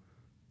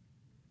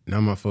 Now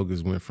my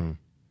focus went from,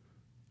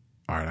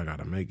 all right, I got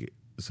to make it.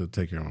 So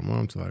take care of my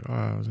mom to like, all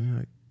right, I was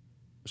like,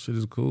 shit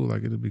is cool.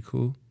 Like, it'll be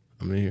cool.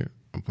 I'm in here.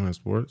 I'm playing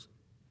sports.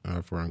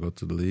 Before I go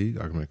to the league,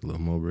 I can make a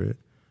little more bread.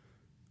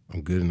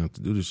 I'm good enough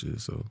to do this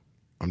shit. So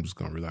I'm just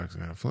going to relax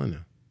and have fun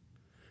now.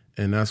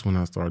 And that's when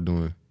I started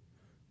doing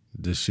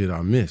the shit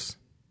I miss.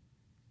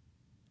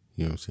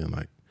 You know what I'm saying?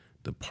 Like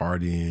the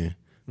partying,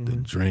 the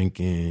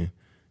drinking,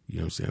 you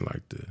know what I'm saying?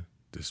 Like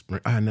the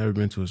spring. I had never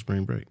been to a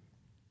spring break.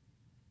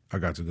 I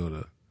got to go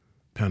to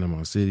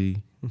Panama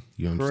City,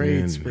 you know what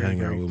I'm saying? And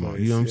hang out with my,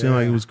 you know what I'm saying?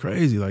 Like, it was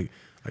crazy. Like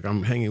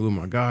I'm hanging with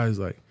my guys,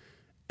 like,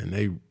 and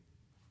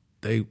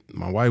they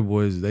my white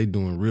boys, they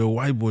doing real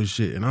white boy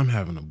shit, and I'm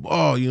having a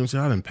ball, you know what I'm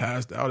saying? I done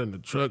passed out in the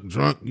truck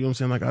drunk, you know what I'm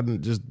saying? Like, I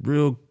done just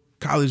real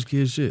college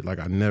kid shit. Like,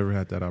 I never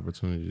had that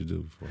opportunity to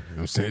do before. You know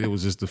what I'm saying? It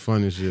was just the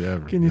funnest shit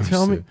ever. Can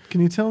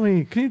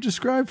you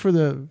describe for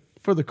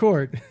the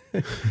court,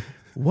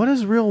 what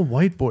is real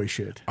white boy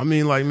shit? I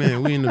mean, like,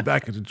 man, we in the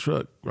back of the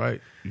truck,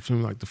 right? You feel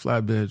me? Like the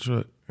flatbed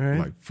truck, right?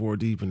 Like 4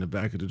 deep in the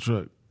back of the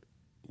truck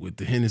with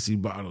the Hennessy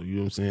bottle, you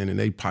know what I'm saying? And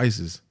they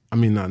Pisces. I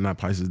mean, not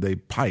Pisces, they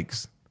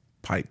Pikes.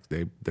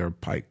 They're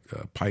Pike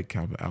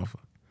Kappa Alpha.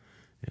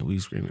 And we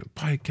screaming,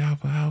 Pike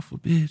Kappa Alpha,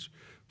 bitch.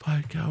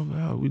 Pike Kappa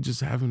Alpha. We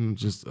just having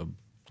just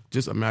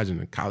imagine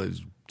a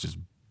college just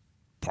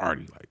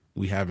party, like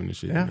we having this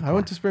shit. Yeah, I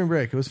went to spring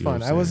break. It was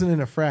fun. I wasn't in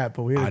a frat,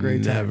 but we had a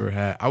great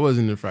time. I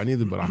wasn't in a frat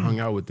either, but I hung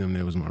out with them.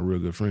 They was my real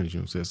good friends, you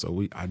know what I'm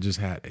saying? So I just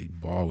had a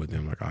ball with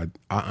them. Like,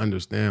 I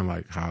understand,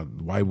 like, how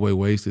white boy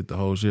wasted the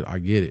whole shit. I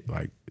get it.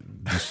 Like,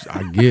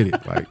 I get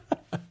it.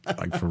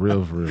 Like for real.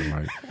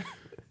 Like,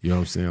 you know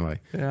what I'm saying?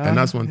 Like, and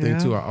that's one thing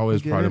too. I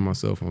always prided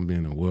myself on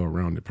being a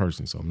well-rounded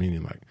person. So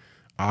meaning, like,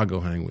 I'll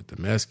go hang with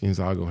the Mexicans,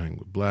 I'll go hang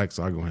with blacks,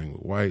 I'll go hang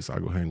with whites, I'll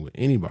go hang with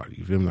anybody.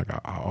 You feel me? Like,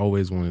 I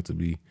always wanted to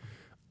be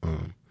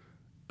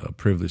a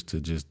privilege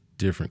to just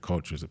different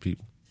cultures of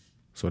people.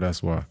 So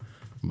that's why.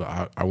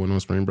 But I went on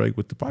spring break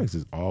with the Pikes.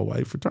 It's all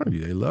white fraternity.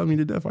 They love me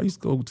to death. I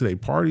used to go to their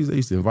parties. They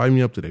used to invite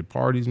me up to their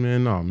parties,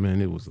 man. Oh,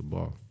 man, it was a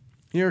ball.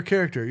 You're a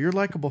character. You're a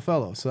likable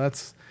fellow. So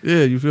that's...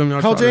 Yeah, you feel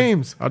me? Call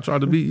James. I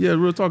tried to be... Yeah,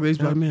 real talk. They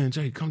used to be like, man,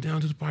 Jay, come down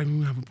to the party.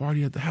 We have a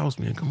party at the house,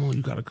 man. Come on,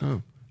 you got to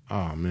come.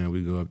 Oh, man,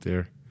 we go up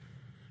there.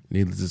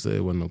 Needless to say,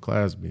 there wasn't no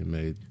class being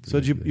made. So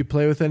did you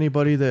play with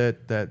anybody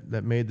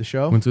that made the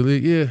show? Went to the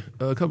league, yeah.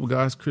 A couple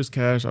guys. Chris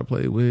Cash I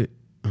played with.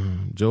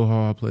 Joe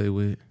Hall I played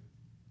with.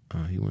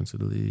 He went to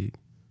the league.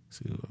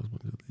 see who else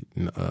went to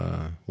the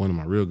league. One of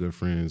my real good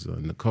friends,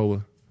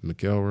 Nicoa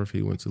McElworth,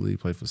 he went to the league,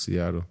 played for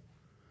Seattle.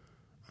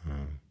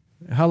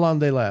 How long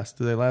did they last?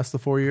 Did they last the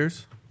 4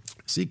 years?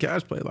 C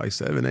Cash played like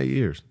 7-8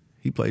 years.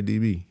 He played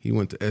DB. He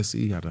went to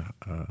SC out of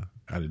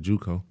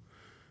JUCO,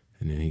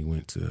 and then he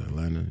went to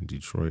Atlanta and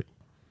Detroit.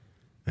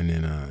 And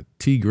then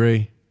T.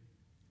 Gray,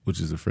 which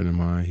is a friend of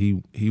mine,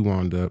 he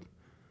wound up.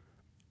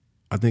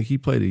 I think he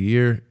played a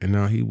year, and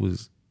now he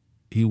was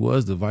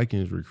the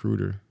Vikings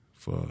recruiter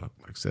for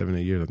like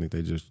 7-8 years. I think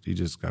he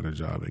just got a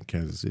job in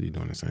Kansas City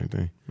doing the same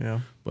thing.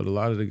 Yeah. But a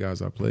lot of the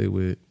guys I played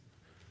with,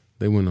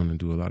 they went on to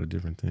do a lot of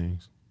different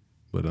things.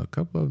 But a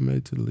couple of them made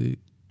it to the league.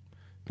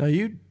 Now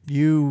you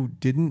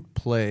didn't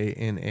play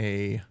in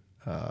a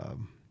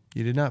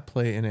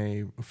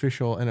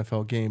official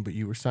NFL game, but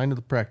you were signed to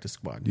the practice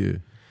squad. Yeah.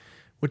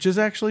 Which is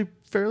actually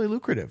fairly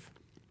lucrative.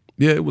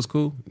 Yeah, it was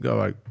cool. Got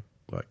like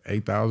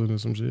 $8,000 or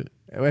some shit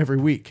every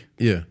week.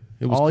 Yeah,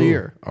 it was all cool.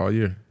 year. All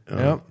year.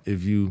 Yep.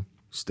 If you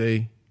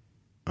stay,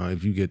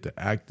 if you get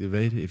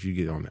activated, if you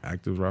get on the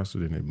active roster,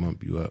 then they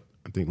bump you up.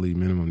 I think league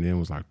minimum then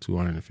was like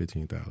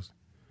 $215,000.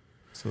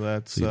 So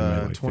that's So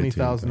like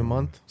 $20,000 a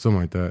month.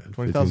 Something like that.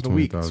 $20,000 a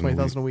week.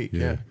 $20,000 a week.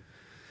 Yeah.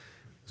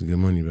 It's good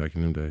money back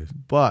in them days.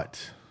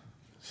 But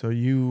so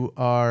you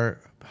are.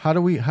 How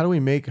do we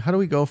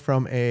go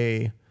from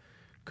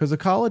because the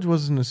college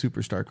wasn't a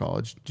superstar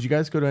college. Did you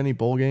guys go to any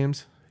bowl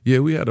games? Yeah,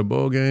 we had a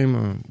bowl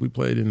game. We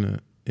played in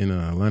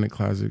the Atlantic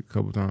Classic a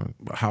couple times.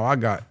 But how I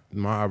got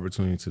my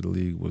opportunity to the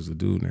league was a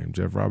dude named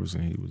Jeff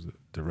Robertson. He was the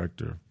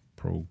director of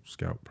pro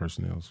scout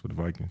personnel for the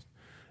Vikings.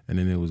 And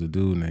then there was a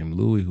dude named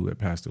Louis who had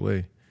passed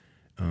away.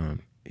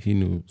 He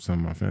knew some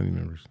of my family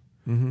members.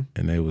 Mm-hmm.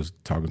 And they was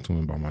talking to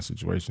him about my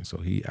situation. So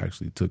he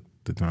actually took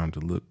the time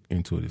to look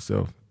into it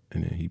himself.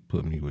 And then he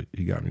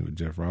got me with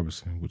Jeff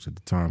Robertson, which at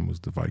the time was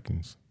the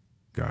Vikings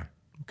guy.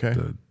 Okay.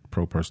 The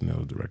pro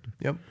personnel director.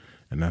 Yep.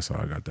 And that's how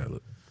I got that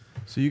look.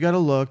 So you got to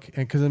look,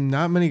 and because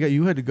not many guys,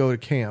 you had to go to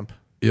camp.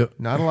 Yep.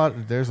 Not a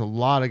lot. There's a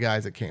lot of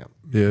guys at camp.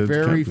 Yeah.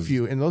 Very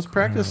few. And those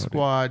practice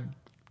squad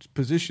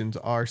positions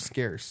are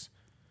scarce.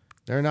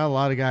 There are not a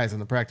lot of guys in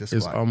the practice squad.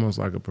 It's almost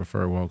like a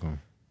preferred walk-on.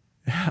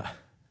 Yeah.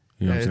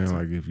 You know what I'm saying?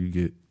 Like if you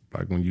get,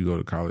 like when you go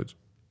to college,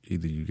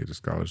 either you get a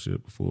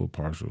scholarship, full,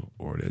 partial,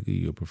 or they'll give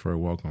you a preferred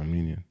walk-on,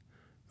 meaning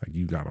like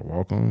you got a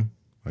walk-on,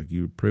 like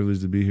you're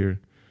privileged to be here,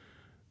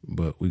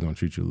 but we're going to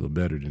treat you a little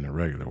better than a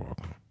regular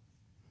walk-on.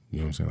 You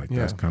know what I'm saying? Like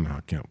that's kind of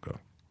how camp go.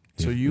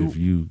 So if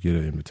you get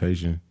an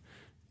invitation,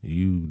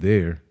 you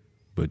there,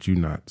 but you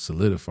not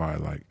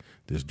solidified like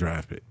this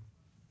draft pick.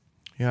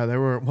 Yeah,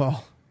 there were,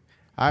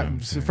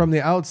 from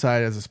the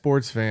outside as a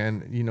sports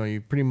fan,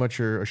 you pretty much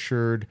are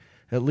assured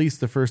at least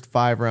the first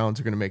 5 rounds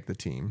are going to make the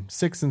team.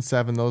 6 and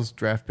 7, those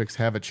draft picks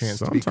have a chance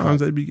to be cut. Sometimes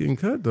they be getting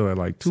cut though at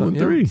like 2 and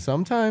 3.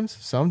 Sometimes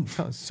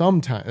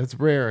it's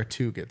rare a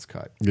 2 gets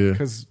cut. Yeah,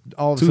 because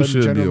all of a 2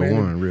 sudden should be a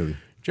 1 really.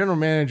 General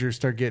managers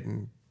start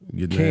getting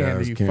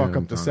canned. You fuck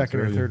up the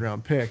second or third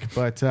round pick,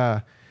 but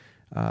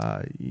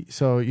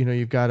so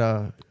you've got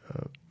a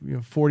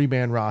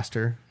 40-man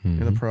roster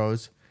in the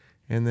pros,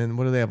 and then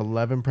what do they have?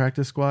 11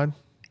 practice squad.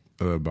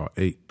 About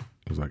 8.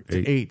 It was like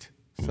 8. 8.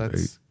 So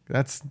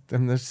that's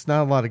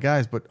not a lot of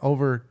guys, but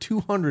over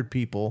 200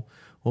 people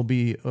will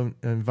be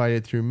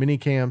invited through mini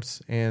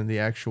camps and the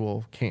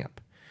actual camp,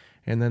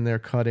 and then they're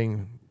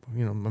cutting.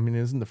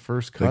 Isn't the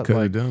first cut? They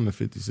cut it down to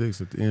 56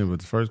 at the end,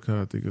 but the first cut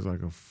I think is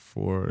like a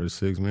 4 or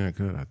 6 man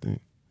cut. I think.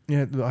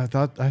 Yeah, I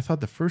thought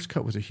the first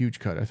cut was a huge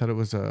cut. I thought it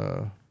was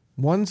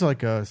one's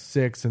like a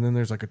 6, and then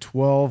there's like a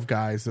 12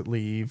 guys that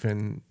leave.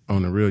 And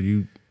on the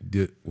real,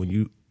 when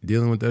you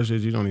dealing with that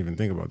shit, you don't even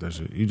think about that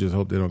shit. You just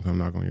hope they don't come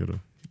knock on your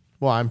door.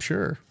 Well, I'm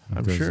sure.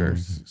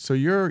 So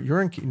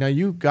you're in now.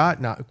 You got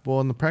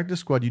in the practice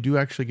squad. You do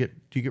actually do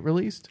you get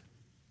released,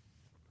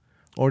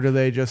 or do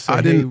they just say?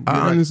 I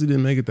honestly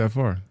didn't make it that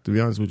far, to be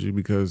honest with you,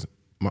 because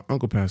my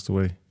uncle passed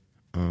away,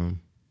 and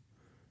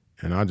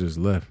I just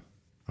left.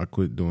 I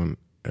quit doing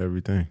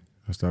everything.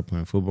 I stopped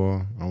playing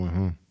football. I went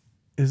home.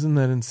 Isn't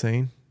that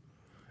insane?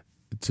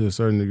 To a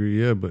certain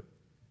degree, yeah, but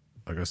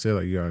like I said,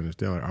 like you gotta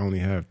understand, like I only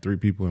have 3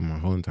 people in my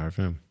whole entire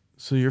family.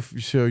 So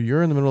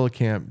you're in the middle of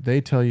camp.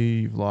 They tell you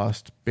you've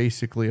lost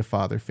basically a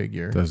father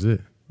figure. That's it.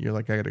 You're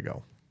like, I gotta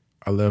go.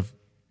 I left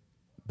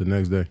the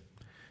next day.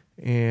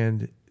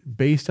 And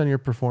based on your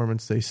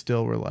performance, they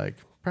still were like,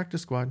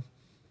 practice squad.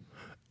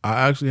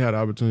 I actually had the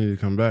opportunity to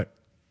come back,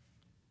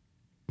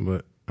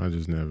 but I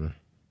just never.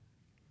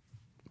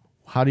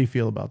 How do you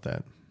feel about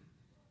that?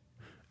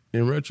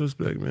 In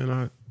retrospect,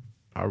 man,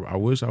 I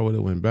wish I would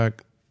have went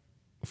back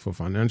for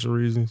financial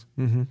reasons.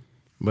 Mm-hmm.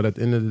 But at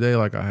the end of the day,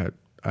 like I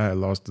had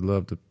lost the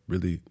love to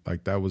really,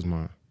 like that was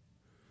my,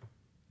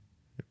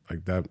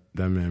 like that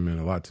man meant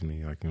a lot to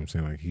me. Like, you know what I'm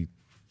saying?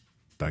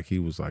 Like he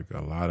was like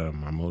a lot of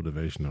my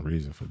motivational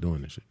reason for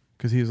doing this shit.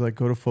 Because he was like,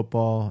 go to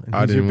football, and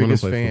he's your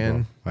biggest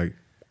fan. Football. Like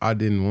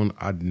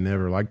I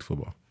never liked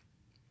football,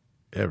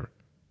 ever.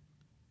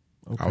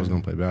 Okay. I was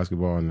gonna play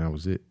basketball, and that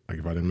was it. Like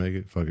if I didn't make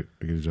it, fuck it,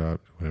 I get a job,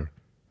 whatever.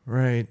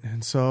 Right,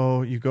 and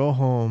so you go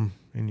home,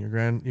 and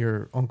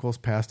your uncle's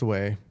passed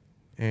away,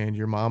 and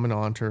your mom and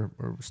aunt are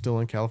still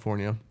in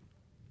California.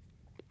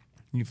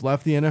 You've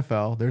left the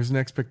NFL. There's an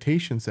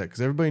expectation set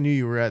because everybody knew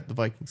you were at the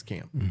Vikings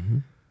camp. Mm-hmm.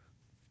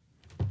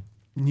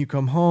 And you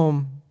come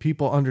home,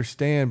 people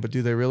understand, but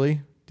do they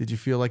really? Did you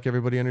feel like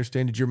everybody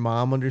understand? Did your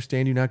mom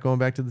understand you not going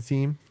back to the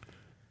team?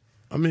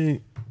 I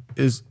mean,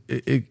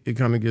 it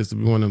kind of gets to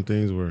be one of them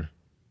things where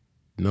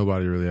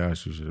nobody really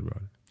asks you shit about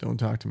it. Don't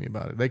talk to me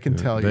about it. They can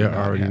tell you. They You're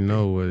not already happy.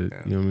 know what it,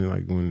 Yeah. you know what I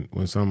mean? Like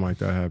when something like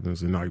that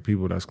happens, and like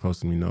people that's close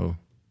to me know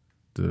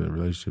the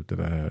relationship that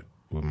I had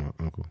with my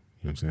uncle.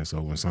 You know what I'm saying?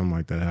 So when something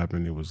like that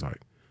happened, it was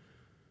like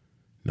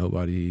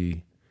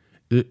nobody,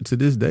 to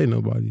this day,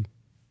 nobody.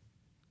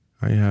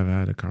 I ain't have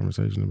had a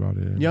conversation about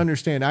it. You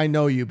understand? I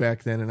know you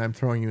back then, and I'm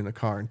throwing you in the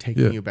car and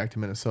taking Yeah. you back to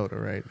Minnesota,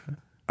 right?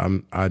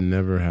 I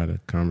never had a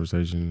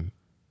conversation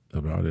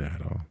about it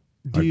at all.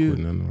 Do you, with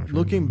none of my friends.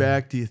 looking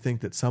back, do you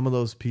think that some of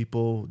those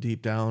people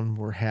deep down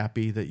were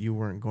happy that you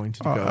weren't going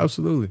to Oh, go?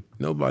 absolutely.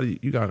 Nobody,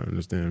 you got to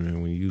understand,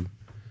 man,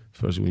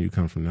 especially when you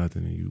come from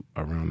nothing and you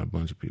around a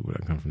bunch of people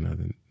that come from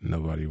nothing,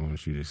 nobody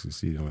wants you to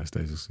succeed unless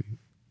they succeed.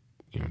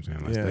 You know what I'm saying?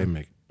 Unless they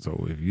make it.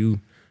 So if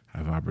you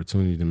have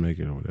opportunity to make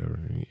it or whatever,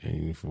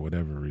 and for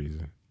whatever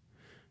reason,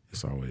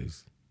 it's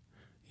always,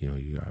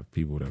 you got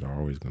people that are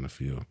always going to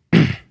feel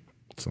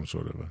some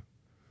sort of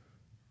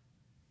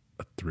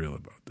a thrill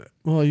about that.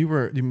 Well, you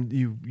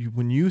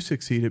when you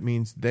succeed, it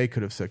means they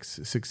could have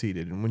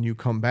succeeded, and when you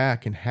come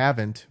back and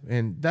haven't,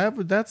 and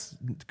that's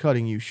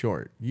cutting you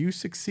short. You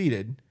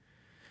succeeded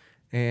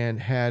and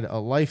had a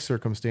life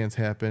circumstance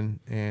happen,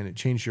 and it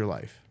changed your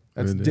life.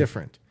 That's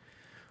different.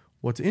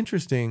 What's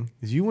interesting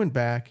is you went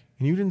back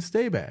and you didn't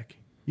stay back.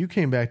 You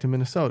came back to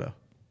Minnesota.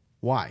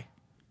 Why?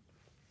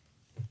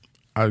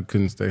 I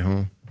couldn't stay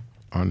home.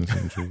 Honestly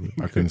and truly,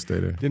 I couldn't stay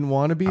there. Didn't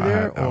want to be there, I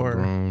had or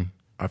outgrown.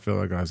 I feel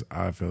like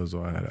I feel as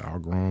though I had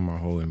outgrown my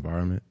whole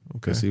environment.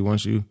 Because see,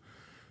 once you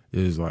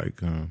is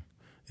like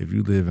if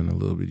you live in a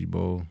little bitty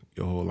bowl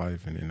your whole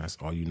life, and then that's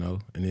all you know,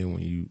 and then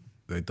when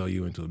they throw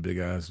you into a big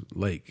ass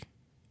lake,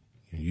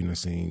 you done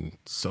seen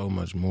so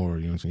much more.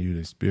 You know what I'm saying? You've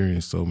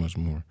experienced so much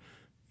more.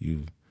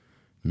 You've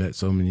met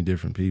so many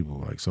different people.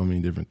 Like so many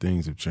different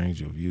things have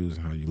changed your views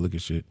and how you look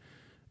at shit.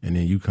 And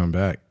then you come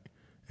back,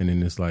 and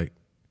then it's like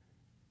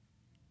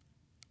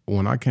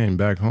when I came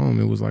back home,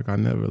 it was like I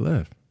never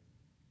left.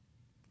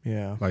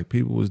 yeah, Like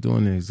people was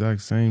doing the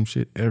exact same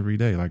shit every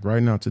day. Like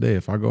right now, today,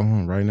 if I go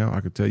home right now, I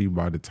could tell you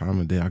by the time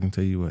of day, I can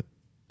tell you what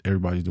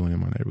everybody's doing in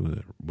my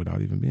neighborhood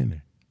without even being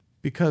there.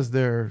 because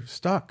they're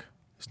stuck.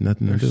 It's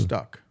nothing They're to do.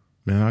 stuck.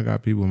 Man, I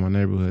got people in my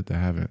neighborhood that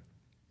haven't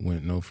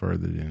went no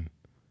further than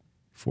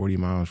 40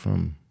 miles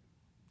from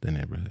the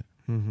neighborhood.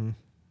 Mm-hmm.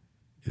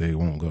 They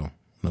won't go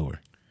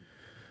nowhere.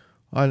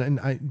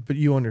 But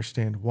you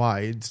understand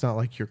why. It's not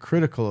like you're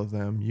critical of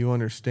them. You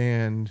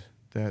understand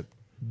that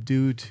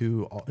due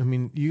to, I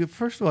mean,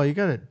 first of all, you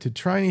got to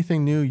try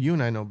anything new. You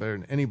and I know better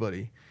than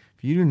anybody.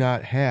 If you do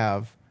not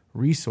have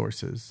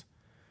resources,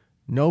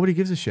 nobody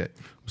gives a shit.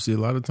 See, a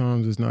lot of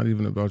times it's not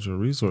even about your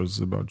resources,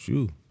 it's about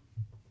you.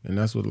 And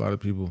that's what a lot of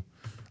people,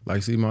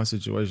 like, see my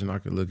situation, I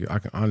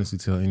can honestly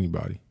tell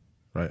anybody,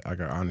 right? I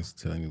can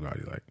honestly tell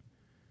anybody, like,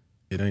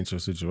 it ain't your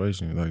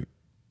situation. Like,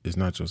 it's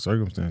not your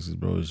circumstances,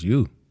 bro. It's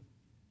you.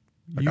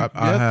 Like,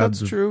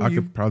 That's true. I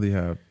could probably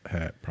have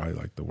had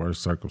like the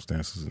worst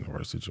circumstances and the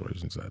worst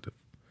situations out of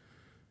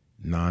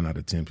 9 out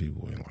of 10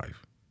 people in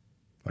life.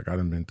 Like I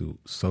done been through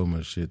so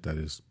much shit that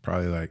is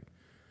probably like,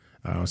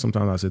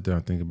 sometimes I sit there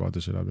and think about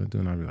the shit I've been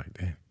through and I be like,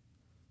 damn,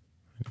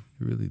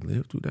 you really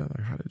lived through that?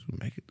 Like how did you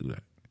make it through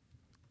that?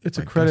 It's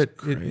like, a credit.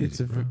 that's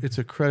crazy, It's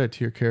a credit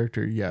to your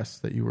character. Yes,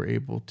 that you were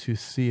able to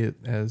see it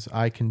as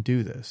I can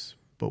do this.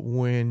 But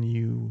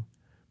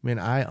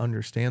I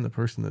understand the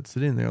person that's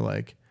sitting there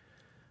like,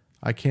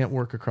 I can't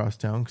work across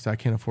town because I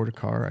can't afford a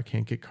car. I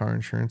can't get car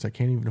insurance. I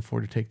can't even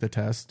afford to take the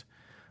test.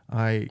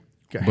 I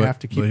have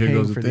to keep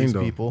paying for these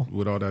people.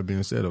 With all that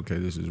being said, okay,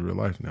 this is real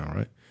life now,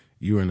 right?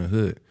 You're in the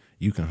hood.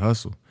 You can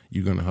hustle.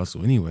 You're going to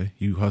hustle anyway.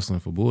 You hustling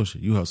for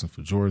bullshit. You hustling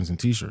for Jordans and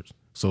T-shirts.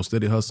 So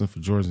instead of hustling for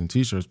Jordans and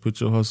T-shirts,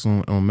 put your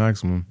hustle on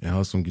maximum and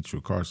hustle and get you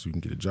a car so you can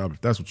get a job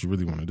if that's what you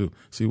really want to do.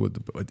 See,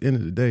 at the end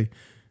of the day,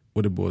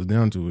 what it boils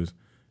down to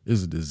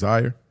is a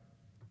desire,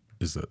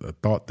 is a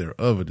thought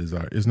thereof a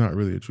desire. It's not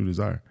really a true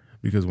desire.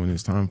 Because when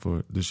it's time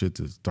for this shit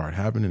to start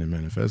happening and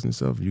manifesting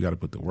itself, you got to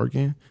put the work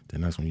in, then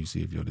that's when you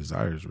see if your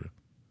desire is real.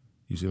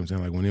 You see what I'm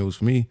saying? Like when it was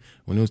for me,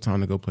 when it was time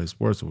to go play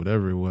sports or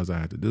whatever it was I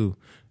had to do,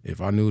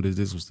 if I knew that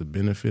this was to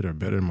benefit or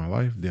better my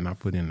life, then I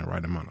put in the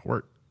right amount of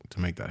work to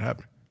make that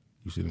happen.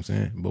 You see what I'm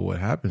saying? But what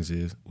happens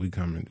is we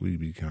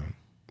become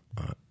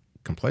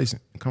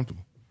complacent and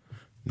comfortable.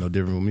 No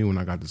different with me when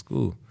I got to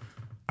school.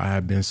 I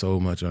had been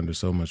under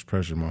so much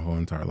pressure my whole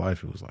entire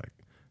life. It was like,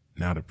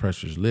 now the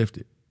pressure's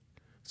lifted.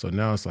 So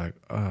now it's like,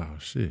 oh,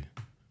 shit,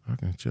 I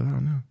can chill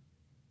out now.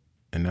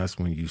 And that's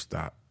when you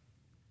stop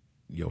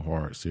your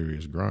hard,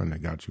 serious grind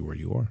that got you where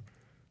you are.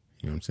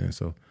 You know what I'm saying?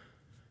 So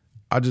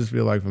I just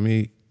feel like for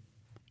me,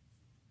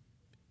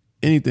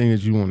 anything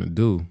that you want to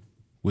do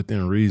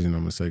within reason,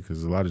 I'm going to say, because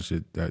there's a lot of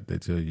shit that they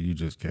tell you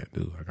just can't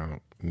do. Like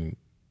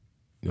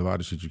a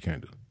lot of shit you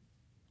can't do.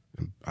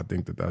 I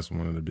think that's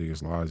one of the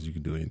biggest lies. You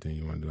can do anything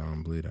you want to do. I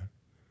don't believe that.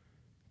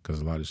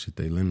 Because a lot of shit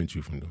they limit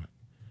you from doing.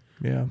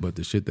 Yeah. But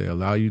the shit they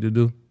allow you to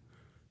do,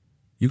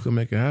 you can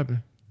make it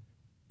happen.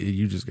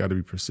 You just got to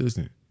be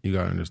persistent. You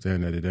got to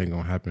understand that it ain't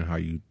going to happen how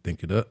you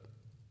think it up.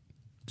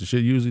 The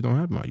shit usually don't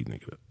happen how you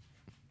think it up.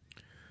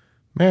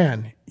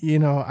 Man, you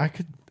know,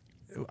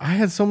 I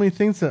had so many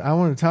things that I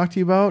wanted to talk to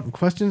you about and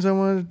questions I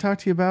wanted to talk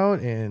to you about.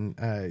 And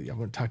I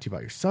want to talk to you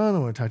about your son. I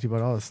want to talk to you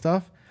about all this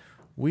stuff.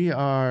 We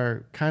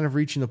are kind of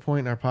reaching the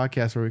point in our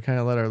podcast where we kind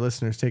of let our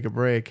listeners take a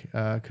break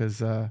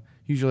because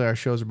usually our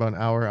shows are about an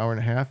hour, hour and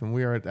a half, and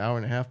we are at the hour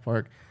and a half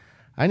mark.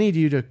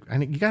 You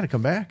got to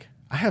come back.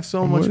 I have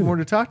so much more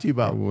to talk to you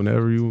about.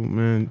 Whenever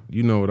man,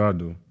 you know what I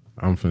do.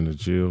 I'm finna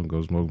chill,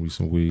 go smoke me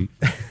some weed.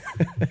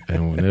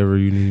 And whenever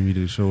you need me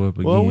to show up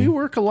again. Well, we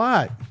work a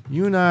lot.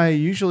 You and I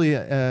usually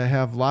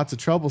have lots of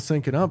trouble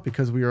syncing up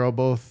because we are all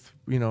both,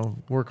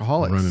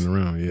 workaholics. Running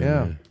around, yeah.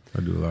 Man. I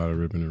do a lot of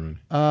ripping and running.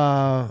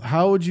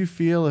 How would you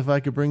feel if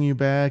I could bring you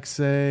back,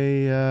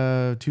 say,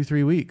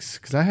 2-3 weeks?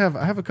 Because I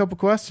have a couple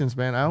questions,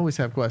 man. I always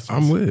have questions.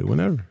 I'm with it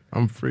whenever.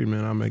 I'm free,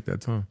 man. I'll make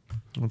that time.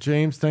 Well,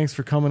 James, thanks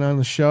for coming on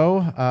the show.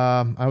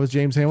 I was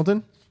James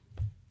Hamilton.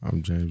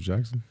 I'm James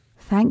Jackson.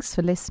 Thanks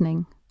for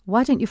listening.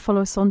 Why don't you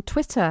follow us on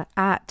Twitter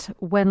at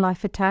When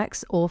Life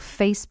Attacks or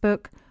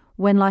Facebook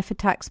When Life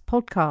Attacks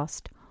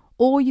Podcast,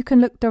 or you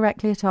can look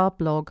directly at our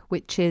blog,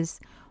 which is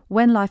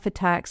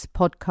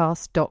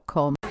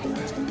whenlifeattackspodcast.com.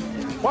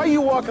 Why are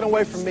you walking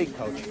away from me,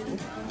 Coach?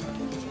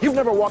 You've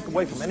never walked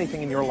away from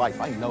anything in your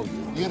life. I know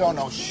you. You don't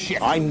know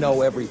shit. I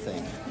know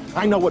everything.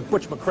 I know what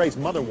Butch McRae's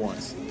mother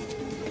wants.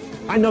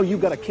 I know you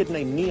got a kid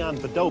named Neon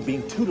Bedeau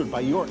being tutored by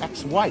your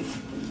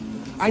ex-wife.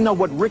 I know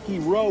what Ricky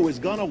Rowe is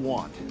gonna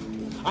want.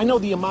 I know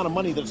the amount of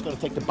money that it's going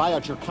to take to buy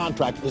out your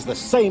contract is the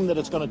same that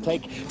it's going to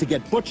take to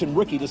get Butch and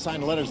Ricky to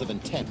sign letters of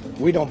intent.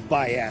 We don't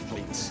buy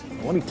athletes.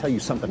 Now, let me tell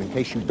you something in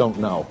case you don't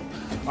know.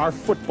 Our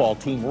football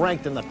team,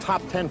 ranked in the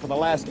top 10 for the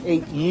last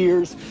 8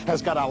 years,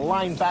 has got a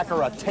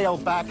linebacker, a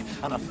tailback,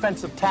 an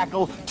offensive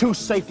tackle, 2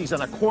 safeties,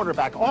 and a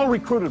quarterback, all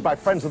recruited by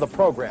friends of the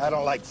program. I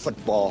don't like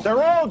football.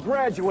 They're all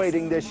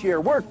graduating this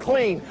year. We're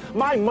clean.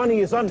 My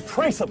money is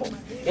untraceable.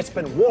 It's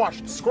been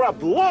washed,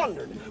 scrubbed,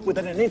 laundered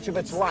within an inch of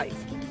its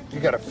life. You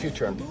got a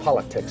future in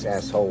politics,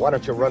 asshole. Why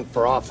don't you run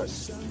for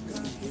office?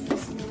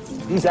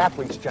 These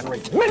athletes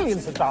generate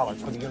millions of dollars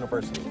for the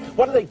university.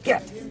 What do they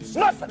get?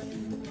 Nothing.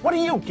 What do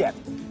you get?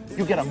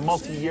 You get a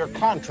multi-year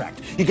contract.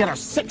 You get a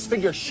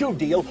 6-figure shoe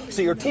deal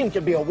so your team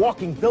can be a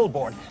walking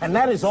billboard. And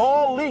that is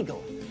all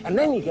legal. And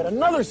then you get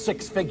another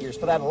 6 figures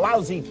for that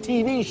lousy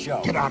TV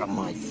show. Get out of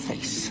my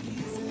face.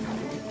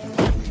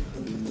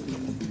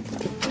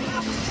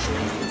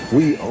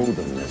 We owe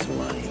them this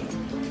money.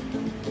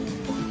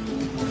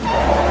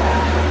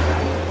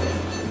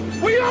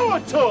 We owe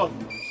it to them!